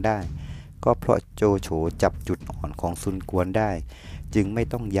รูกันได้ก็เพราะโจโฉจับจุดอ่อนของซุนกวนได้จึงไม่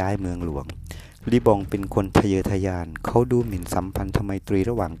ต้องย้ายเมืองหลวงลีบองเป็นคนทะเยอทะยานเขาดูหมิ่นสัมพันธไมตรี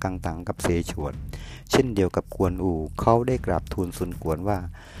ระหว่างกังตังกับเสฉวนเช่นเดียวกับกวนอูเขาได้กราบทูลซุนกวนว่า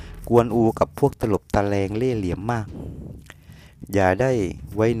กวนอูกับพวกตลบตะแลงเล่ห์เหลี่ยมมากอย่าได้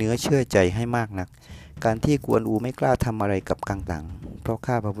ไว้เนื้อเชื่อใจให้มากนักการที่กวนอูไม่กล้าทำอะไรกับกังตังเพราะ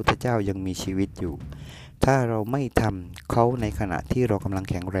ข้าพระพุทธเจ้ายังมีชีวิตอยู่ถ้าเราไม่ทำเขาในขณะที่เรากำลัง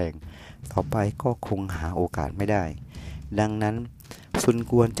แข็งแรงต่อไปก็คงหาโอกาสไม่ได้ดังนั้นซุน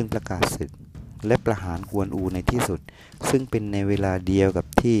กวนจึงประกาศศึกและประหารกวนอูในที่สุดซึ่งเป็นในเวลาเดียวกับ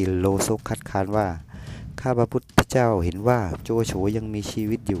ที่โลซกคัดค้านว่าข้าพระพุทธเจ้าเห็นว่าโจโฉยังมีชี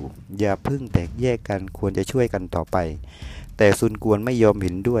วิตอยู่อย่าเพิ่งแตกแยกกันควรจะช่วยกันต่อไปแต่ซุนกวนไม่ยอมเ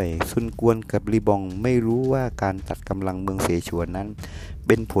ห็นด้วยซุนกวนกับลีบองไม่รู้ว่าการตัดกำลังเมืองเสฉวนนั้นเ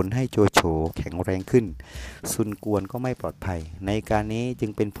ป็นผลให้โจโฉแข็งแรงขึ้นซุนกวนก็ไม่ปลอดภัยในการนี้จึ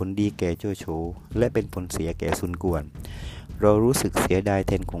งเป็นผลดีแก่โจโฉและเป็นผลเสียแก่ซุนกวนเรารู้สึกเสียดายแ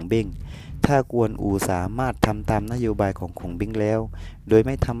ทนคงเบ้งถ้ากวนอูสามารถทำตามนโยบายของคงเบ้งแล้วโดยไ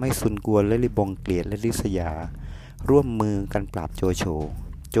ม่ทำให้ซุนกวนและลีบองเกลียดและริษยาร่วมมือกันปราบโจโ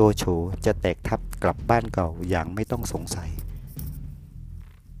ฉจะแตกทัพกลับบ้านเก่าอย่างไม่ต้องสงสัย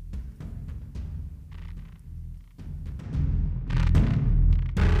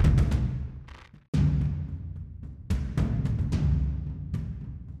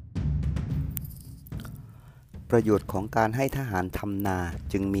ประโยชน์ของการให้ทหารทำนา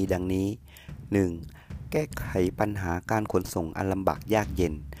จึงมีดังนี้ 1. แก้ไขปัญหาการขนส่งอันลำบากยากเย็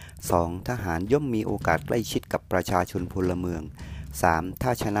น 2. ทหารย่อมมีโอกาสใกล้ชิดกับประชาชนพลเมือง 3. ถ้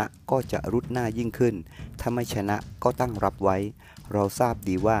าชนะก็จะรุดหน้ายิ่งขึ้นถ้าไม่ชนะก็ตั้งรับไว้เราทราบ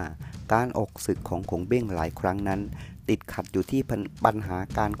ดีว่าการออกศึกของขงเบ้งหลายครั้งนั้นติดขัดอยู่ที่ปัญหา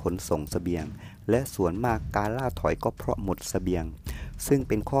การขนส่งเสบียงและส่วนมากการล่าถอยก็เพราะหมดเสบียงซึ่งเ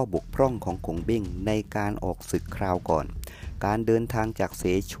ป็นข้อบกพร่องของขงเบ้งในการออกศึกคราวก่อนการเดินทางจากเส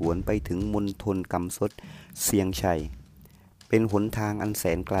ฉวนไปถึงมณฑลกำซดเซียงชัยเป็นหนทางอันแส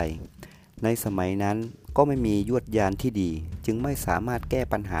นไกลในสมัยนั้นก็ไม่มียวดยานที่ดีจึงไม่สามารถแก้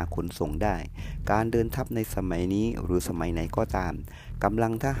ปัญหาขนส่งได้การเดินทัพในสมัยนี้หรือสมัยไหนก็ตามกำลั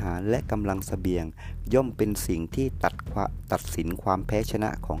งทหารและกำลังเสบียงย่อมเป็นสิ่งที่ตัดสินความแพ้ชนะ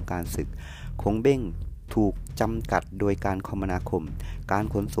ของการศึกขงเบ้งถูกจำกัดโดยการคมนาคมการ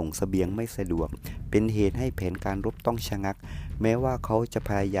ขนส่งเสบียงไม่สะดวกเป็นเหตุให้แผนการรบต้องชะงักแม้ว่าเขาจะพ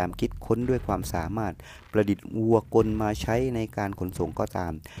ยายามคิดค้นด้วยความสามารถประดิษฐ์วัวกลมาใช้ในการขนส่งก็ตา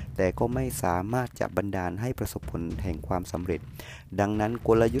มแต่ก็ไม่สามารถจะบันดาลให้ประสบผลแห่งความสำเร็จดังนั้นก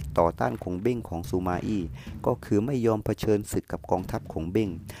ลยุทธ์ต่อต้านขงเบ้งของซูมาอี้ก็คือไม่ยอมเผชิญศึกกับกองทัพขงเบ้ง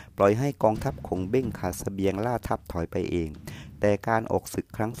ปล่อยให้กองทัพขงเบ้งขาดเสบียงล่าทัพถอยไปเองแต่การออกศึก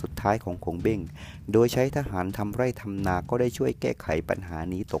ครั้งสุดท้ายของขงเบ้งโดยใช้ทหารทำไร่ทำนาก็ได้ช่วยแก้ไขปัญหา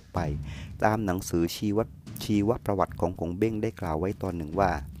นี้ตกไปตามหนังสือชีวประวัติของขงเบ้งได้กล่าวไว้ตอนหนึ่งว่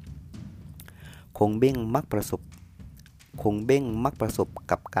าขงเบ้งมักประสบ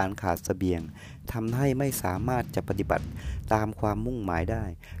กับการขาดเสบียงทำให้ไม่สามารถจะปฏิบัติตามความมุ่งหมายได้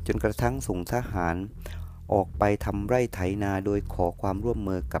จนกระทั่งส่งทหารออกไปทำไร่ไถนาโดยขอความร่วม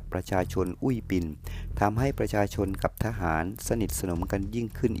มือกับประชาชนอุ้ยปินทำให้ประชาชนกับทหารสนิทสนมกันยิ่ง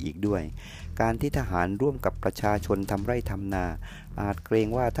ขึ้นอีกด้วยการที่ทหารร่วมกับประชาชนทำไร่ทำนาอาจเกรง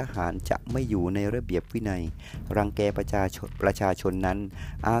ว่าทหารจะไม่อยู่ในระเบียบวินัยรังแกประชาชนนั้น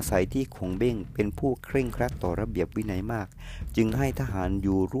อาศัยที่ขงเบ้งเป็นผู้เคร่งครัดต่อระเบียบวินัยมากจึงให้ทหารอ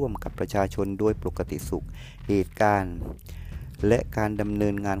ยู่ร่วมกับประชาชนโดยปกติสุขเหตุการณ์และการดำเนิ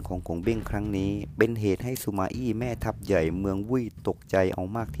นงานของขงเบ้งครั้งนี้เป็นเหตุให้ซูมาอี้แม่ทัพใหญ่เมืองวุ้ยตกใจเอา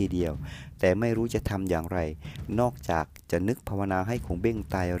มากทีเดียวแต่ไม่รู้จะทำอย่างไรนอกจากจะนึกภาวนาให้ขงเบ้ง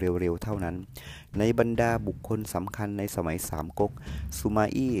ตายเร็วๆเท่านั้นในบรรดาบุคคลสำคัญในสมัยสามก๊กซูมา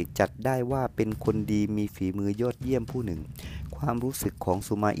อี้จัดได้ว่าเป็นคนดีมีฝีมือยอดเยี่ยมผู้หนึ่งความรู้สึกของ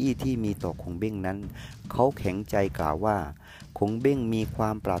ซูมาอี้ที่มีต่อขงเบ้งนั้นเขาแข็งใจกล่าวว่าขงเบ้งมีควา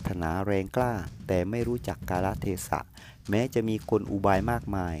มปรารถนาแรงกล้าแต่ไม่รู้จักกาลเทศะแม้จะมีกลอุบายมาก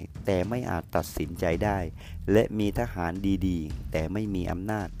มายแต่ไม่อาจตัดสินใจได้และมีทหารดีๆแต่ไม่มีอ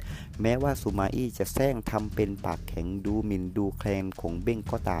ำนาจแม้ว่าซูมาอี้จะแซงทำเป็นปากแข็งดูหมิ่นดูแคลนขงเบ้ง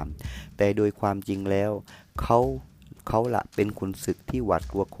ก็ตามแต่โดยความจริงแล้วเขาละเป็นขุนศึกที่หวาด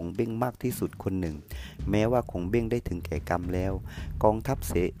กลัวขงเบ้งมากที่สุดคนหนึ่งแม้ว่าขงเบ้งได้ถึงแก่กรรมแล้วกองทัพ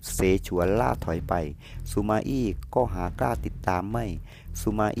เสฉวนล่าถอยไปซูมาอี้ก็หากล้าติดตามไม่ซู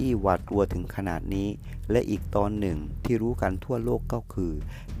มาอี้หวาดกลัวถึงขนาดนี้และอีกตอนหนึ่งที่รู้กันทั่วโลกก็คือ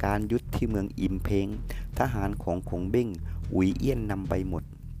การยุทธที่เมืองอิมเพงทหารของขงเบ้งอุ๋ยเอี้ยนนำไปหมด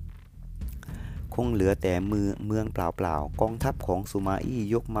คงเหลือแต่เมืองเปล่าๆกองทัพของซูมาอี้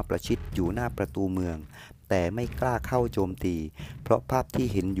ยกมาประชิดอยู่หน้าประตูเมืองแต่ไม่กล้าเข้าโจมตีเพราะภาพที่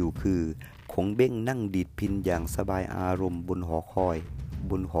เห็นอยู่คือขงเบ้งนั่งดีดพิณอย่างสบายอารมณ์บนหอคอ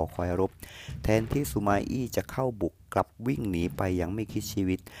ยรบแทนที่ซูมาอี้จะเข้าบุกกลับวิ่งหนีไปอย่างไม่คิดชี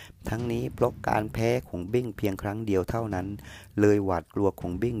วิตทั้งนี้เพราะการแพ้ขงเบ้งเพียงครั้งเดียวเท่านั้นเลยหวาดกลัวข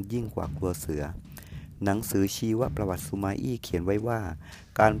งเบ้งยิ่งกว่ากลัวเสือหนังสือชีวประวัติซูมาอี้เขียนไว้ว่า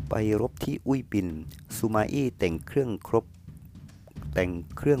การไปรบที่อุ้ยปินซูมาอี้แต่งเครื่อ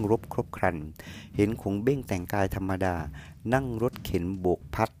งรบครบครันเห็นขงเบ้งแต่งกายธรรมดานั่งรถเข็นโบก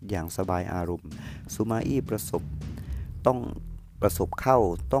พัดอย่างสบายอารมณ์ซูมาอี้ประสบเข้า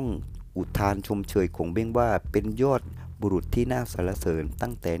ต้องอุทานชมเชยขงเบ้งว่าเป็นยอดบุรุษที่น่าสรรเสริญ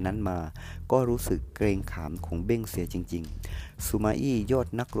ตั้งแต่นั้นมาก็รู้สึกเกรงขามขงเบ้งเสียจริงๆซูมาอี้ยอด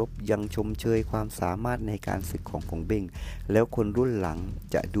นักรบยังชมเชยความสามารถในการศึกของขงเบ้งแล้วคนรุ่นหลัง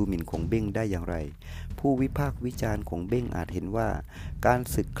จะดูหมิ่นขงเบ้งได้อย่างไรผู้วิพากษ์วิจารณ์ขงเบ้งอาจเห็นว่าการ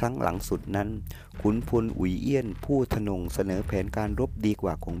ศึกครั้งหลังสุดนั้นขุนพลอุ๋ยเอี้ยนผู้ทะนงเสนอแผนการรบดีก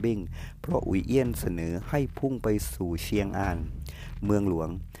ว่าขงเบ้งเพราะอุ๋ยเอี้ยนเสนอให้พุ่งไปสู่เชียงอานเมืองหลว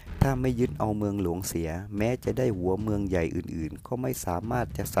งถ้าไม่ยึดเอาเมืองหลวงเสียแม้จะได้หัวเมืองใหญ่อื่นๆก็ไม่สามารถ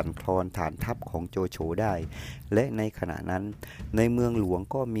จะสั่นคลอนฐานทัพของโจโฉได้และในขณะนั้นในเมืองหลวง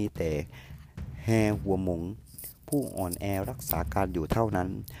ก็มีแต่แฮหัวหมงผู้อ่อนแอรักษาการอยู่เท่านั้น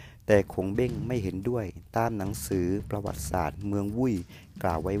แต่ขงเบ้งไม่เห็นด้วยตามหนังสือประวัติศาสตร์เมืองวุ้ยก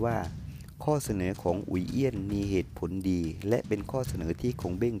ล่าวไว้ว่าข้อเสนอของอุ๋ยเอี้ยนมีเหตุผลดีและเป็นข้อเสนอที่ข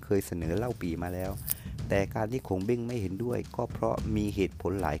งเบ้งเคยเสนอเล่าปีมาแล้ว แต่การที่คงเบ้งไม่เห็นด้วยก็เพราะมีเหตุผ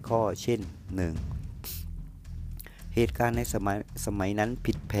ลหลายข้อเช่น 1. เหตุการณ์ในสมัยนั้น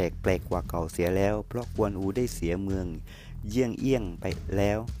ผิดแปลกกว่าเก่าเสียแล้วเพราะกวนอูได้เสียเมืองเยี่ยงเอี้ยงไปแ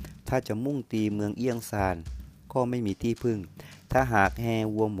ล้วถ้าจะมุ่งตีเมืองเอี้ยงซานก็ไม่มีที่พึ่งถ้าหากแฮ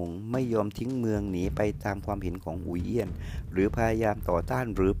วัวหมงไม่ยอมทิ้งเมืองหนีไปตามความเห็นของอุ๋ยเอี้ยนหรือพยายามต่อต้าน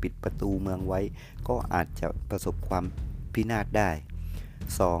หรือปิดประตูเมืองไว้ก็อาจจะประสบความพินาศได้ 2.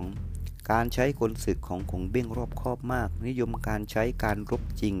 การใช้กลศึกของคงเบ้งรอบคอบมากนิยมการใช้การรบ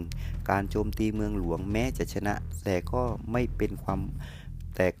จริงการโจมตีเมืองหลวงแม้จะชนะแต่ก็ไม่เป็นคว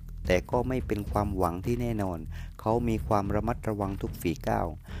ามหวังที่แน่นอนเขามีความระมัดระวังทุกฝีก้าว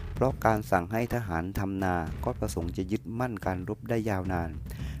เพราะการสั่งให้ทหารทำนาก็ประสงค์จะยึดมั่นการรบได้ยาวนาน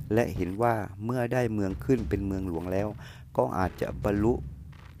และเห็นว่าเมื่อได้เมืองขึ้นเป็นเมืองหลวงแล้วก็อาจจะบรรลุ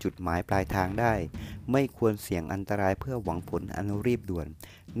จุดหมายปลายทางได้ไม่ควรเสี่ยงอันตรายเพื่อหวังผลอันรีบด่วน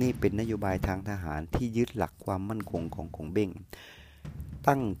นี่เป็นนโยบายทางทหารที่ยึดหลักความมั่นคงของคงเบ้ง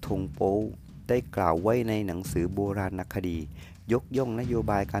ตั้งธงโป้ได้กล่าวไว้ในหนังสือโบราณคดียกย่องนโย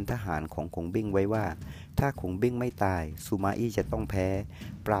บายการทหารของคงเบ้งไว้ว่าถ้าคงเบ้งไม่ตายซูมาอี้จะต้องแพ้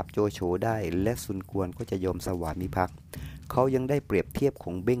ปราบโจโฉได้และซุนกวนก็จะยอมสวามิภักดิ์เขายังได้เปรียบเทียบค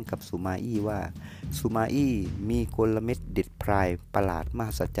งเบ้งกับซูมาอี้ว่าซูมาอี้มีกลเม็ดเด็ดพรายประหลาดม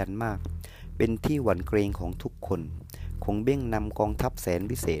หัศจรรย์มากเป็นที่หวั่นเกรงของทุกคนคงเบ้งนำกองทัพแสน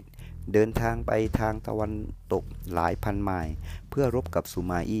วิเศษเดินทางไปทางตะวันตกหลายพันไมล์เพื่อรบกับซู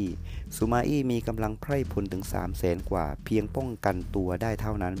มาอี้มีกำลังไพร่พลถึง300,000 กว่าเพียงป้องกันตัวได้เ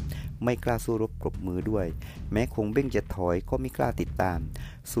ท่านั้นไม่กล้าสู้รบปรบมือด้วยแม้คงเบ้งจะถอยก็ไม่กล้าติดตาม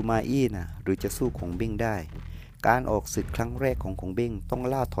ซูมาอี้นะหรือจะสู้คงเบ้งได้การออกศึกครั้งแรกของคงเบ้งต้อง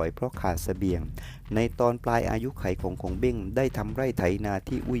ล่าถอยเพราะขาดเสบียงในตอนปลายอายุไขของคงเบ้งได้ทำไร่ไถนา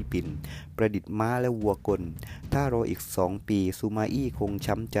ที่อุ้ยปิ่นประดิษฐ์ม้าและวัวกลถ้ารออีก2 ปีซูมาอี้คง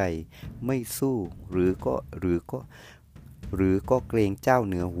ช้ำใจไม่สู้หรือก็เกรงเจ้าเ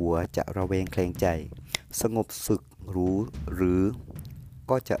หนือหัวจะระแวงแคลงใจสงบศึกหรือ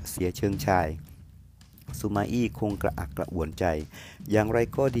ก็จะเสียเชิงชายซูมาอี้คงกระอักกระอ่วนใจอย่างไร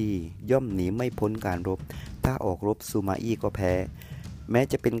ก็ดีย่อมหนีไม่พ้นการรบถ้าออกรบซูมาอี้ก็แพ้แม้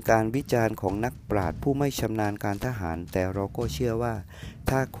จะเป็นการวิจารณ์ของนักปราชญ์ผู้ไม่ชำนาญการทหารแต่เราก็เชื่อว่า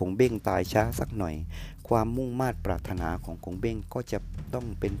ถ้าคงเบ้งตายช้าสักหน่อยความมุ่งมา่ปรารถนาของคงเบ้งก็จะต้อง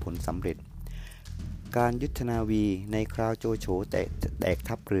เป็นผลสำเร็จการยุทธนาวีในคราวโจโฉแตก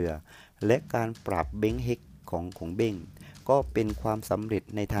ทัพเรือและการปราบเบ้งเฮกของคงเบ้งก็เป็นความสำเร็จ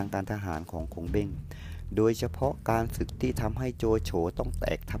ในทางการทหารของคงเบ้งโดยเฉพาะการศึกที่ทำให้โจโฉต้องแต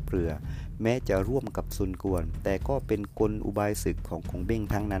กทัพเรือแม้จะร่วมกับซุนกวนแต่ก็เป็นกลอุบายศึกของคงเบ้ง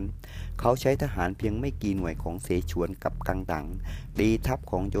ทั้งนั้นเขาใช้ทหารเพียงไม่กี่หน่วยของเสฉวนกับกังตังตีทัพ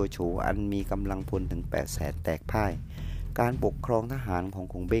ของโจโฉอันมีกำลังพลถึง800,000แตกพ่ายการปกครองทหารของ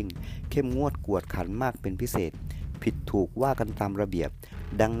คงเบ้งเข้มงวดกวดขันมากเป็นพิเศษผิดถูกว่ากันตามระเบียบ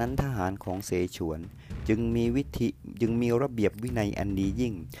ดังนั้นทหารของเสฉวนจึงมีระเบียบวินัยอันดี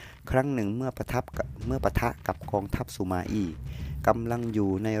ยิ่งครั้งหนึ่งเมื่อปะทะกับกองทัพซูมาอี้กำลังอยู่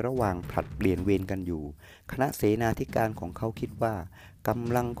ในระหว่างผลัดเปลี่ยนเวรกันอยู่คณะเสนาธิการของเขาคิดว่าก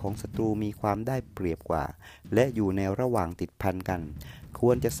ำลังของศัตรูมีความได้เปรียบกว่าและอยู่ในระหว่างติดพันกันค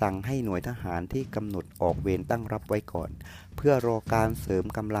วรจะสั่งให้หน่วยทหารที่กำหนดออกเวรตั้งรับไว้ก่อนเพื่อรอการเสริม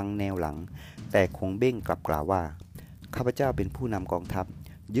กำลังแนวหลังแต่คงเบ้งกลับกล่าวว่าข้าพเจ้าเป็นผู้นำกองทัพ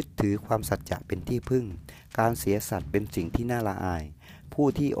ยึดถือความสัจจะเป็นที่พึ่งการเสียสัตย์เป็นสิ่งที่น่าละอายผู้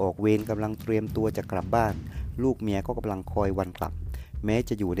ที่ออกเวรกำลังเตรียมตัวจะกลับบ้านลูกเมียก็กำลังคอยวันกลับแม้จ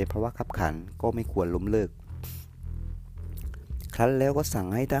ะอยู่ในภาวะคับขันก็ไม่ควรล้มเลิกครั้นแล้วก็สั่ง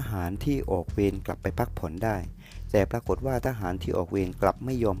ให้ทหารที่ออกเวรกลับไปพักผ่อนได้แต่ปรากฏว่าทหารที่ออกเวรกลับไ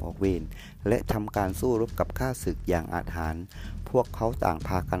ม่ยอมออกเวรและทำการสู้รบกับข้าศึกอย่างอาถรรพ์พวกเขาต่างพ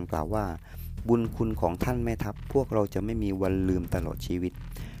ากันกล่าวว่าบุญคุณของท่านแม่ทัพพวกเราจะไม่มีวันลืมตลอดชีวิต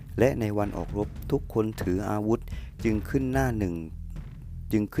และในวันออกรบทุกคนถืออาวุธจึงขึ้นหน้า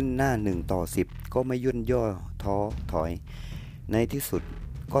1 ต่อ 10ก็ไม่ย่นย่อท้อถอยในที่สุด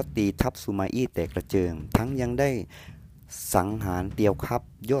ก็ตีทัพซูมาอี้แตกกระเจิงทั้งยังได้สังหารเตียวคับ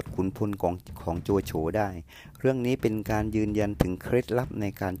ยอดขุนพลของโจโฉได้เรื่องนี้เป็นการยืนยันถึงเคล็ดลับใน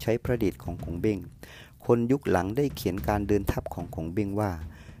การใช้พระเดชของคงเบ้งคนยุคหลังได้เขียนการเดินทัพของคงเบ้งว่า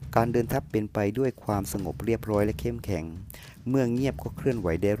การเดินทัพเป็นไปด้วยความสงบเรียบร้อยและเข้มแข็งเมื่อเงียบก็เคลื่อนไหว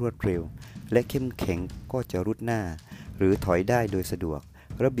ได้รวดเร็วและเข้มแข็งก็จะรุดหน้าหรือถอยได้โดยสะดวก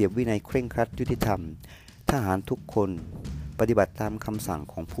ระเบียบวินัยเคร่งครัดยุติธรรมทหารทุกคนปฏิบัติตามคำสั่ง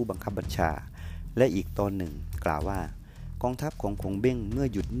ของผู้บังคับบัญชาและอีกตอนหนึ่งกล่าวว่ากองทัพของคงเบ้งเมื่อ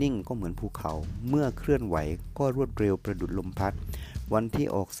หยุดนิ่งก็เหมือนภูเขาเมื่อเคลื่อนไหวก็รวดเร็วประดุจลมพัดวันที่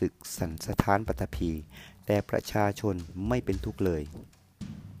ออกศึกสั่นสะท้านปฐพีแต่ประชาชนไม่เป็นทุกข์เลย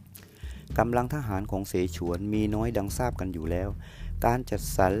กำลังทหารของเสฉวนมีน้อยดังทราบกันอยู่แล้วการจัด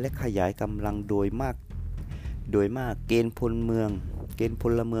สรรและขยายกำลังโดยมากเกณฑ์พลเมื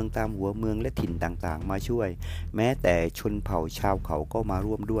องตามหัวเมืองและถิ่นต่างๆมาช่วยแม้แต่ชนเผ่าชาวเขาก็มา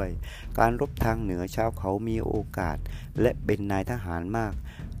ร่วมด้วยการรบทางเหนือชาวเขามีโอกาสและเป็นนายทหารมาก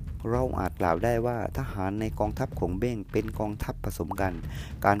เราอาจกล่าวได้ว่าทหารในกองทัพของเบ้งเป็นกองทัพผสมกัน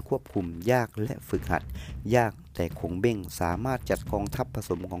การควบคุมยากและฝึกหัดยากแต่คงเบ้งสามารถจัดกองทัพผส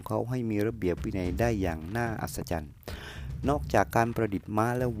มของเขาให้มีระเบียบวินัยได้อย่างน่าอัศจรรย์นอกจากการประดิษฐ์ม้า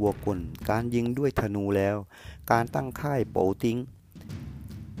และวัวกลการยิงด้วยธนูแล้วการตั้งค่ายโปติง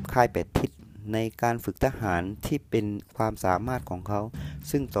ค่ายแปดทิศในการฝึกทหารที่เป็นความสามารถของเขา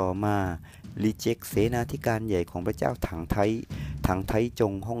ซึ่งต่อมาลีเจกเสนาธิการใหญ่ของพระเจ้าถังไทจ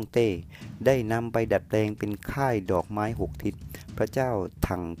งฮ่องเต้ได้นำไปดัดแปลงเป็นค่ายดอกไม้หกทิศพระเจ้า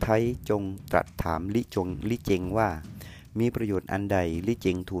ถังไทจงตรัสถามลิเจงว่ามีประโยชน์อันใดลิเจ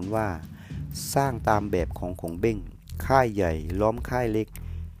งทูลว่าสร้างตามแบบของคงเบ้งค่ายใหญ่ล้อมค่ายเล็ก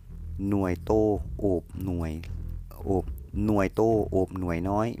หน่วยโตโอบหน่วย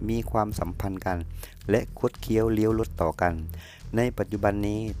น้อยมีความสัมพันธ์กันและคดเคี้ยวเลี้ยวลดต่อกันในปัจจุบัน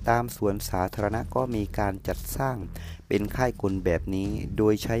นี้ตามสวนสาธารณะก็มีการจัดสร้างเป็นค่ายกลแบบนี้โด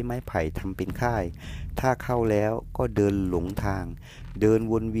ยใช้ไม้ไผ่ทำเป็นค่ายถ้าเข้าแล้วก็เดินหลงทางเดิน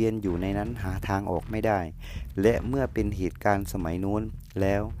วนเวียนอยู่ในนั้นหาทางออกไม่ได้และเมื่อเป็นเหตุการณ์สมัยโน้นแ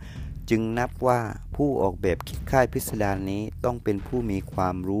ล้วจึงนับว่าผู้ออกแบบคิดค่ายพิสดารนี้ต้องเป็นผู้มีควา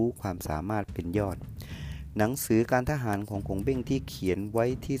มรู้ความสามารถเป็นยอดหนังสือการทหารของคงเบ้งที่เขียนไว้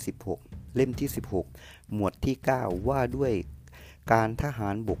ที่16เล่มที่16หมวดที่9ว่าด้วยการทหา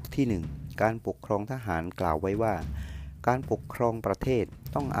รบกที่1การปกครองทหารกล่าวไว้ว่าการปกครองประเทศ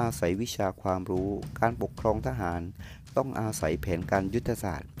ต้องอาศัยวิชาความรู้การปกครองทหารต้องอาศัยแผนการยุทธศ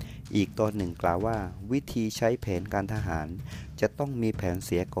าสตร์อีกตอนหนึ่งกล่าวว่าวิธีใช้แผนการทหารจะต้องมีแผนเ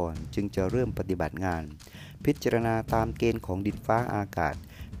สียก่อนจึงจะเริ่มปฏิบัติงานพิจารณาตามเกณฑ์ของดินฟ้าอากาศ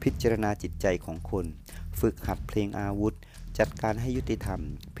พิจารณาจิตใจของคนฝึกหัดเพลงอาวุธจัดการให้ยุติธรรม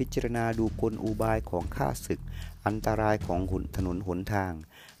พิจารณาดูกลอุบายของข้าศึกอันตรายของถนนหนทาง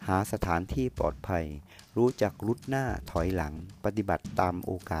หาสถานที่ปลอดภัยรู้จักรุดหน้าถอยหลังปฏิบัติตามโ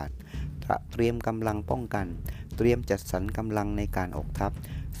อกาสเตรียมกำลังป้องกันเตรียมจัดสรรกำลังในการออกทัพ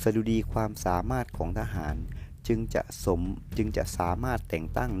สดุดีความสามารถของทหารจึงจะสามารถแต่ง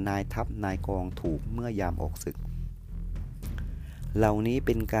ตั้งนายทัพนายกองถูกเมื่อยามออกศึกเหล่านี้เ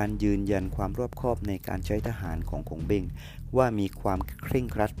ป็นการยืนยันความรอบคอบในการใช้ทหารของคงเบ้งว่ามีความเคร่ง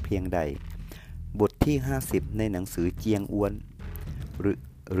ครัดเพียงใดบทที่50ในหนังสือเจียงอ้วน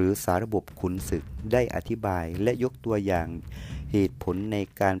หรือสาระบบขุนศึกได้อธิบายและยกตัวอย่างเหตุผลใน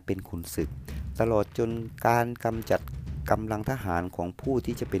การเป็นขุนศึกตลอดจนการกำจัดกำลังทหารของผู้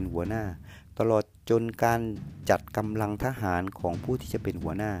ที่จะเป็นหัวหน้าตลอดจนการจัดกำลังทหารของผู้ที่จะเป็นหั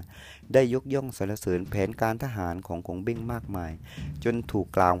วหน้าได้ยกย่องสรรเสริญแผนการทหารของคงเบ้งมากมายจนถูก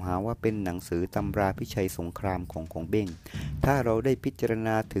กล่าวหาว่าเป็นหนังสือตำราพิชัยสงครามของคงเบ้งถ้าเราได้พิจารณ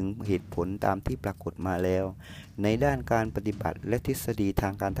าถึงเหตุผลตามที่ปรากฏมาแล้วในด้านการปฏิบัติและทฤษฎีทา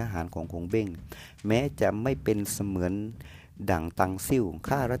งการทหารของคงเบ้งแม้จะไม่เป็นเสมือนดั่งตังซิ่ว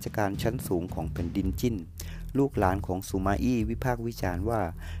ข้าราชการชั้นสูงของแผ่นดินจิ้นลูกหลานของซูมาอี้วิพากษ์วิจารณ์ว่า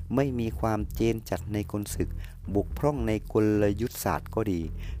ไม่มีความเจนจัดในกลศึกบกพร่องในกลยุทธศาสตร์ก็ดี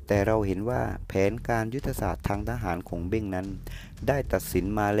แต่เราเห็นว่าแผนการยุทธศาสตร์ทางทหารของเบ้งนั้นได้ตัดสิน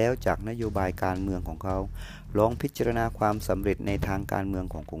มาแล้วจากนโยบายการเมืองของเขาลองพิจารณาความสำเร็จในทางการเมือง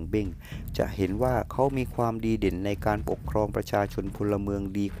ของคงเบ้งจะเห็นว่าเขามีความดีเด่นในการปกครองประชาชนพลเมือง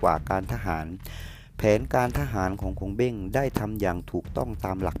ดีกว่าการทหารแผนการทหารของคงเบ้งได้ทำอย่างถูกต้องต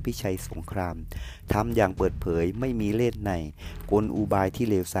ามหลักพิชัยสงครามทำอย่างเปิดเผยไม่มีเล่ห์ในกลอุบายที่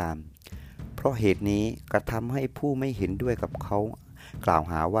เลวทรามเพราะเหตุนี้กระทำให้ผู้ไม่เห็นด้วยกับเขากล่าว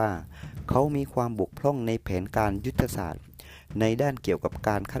หาว่าเขามีความบกพร่องในแผนการยุทธศาสตร์ในด้านเกี่ยวกับก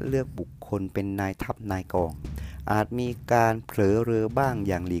ารคัดเลือกบุคคลเป็นนายทัพนายกองอาจมีการเผลอเรอบ้าง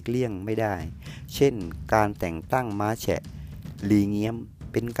อย่างหลีกเลี่ยงไม่ได้เช่นการแต่งตั้งม้าแฉะลีเงียม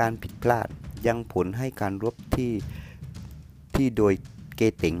เป็นการผิดพลาดยังผลให้การรบที่โดยเก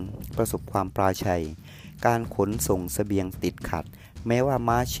เต็งประสบความปราชัยการขนส่งเสบียงติดขัดแม้ว่า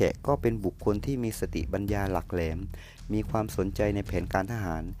ม้าแฉะก็เป็นบุคคลที่มีสติปัญญาหลักแหลมมีความสนใจในแผนการทห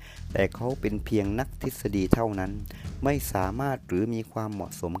ารแต่เขาเป็นเพียงนักทฤษฎีเท่านั้นไม่สามารถหรือมีความเหมา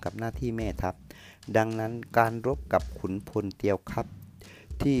ะสมกับหน้าที่แม่ทัพดังนั้นการรบกับขุนพลเตียวคับ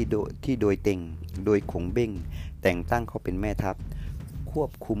ที่โดยเต็งโดยขงเบ้งแต่งตั้งเขาเป็นแม่ทัพคว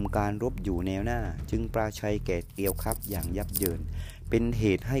บคุมการรบอยู่แนวหน้าจึงปราชัยแก่เตียวคับอย่างยับเยิน เป็นเห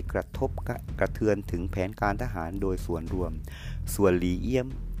ตุให้กระทบกระเทือนถึงแผนการทหารโดยส่วนรวมส่วนหลี่เอี้ยม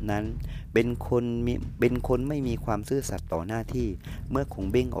นั้นเป็นคนไม่มีความซื่อสัตย์ต่อหน้าที่เมื่อคง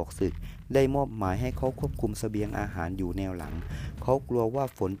เบ้งออกศึกได้มอบหมายให้เขาควบคุมเสบียงอาหารอยู่แนวหลังเขากลัวว่า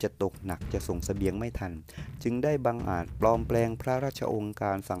ฝนจะตกหนักจะส่งเสบียงไม่ทันจึงได้บังอาจปลอมแปลงพระราชโองก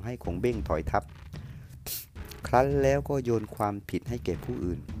ารสั่งให้คงเบ้งถอยทัพครั้นแล้วก็โยนความผิดให้แก่ผู้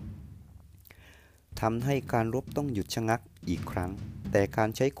อื่นทำให้การรบต้องหยุดชะงักอีกครั้งแต่การ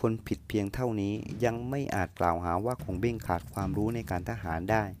ใช้คนผิดเพียงเท่านี้ยังไม่อาจกล่าวหาว่าคงเบ้งขาดความรู้ในการทหาร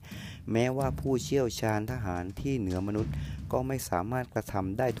ได้แม้ว่าผู้เชี่ยวชาญทหารที่เหนือมนุษย์ก็ไม่สามารถกระท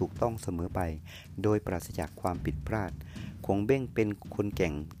ำได้ถูกต้องเสมอไปโดยปราศจากความผิดพลาดคงเบ้งเป็นคนเ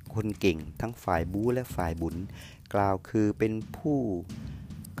ก่งทั้งฝ่ายบู๊และฝ่ายบุญกล่าวคือเป็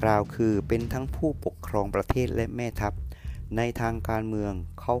นทั้งผู้ปกครองประเทศและแม่ทัพในทางการเมือง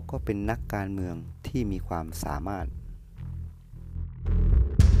เขาก็เป็นนักการเมืองที่มีความสามารถ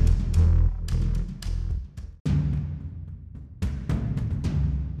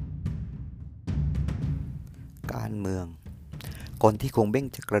การเมืองก่อนที่คงเบ้ง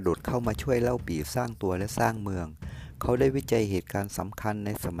จะกระโดดเข้ามาช่วยเล่าปี่สร้างตัวและสร้างเมืองเขาได้วิจัยเหตุการณ์สำคัญใน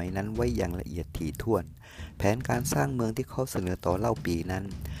สมัยนั้นไว้อย่างละเอียดถี่ถ้วนแผนการสร้างเมืองที่เขาเสนอต่อเล่าปี่นั้น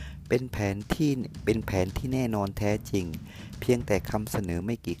เป็นแผนที่แน่นอนแท้จริงเพียงแต่คำเสนอไ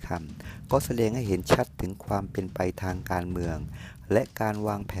ม่กี่คำก็แสดงให้เห็นชัดถึงความเป็นไปทางการเมืองและการว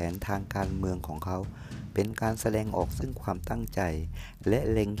างแผนทางการเมืองของเขาเป็นการแสดงออกซึ่งความตั้งใจและ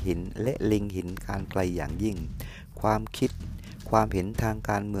เล็งเห็นการไกลอย่างยิ่งความเห็นทาง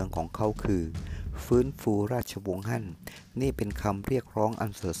การเมืองของเขาคือฟื้นฟูราชวงศ์ฮั่นนี่เป็นคำเรียกร้องอั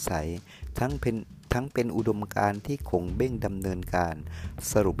นสดใสทั้งเป็นอุดมการณ์ที่คงเบ้งดำเนินการ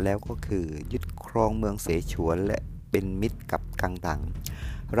สรุปแล้วก็คือยึดครองเมืองเสฉวนและเป็นมิตรกับกังตัง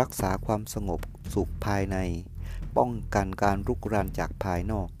รักษาความสงบสุขภายในป้องกันการรุกรานจากภาย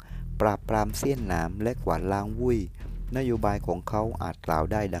นอกปราบปรามเสี้ยนหนามและกวาดล้างวุ่ยนโยบายของเขาอาจกล่าว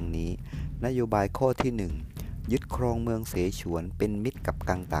ได้ดังนี้นโยบายข้อที่1ยึดครองเมืองเสฉวนเป็นมิตรกับ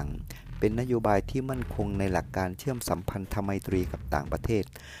กังตังเป็นนโยบายที่มั่นคงในหลักการเชื่อมสัมพันธไมตรีกับต่างประเทศ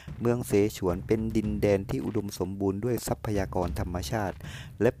เมืองเสฉวนเป็นดินแดนที่อุดมสมบูรณ์ด้วยทรัพยากรธรรมชาติ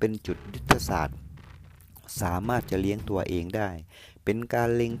และเป็นจุดยุทธศาสตร์สามารถจะเลี้ยงตัวเองได้เป็นการ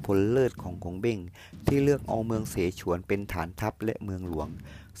เล็งผลเลิศของคงเบ้งที่เลือกเอาเมืองเสฉวนเป็นฐานทัพและเมืองหลวง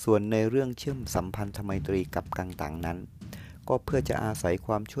ส่วนในเรื่องเชื่อมสัมพันธไมตรีกับกังตังนั้นก็เพื่อจะอาศัยค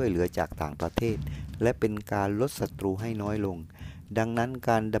วามช่วยเหลือจากต่างประเทศและเป็นการลดศัตรูให้น้อยลงดังนั้น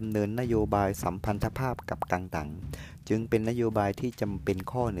การดำเนินนโยบายสัมพันธภาพกับกังตังจึงเป็นนโยบายที่จำเป็น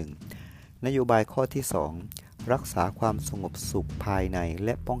ข้อหนึ่งนโยบายข้อที่2รักษาความสงบสุขภายในแล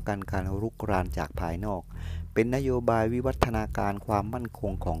ะป้องกันการรุกรานจากภายนอกเป็นนโยบายวิวัฒนาการความมั่นค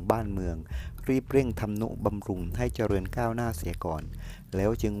งของบ้านเมืองรีบเร่งทำนุบำรุงให้เจริญก้าวหน้าเสียก่อนแล้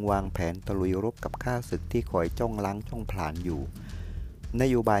วจึงวางแผนตะลุยรบกับข้าศึกที่คอยจ้องล้างจ้องผลาญอยู่น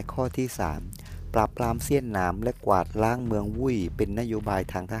โยบายข้อที่3ปราบปรามเสี้ยนหนามและกวาดล้างเมืองวุ่ยเป็นนโยบาย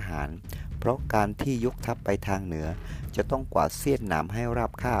ทางทหารเพราะการที่ยกทัพไปทางเหนือจะต้องกวาดเสี้ยนหนามให้รา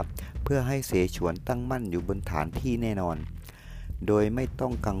บคาบเพื่อให้เสฉวนตั้งมั่นอยู่บนฐานที่แน่นอนโดยไม่ต้อ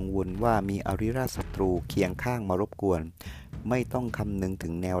งกังวลว่ามีอริราชศัตรูเคียงข้างมารบกวนไม่ต้องคำนึงถึ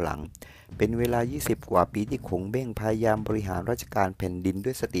งแนวหลังเป็นเวลา20กว่าปีที่คงเบ้งพยายามบริหารราชการแผ่นดินด้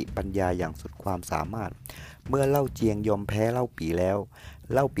วยสติปัญญาอย่างสุดความสามารถเมื่อเล่าเจียงยอมแพ้เล่าปี่แล้ว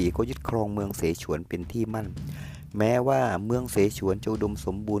เล่าปี่ก็ยึดครองเมืองเสฉวนเป็นที่มั่นแม้ว่าเมืองเสฉวนจะอุดมส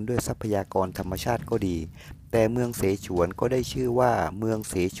มบูรณ์ด้วยทรัพยากรธรรมชาติก็ดีแต่เมืองเสฉวนก็ได้ชื่อว่าเมือง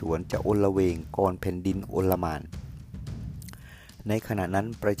เสฉวนจะโอลเวงก่อนแผ่นดินโอลหม่านในขณะนั้น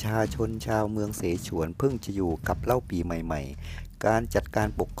ประชาชนชาวเมืองเสฉวนเพิ่งจะอยู่กับเล่าปี่ใหม่ๆการจัดการ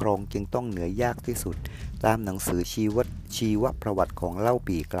ปกครองจึงต้องเหนื่อยยากที่สุดตามหนังสือชีวประวัติของเล่า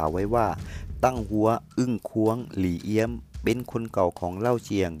ปี่กล่าวไว้ว่าตั้งหัวอึ้งควงหลี่เอี้ยมเป็นคนเก่าของเล่าเ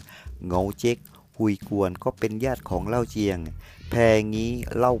จียงเหงาเจ๊กหุยกวนก็เป็นญาติของเล่าเจียงแพงี้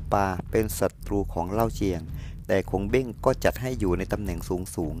เล่าปาเป็นศัตรูของเล่าเจียงแต่คงเบ้งก็จัดให้อยู่ในตำแหน่ง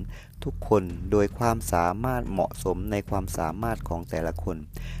สูงทุกคนโดยความสามารถเหมาะสมในความสามารถของแต่ละคน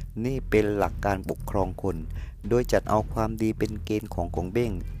นี่เป็นหลักการปกครองคนโดยจัดเอาความดีเป็นเกณฑ์ของคงเบ้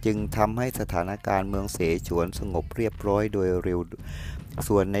งจึงทำให้สถานการณ์เมืองเสฉวนสงบเรียบร้อยโดยเร็ว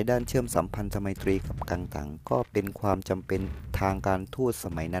ส่วนในด้านเชื่อมสัมพันธไมตรีกับกังตังก็เป็นความจำเป็นทางการทูตส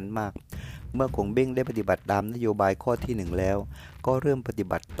มัยนั้นมากเมื่อคงเบ้งได้ปฏิบัติตามนโยบายข้อที่1แล้วก็เริ่มปฏิ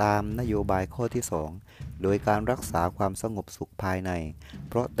บัติตามนโยบายข้อที่2โดยการรักษาความสงบสุขภายใน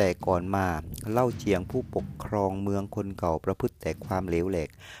เพราะแต่ก่อนมาเล่าเจียงผู้ปกครองเมืองคนเก่าประพฤติแต่ความเหลวแหลก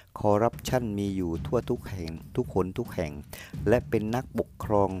คอร์รัปชันมีอยู่ทั่วทุกแห่งทุกคนทุกแห่งและเป็นนักปกค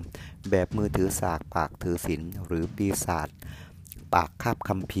รองแบบมือถือสากปากถือศีลหรือปีศาจ ปากคาบ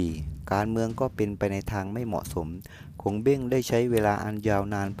คัมภีร์การเมืองก็เป็นไปในทางไม่เหมาะสมคงเบ้งได้ใช้เวลาอันยาว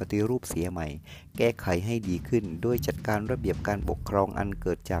นานปฏิรูปเสียใหม่แก้ไขให้ดีขึ้นโดยจัดการระเบียบการปกครองอันเ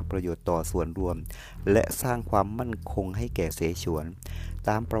กิดจากประโยชน์ต่อส่วนรวมและสร้างความมั่นคงให้แก่เสฉวนต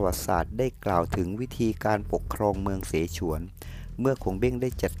ามประวัติศาสตร์ได้กล่าวถึงวิธีการปกครองเมืองเสฉวนเมื่อคงเบ้งได้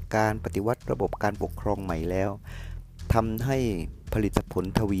จัดการปฏิวัติระบบการปกครองใหม่แล้วทำให้ผลิตผล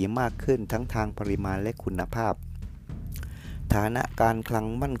ทวีมากขึ้นทั้งทางปริมาณและคุณภาพฐานะการคลัง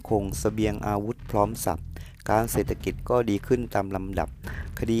มั่นคงเสบียงอาวุธพร้อมสับการเศรษฐกิจก็ดีขึ้นตามลำดับ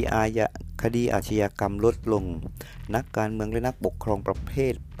คดีอาชญากรรมลดลงนักการเมืองและนักปกครองประเภ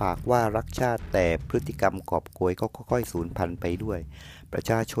ทปากว่ารักชาติแต่พฤติกรรมกอบโกยก็ค่อยๆสูญพันธุ์ไปด้วยประ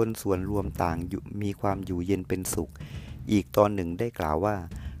ชาชนส่วนรวมต่างมีความอยู่เย็นเป็นสุขอีกตอนหนึ่งได้กล่าวว่า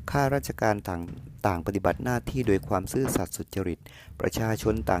ข้าราชการต่างปฏิบัติหน้าที่โดยความซื่อสัตย์สุจริตประชาช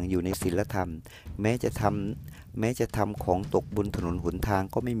นต่างอยู่ในศีลธรรมแม้จะทำของตกบนถนนหนทาง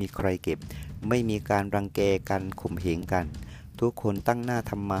ก็ไม่มีใครเก็บไม่มีการรังแกกันข่มเหงกันทุกคนตั้งหน้า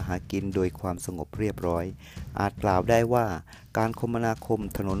ทำมาหากินโดยความสงบเรียบร้อยอาจกล่าวได้ว่าการคมนาคม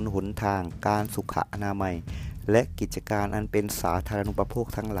ถนนหนทางการสุขอนามัยและกิจการอันเป็นสาธารณูปโภค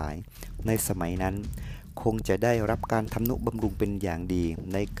ทั้งหลายในสมัยนั้นคงจะได้รับการทำนุบำรุงเป็นอย่างดี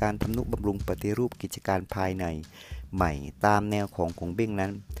ในการทำนุบำรุงปฏิรูปกิจการภายในใหม่ตามแนวของคงเบ้งนั้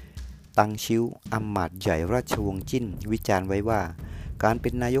นตังชิวอำมาตย์ใหญ่ราชวงศ์จิ้นวิจารณ์ไว้ว่าการเป็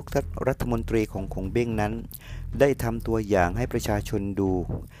นนายกรัฐมนตรีของคงเบ้งนั้นได้ทำตัวอย่างให้ประชาชนดู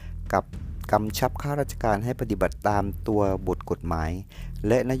กับกำชับข้าราชการให้ปฏิบัติตามตัวบทกฎหมาย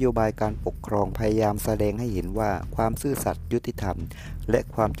และนโยบายการปกครองพยายามแสดงให้เห็นว่าความซื่อสัตย์ยุติธรรมและ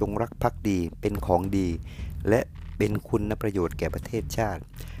ความจงรักภักดีเป็นของดีและเป็นคุณประโยชน์แก่ประเทศชาติ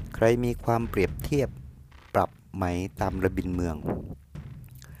ใครมีความเปรียบเทียบปรับไหมตามระบินเมือง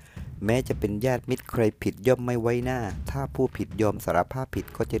แม้จะเป็นญาติมิตรใครผิดย่อมไม่ไว้หน้าถ้าผู้ผิดยอมสารภาพผิด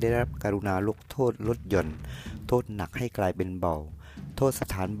ก็จะได้รับกรุณาลดโทษลดหย่อนโทษหนักให้กลายเป็นเบาโทษส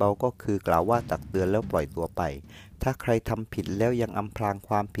ถานเบาก็คือกล่าวว่าตักเตือนแล้วปล่อยตัวไปถ้าใครทำผิดแล้วยังอำพรางค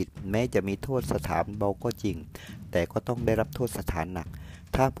วามผิดแม้จะมีโทษสถานเบาก็จริงแต่ก็ต้องได้รับโทษสถานหนัก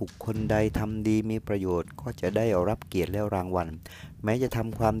ถ้าบุคคลใดทำดีมีประโยชน์ก็จะได้รับเกียรติและรางวัลแม้จะท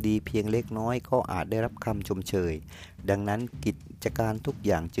ำความดีเพียงเล็กน้อยก็อาจได้รับคำชมเชยดังนั้นกิจการทุกอ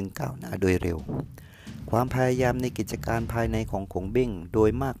ย่างจึงก้าวหน้าโดยเร็วความพยายามในกิจการภายในของคงเบ้งโดย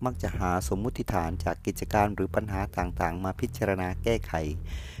มากมักจะหาสมมุติฐานจากกิจการหรือปัญหาต่างๆมาพิจารณาแก้ไข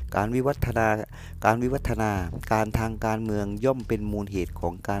การวิวัฒนาการทางการเมืองย่อมเป็นมูลเหตุขอ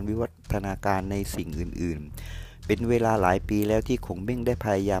งการวิวัฒนาการในสิ่งอื่นๆเป็นเวลาหลายปีแล้วที่คงเบ้งได้พ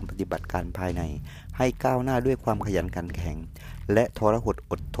ยายามปฏิบัติการภายในให้ก้าวหน้าด้วยความขยันขันแข็งและทรหด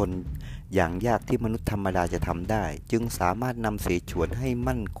อดทนอย่างยากที่มนุษย์ธรรมดาจะทำได้จึงสามารถนำเสฉวนให้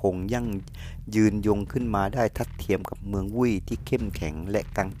มั่นคงยั่งยืนยงขึ้นมาได้ทัดเทียมกับเมืองวุ้ยที่เข้มแข็งและ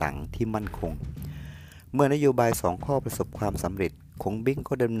กังตังที่มั่นคงเมื่อนโยบาย2ข้อประสบความสำเร็จคงเบ้ง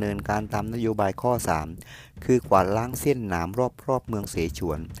ก็ดำเนินการตามนโยบายข้อ3คือกวาดล้างเส้นหนามรอบเมืองเสฉ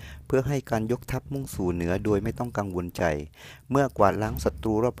วนเพื่อให้การยกทัพมุ่งสู่เหนือโดยไม่ต้องกังวลใจเมื่อกวาดล้างศัต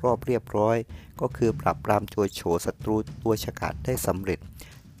รูรอบๆเรียบร้อยก็คือปราบปรามโจโฉศัตรูตัวฉกาจได้สำเร็จ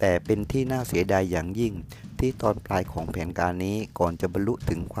แต่เป็นที่น่าเสียดายอย่างยิ่งที่ตอนปลายของแผนการนี้ก่อนจะบรรลุ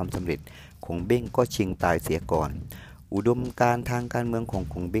ถึงความสำเร็จคงเบ้งก็ชิงตายเสียก่อนอุดมการณ์ทางการเมืองของ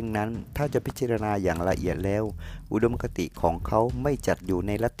คงเบ้งนั้นถ้าจะพิจารณาอย่างละเอียดแล้วอุดมคติของเขาไม่จัดอยู่ใ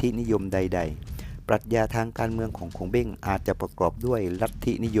นลัทธินิยมใดๆปรัชญาทางการเมืองของคงเบ้งอาจจะประกอบด้วยลัท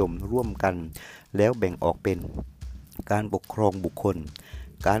ธินิยมร่วมกันแล้วแบ่งออกเป็นการปกครองบุคคล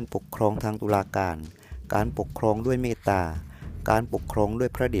การปกครองทางตุลาการการปกครองด้วยเมตตาการปกครองด้วย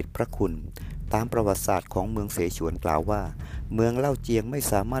พระเดชพระคุณตามประวัติศาสตร์ของเมืองเสฉวนกล่าวว่าเมืองเล่าเจียงไม่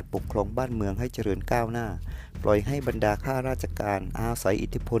สามารถปกครองบ้านเมืองให้เจริญก้าวหน้าปล่อยให้บรรดาข้าราชการอาศัยอิ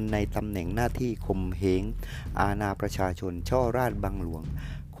ทธิพลในตำแหน่งหน้าที่ข่มเหงอาณาประชาชนช่อราชบังหลวง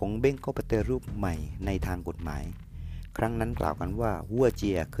คงเบ้งก็ปฏิรูปใหม่ในทางกฎหมายครั้งนั้นกล่าวกันว่าวัวเ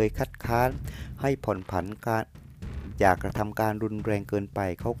จียเคยคัดค้านให้ผ่อนผันการอยากกระทำการรุนแรงเกินไป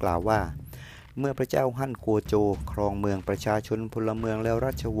เขากล่าวว่าเมื่อพระเจ้าฮั่นโกโจครองเมืองประชาชนพลเมืองแล้วร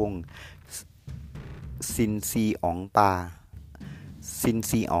าชวงศ์ซินซีอ๋อง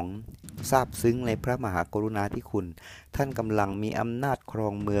ทราบซึ้งในพระมหากรุณาธิคุณท่านกำลังมีอำนาจครอ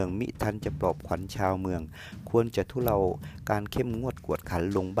งเมืองมิทันจะปลอบขวัญชาวเมืองควรจะทุเลาการเข้มงวดกวดขัน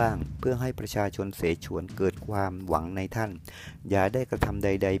ลงบ้างเพื่อให้ประชาชนเสฉวนเกิดความหวังในท่านอย่าได้กระทำใ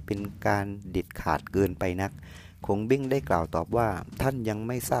ดๆเป็นการเด็ดขาดเกินไปนักคงเบ้งได้กล่าวตอบว่าท่านยังไ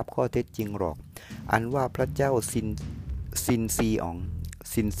ม่ทราบข้อเท็จจริงหรอกอันว่าพระเจ้าซินซีอ๋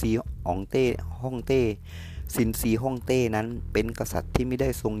องเต้ฮ่องเต้ซินซีฮ่องเต้นั้นเป็นกษัตริย์ที่ไม่ได้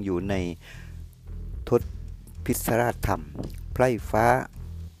ทรงอยู่ในทศพิศราชธรรม ไพร่ฟ้า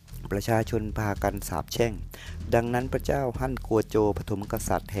ประชาชนพากันสาปแช่งดังนั้นพระเจ้าฮั่นกัวโจปฐมก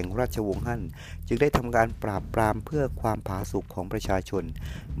ษัตริย์แห่งราชวงศ์ฮั่นจึงได้ทำการปราบปรามเพื่อความผาสุกของประชาชน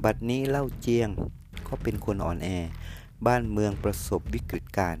บัดนี้เล่าเจียงก็เป็นคนอ่อนแอบ้านเมืองประสบวิกฤต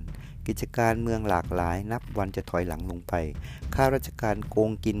การณ์กิจการเมืองหลากหลายนับวันจะถอยหลังลงไปข้าราชการโก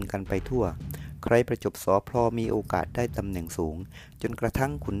งกินกันไปทั่วใครประจบสอพลอมีโอกาสได้ตำแหน่งสูงจนกระทั่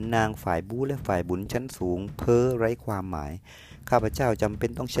งขุนนางฝ่ายบู๊และฝ่ายบุญชั้นสูงเพ้อไร้ความหมายข้าพเจ้าจำเป็น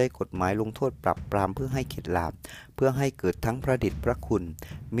ต้องใช้กฎหมายลงโทษปรับปรามเพื่อให้เข็ดหลาบเพื่อให้เกิดทั้งพระดิษฐ์พระคุณ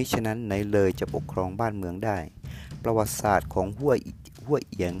มิฉะนั้นไหนเลยจะปกครองบ้านเมืองได้ประวัติศาสตร์ของฮั่ว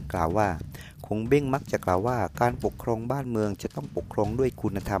เอียงกล่าวว่าคงเบ้งมักจะกล่าวว่าการปกครองบ้านเมืองจะต้องปกครองด้วยคุ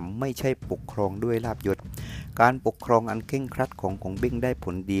ณธรรมไม่ใช่ปกครองด้วยลาภยศการปกครองอันเคร่งครัดของคงเบ้งได้ผ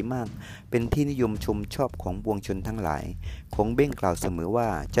ลดีมากเป็นที่นิยมชมชอบของปวงชนทั้งหลายคงเบ้งกล่าวเสมอว่า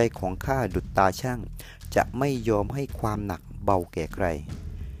ใจของข้าดุจตาช่างจะไม่ยอมให้ความหนักเบาแก่ใคร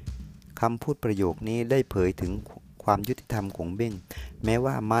คำพูดประโยคนี้ได้เผยถึงความยุติธรรมของเบ้งแม้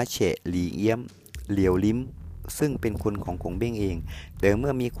ว่าม้าเฉะหลีเอี้ยมเหลียวลิ้มซึ่งเป็นคนของคงเบ้งเองแต่เมื่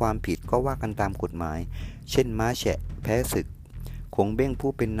อมีความผิดก็ว่ากันตามกฎหมายเช่นม้าแฉะแพ้ศึกคงเบ้ง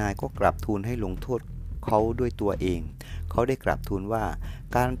ผู้เป็นนายก็กราบทูลให้ลงโทษเขาด้วยตัวเองเขาได้กราบทูลว่า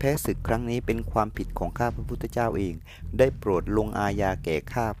การแพ้ศึกครั้งนี้เป็นความผิดของข้าพระพุทธเจ้าเองได้โปรดลงอาญาแก่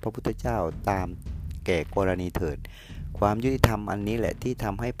ข้าพระพุทธเจ้าตามแก่กรณีเถิดความยุติธรรมอันนี้แหละที่ท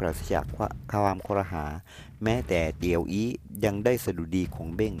ำให้ปราศจากความครหาแม้แต่เตียวอี้ยังได้สดุดีของ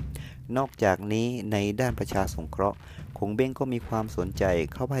เบ้งนอกจากนี้ในด้านประชาสงเคราะห์คงเบ้งก็มีความสนใจ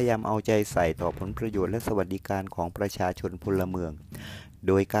เขาพยายามเอาใจใส่ต่อผลประโยชน์และสวัสดิการของประชาชนพลเมืองโ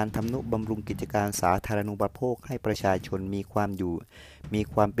ดยการทำนุบำรุงกิจการสาธารณูปโภคให้ประชาชนมีคว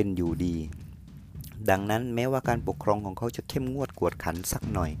ามเป็นอยู่ดีดังนั้นแม้ว่าการปกครองของเขาจะเข้มงวดกวดขันสัก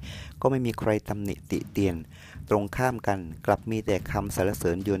หน่อยก็ไม่มีใครตำหนิติเตียนตรงข้ามกันกลับมีแต่คำสรรเส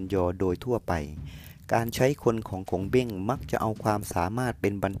ริญเยินยอโดยทั่วไปการใช้คนของคงเบ้งมักจะเอาความสามารถเป็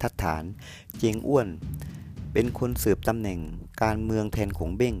นบรรทัดฐานเจียงอ้วนเป็นคนสืบตำแหน่งการเมืองแทนค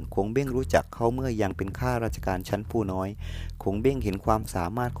งเบ้งรู้จักเขาเมื่อยังเป็นข้าราชการชั้นผู้น้อยคงเบ้งเห็นความสา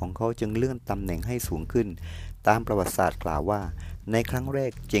มารถของเขาจึงเลื่อนตำแหน่งให้สูงขึ้นตามประวัติศาสตร์กล่าวว่าในครั้งแร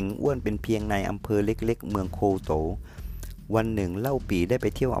กเจียงอ้วนเป็นเพียงนายอำเภอเล็กๆเมืองโคโตวันหนึ่งเล่าปี่ได้ไป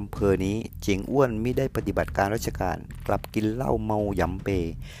เที่ยวอำเภอนี้เจียงอ้วนไม่ได้ปฏิบัติการราชการกลับกินเหล้าเมาหยำเป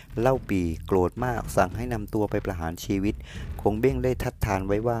เล่าปี่โกรธมากสั่งให้นำตัวไปประหารชีวิตคงเบ้งได้ทัดทาน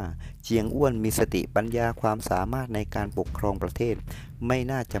ไว้ว่าเจียงอ้วนมีสติปัญญาความสามารถในการปกครองประเทศไม่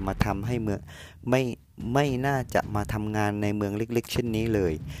น่าจะมาทำให้เมืองไม่น่าจะมาทำงานในเมืองเล็กๆเช่นนี้เล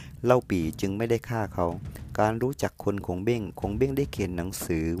ยเล่าปี่จึงไม่ได้ฆ่าเขาการรู้จักคนคงเบ้งได้เขียนหนัง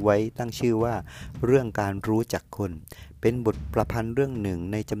สือไว้ตั้งชื่อว่าเรื่องการรู้จักคนเป็นบทประพันธ์เรื่องหนึ่ง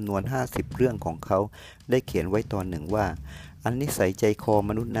ในจำนวน50เรื่องของเขาได้เขียนไว้ตอนหนึ่งว่าอันนิสัยใจคอ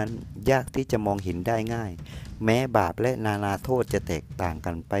มนุษย์นั้นยากที่จะมองเห็นได้ง่ายแม้บาปและนานาโทษจะแตกต่าง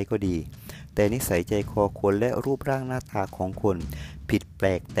กันไปก็ดีแต่นิสัยใจคอคนและรูปร่างหน้าตาของคนผิดแปล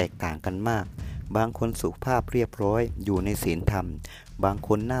กแตกต่างกันมากบางคนสุภาพเรียบร้อยอยู่ในศีลธรรมบางค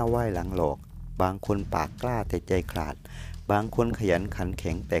นหน้าไหว้หลังหลอกบางคนปากกล้าแต่ใจขลาดบางคนขยันขันแ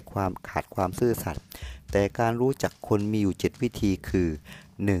ข็งแต่ขาดความซื่อสัตย์แต่การรู้จักคนมีอยู่7วิธีคือ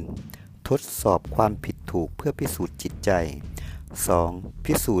 1. ทดสอบความผิดถูกเพื่อพิสูจน์จิตใจ 2.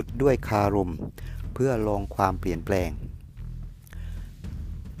 พิสูจน์ด้วยคารมเพื่อลองความเปลี่ยนแปลง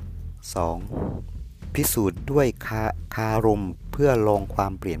 2. พิสูจน์ด้วยคารมเพื่อลองควา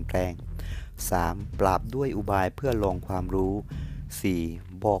มเปลี่ยนแปลง 3. ปราบด้วยอุบายเพื่อลองความรู้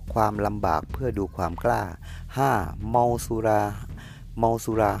 4. บอกความลำบากเพื่อดูความกล้า 5. เมาสุ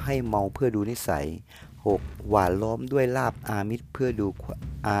ราให้เมาเพื่อดูนิสัย 6. หวานล้อมด้วยลาภอามิตรเพื่อ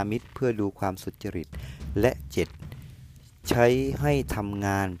ดูความสุจริต และ 7. ใช้ให้ทำง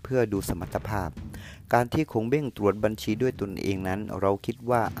านเพื่อดูสมรรถภาพการที่คงเบ้งตรวจบัญชีด้วยตนเองนั้นเราคิด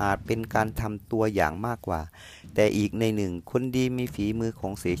ว่าอาจเป็นการทำตัวอย่างมากกว่าแต่อีกในหนึ่งคนดีมีฝีมือขอ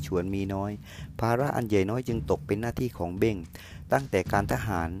งเสฉวนมีน้อยภาระอันใหญ่น้อยจึงตกเป็นหน้าที่ของเบ้งตั้งแต่การทห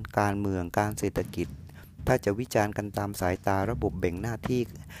ารการเมืองการเศรษฐกิจถ้าจะวิจารณ์กันตามสายตาระบบแบ่งหน้าที่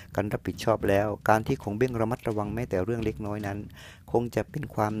กันรับผิดชอบแล้วการที่คงเบ้งระมัดระวังแม้แต่เรื่องเล็กน้อยนั้นคงจะเป็น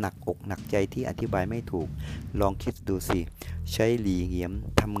ความหนักอกหนักใจที่อธิบายไม่ถูกลองคิดดูสิใช้หลีเหงียม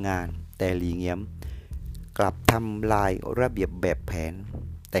ทำงานแต่หลีเหงียมกลับทำลายระเบียบแบบแผน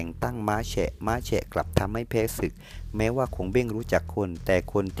แต่งตั้งม้าแฉะกลับทำให้แพ้ศึกแม้ว่าคงเบ้งรู้จักคนแต่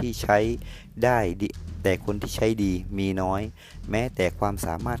คนที่ใช้ดีมีน้อยแม้แต่ความส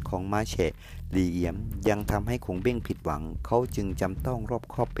ามารถของม้าแฉะ หลี่เอียมยังทำให้คงเบ้งผิดหวังเขาจึงจำต้องรอบ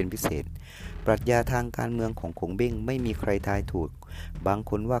คอบเป็นพิเศษปรัชญาทางการเมืองของคงเบ้งไม่มีใครทายถูกบาง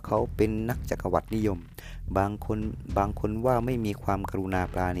คนว่าเขาเป็นนักจักรวรรดินิยมบางคนว่าไม่มีความกรุณา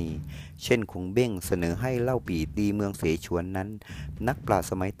ปราณีเช่นคงเบ้งเสนอให้เล่าปี่ตีเมืองเสฉวนนั้นนักปราชญ์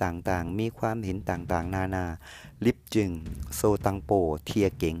สมัยต่างๆมีความเห็นต่างๆนานาลิบจึงโซตังโปเทีย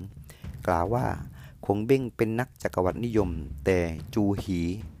เก๋งกล่าวว่าคงเบ้งเป็นนักจักรวรรดินิยมแต่จูหี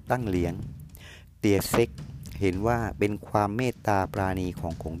ตั้งเหลียงเตียเซ็กเห็นว่าเป็นความเมตตาปราณีขอ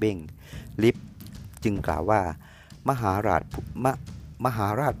งคงเบ้งลิบจึงกล่าวว่ามหาร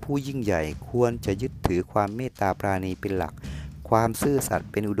าชผู้ยิ่งใหญ่ควรจะยึดถือความเมตตาปราณีเป็นหลักความซื่อสัตย์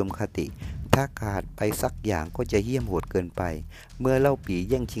เป็นอุดมคติถ้าขาดไปสักอย่างก็จะเหี้ยมโหดเกินไปเมื่อเล่าปี่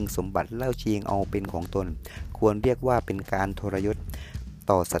แย่งชิงสมบัติเล่าเชียงเอาเป็นของตนควรเรียกว่าเป็นการทรยศ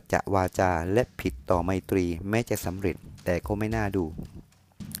ต่อสัจจวาจาและผิดต่อไมตรีแม้จะสำเร็จแต่ก็ไม่น่าดู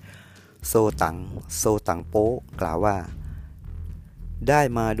โซตังโป๊กล่าวว่าได้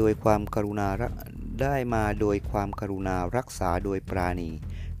มาโดยความกรุณารักษาโดยปราณี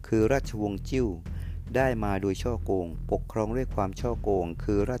คือราชวงศ์จิ้วได้มาโดยช่อโกงปกครองด้วยความช่อโกง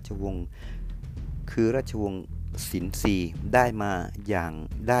คือราชวงศ์สินซีได้มาอย่าง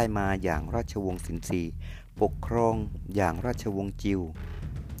ราชวงศ์สินซีปกครองอย่างราชวงศ์จิว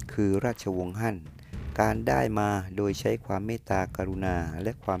คือราชวงศ์ฮั่นการได้มาโดยใช้ความเมตตากรุณาแล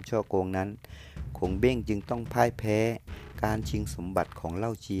ะความช่อโกงนั้นคงเบ้งจึงต้องพ่ายแพ้การชิงสมบัติของเล่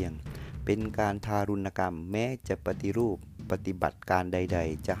าเชียงเป็นการทารุณกรรมแม้จะปฏิบัติการใด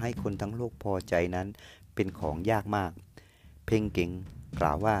ๆจะให้คนทั้งโลกพอใจนั้นเป็นของยากมากเพ่งเก๋งก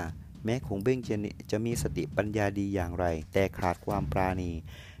ล่าวว่าแม้คงเบ้งจะมีสติปัญญาดีอย่างไรแต่ขาดความปราณี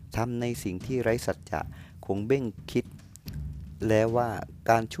ทำในสิ่งที่ไร้สัจจะคงเบ้งคิดแล้วว่า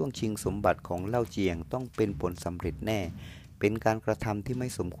การช่วงชิงสมบัติของเล่าเจียงต้องเป็นผลสำเร็จแน่เป็นการกระทำที่ไม่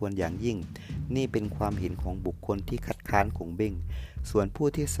สมควรอย่างยิ่งนี่เป็นความเห็นของบุคคลที่คัดค้านคงเบ้งส่วนผู้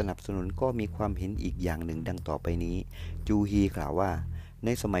ที่สนับสนุนก็มีความเห็นอีกอย่างหนึ่งดังต่อไปนี้จูฮีกล่าวว่าใน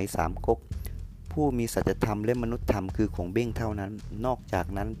สมัยสามก๊กผู้มีสัจธรรมและมนุษยธรรมคือคงเบ้งเท่านั้นนอกจาก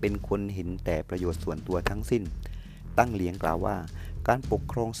นั้นเป็นคนเห็นแต่ประโยชน์ส่วนตัวทั้งสิ้นตั้งเหลียงกล่าวว่าการปก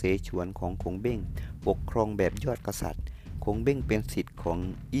ครองเสฉวนของคงเบ้งปกครองแบบยอดกษัตริย์คงเบ้งเป็นศิษย์ของ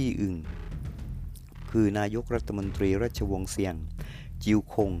อี้อึงคือนายกรัฐมนตรีราชวงศ์เซียงจิว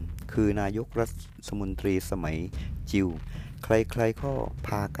คงคือนายกรัฐมนตรีสมัยจิวใครๆก็พ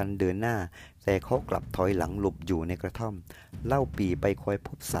ากันเดินหน้าแต่เขากลับถอยหลังหลบอยู่ในกระท่อมเล่าปี่ไปคอยพ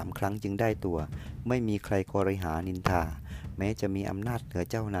บ3 ครั้งจึงได้ตัวไม่มีใครคอรหานินทาแม้จะมีอำนาจเหนือ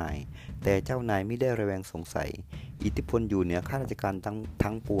เจ้านายแต่เจ้านายไม่ได้ระแวงสงสัยอิทธิพลอยู่เหนือข้าราชการ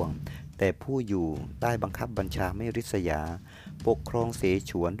ทั้งปวงแต่ผู้อยู่ใต้บังคับบัญชาไม่ริษยาปกครองเส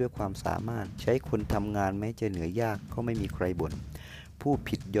ฉวนด้วยความสามารถใช้คนทำงานแม้จะเหนื่อยยากก็ไม่มีใครบ่นผู้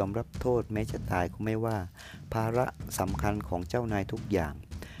ผิดยอมรับโทษแม้จะตายก็ไม่ว่าภาระสำคัญของเจ้านายทุกอย่าง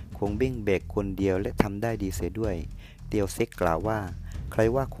คงเบ้งแบกคนเดียวและทำได้ดีเสียด้วยเตียวเซ็กกล่าวว่าใคร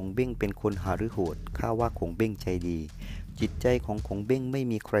ว่าคงเบ้งเป็นคนหฤโหดข้าว่าคงเบ้งใจดีจิตใจของคงเบ้งไม่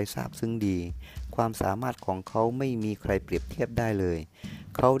มีใครทราบซึ้งดีความสามารถของเขาไม่มีใครเปรียบเทียบได้เลย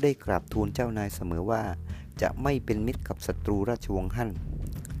เขาได้กราบทูลเจ้านายเสมอว่าจะไม่เป็นมิตรกับศัตรูราชวงศ์ฮั่น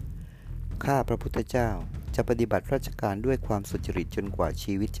ข้าพระพุทธเจ้าจะปฏิบัติราชการด้วยความสุจริตจนกว่า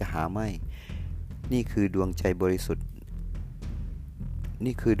ชีวิตจะหาไม่นี่คือดวงใจบริสุทธิ์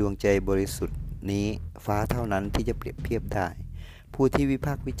นี้ฟ้าเท่านั้นที่จะเปรียบเทียบได้ผู้ที่วิพ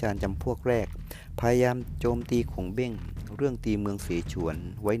ากษ์วิจารณ์จำพวกแรกพยายามโจมตีคงเบ้งเรื่องตีเมืองเสฉวน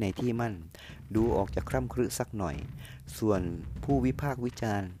ไว้ในที่มั่นดูออกจะคร่ำครึสักหน่อยส่วนผู้วิพากษ์วิจ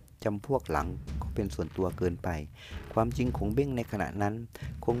ารณ์จำพวกหลังก็เป็นส่วนตัวเกินไปความจริงคงเบ้งในขณะนั้น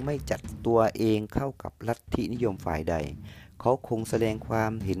คงไม่จัดตัวเองเข้ากับลัทธินิยมฝ่ายใดเขาคงแสดงควา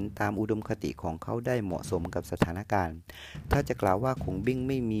มเห็นตามอุดมคติของเขาได้เหมาะสมกับสถานการณ์ถ้าจะกล่าวว่าคงเบ้ง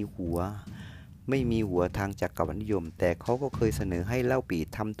ไม่มีหัวทางจักรวรรดินิยมแต่เขาก็เคยเสนอให้เล่าปี่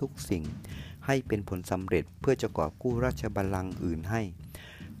ทำทุกสิ่งให้เป็นผลสำเร็จเพื่อจะกอบกู้ราชบัลลังก์อื่นให้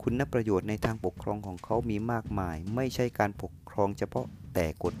คุณประโยชน์ในทางปกครองของเขามีมากมายไม่ใช่การปกครองเฉพาะแต่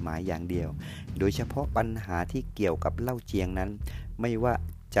กฎหมายอย่างเดียวโดยเฉพาะปัญหาที่เกี่ยวกับเล่าเจียงนั้นไม่ว่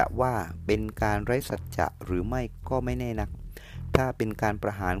าเป็นการไร้สัจจะหรือไม่ก็ไม่แน่นักถ้าเป็นการปร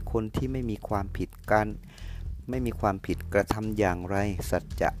ะหารคนที่ไม่มีความผิดกระทำอย่างไรสัจ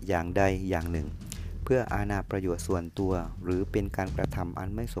จะอย่างใดอย่างหนึ่งเพื่ออาณาประโยชน์ส่วนตัวหรือเป็นการกระทำอัน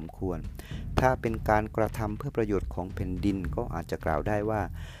ไม่สมควรถ้าเป็นการกระทำเพื่อประโยชน์ของแผ่นดินก็อาจจะกล่าวได้ว่า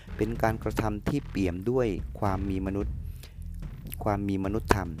เป็นการกระทำที่เปี่ยมด้วยความมีมนุษย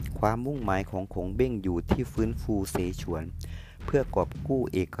ธรรมความมุ่งหมายของคงเบ้งอยู่ที่ฟื้นฟูเสฉวนเพื่อกอบกู้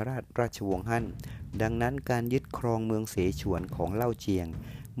เอกราชราชวงศ์ฮั่นดังนั้นการยึดครองเมืองเสฉวนของเล่าเจียง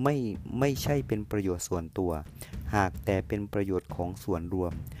ไม่ไม่ใช่เป็นประโยชน์ส่วนตัว หากแต่เป็นประโยชน์ของส่วนรว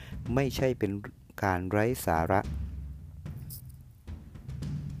ม ไม่ใช่เป็นการไร้สาระ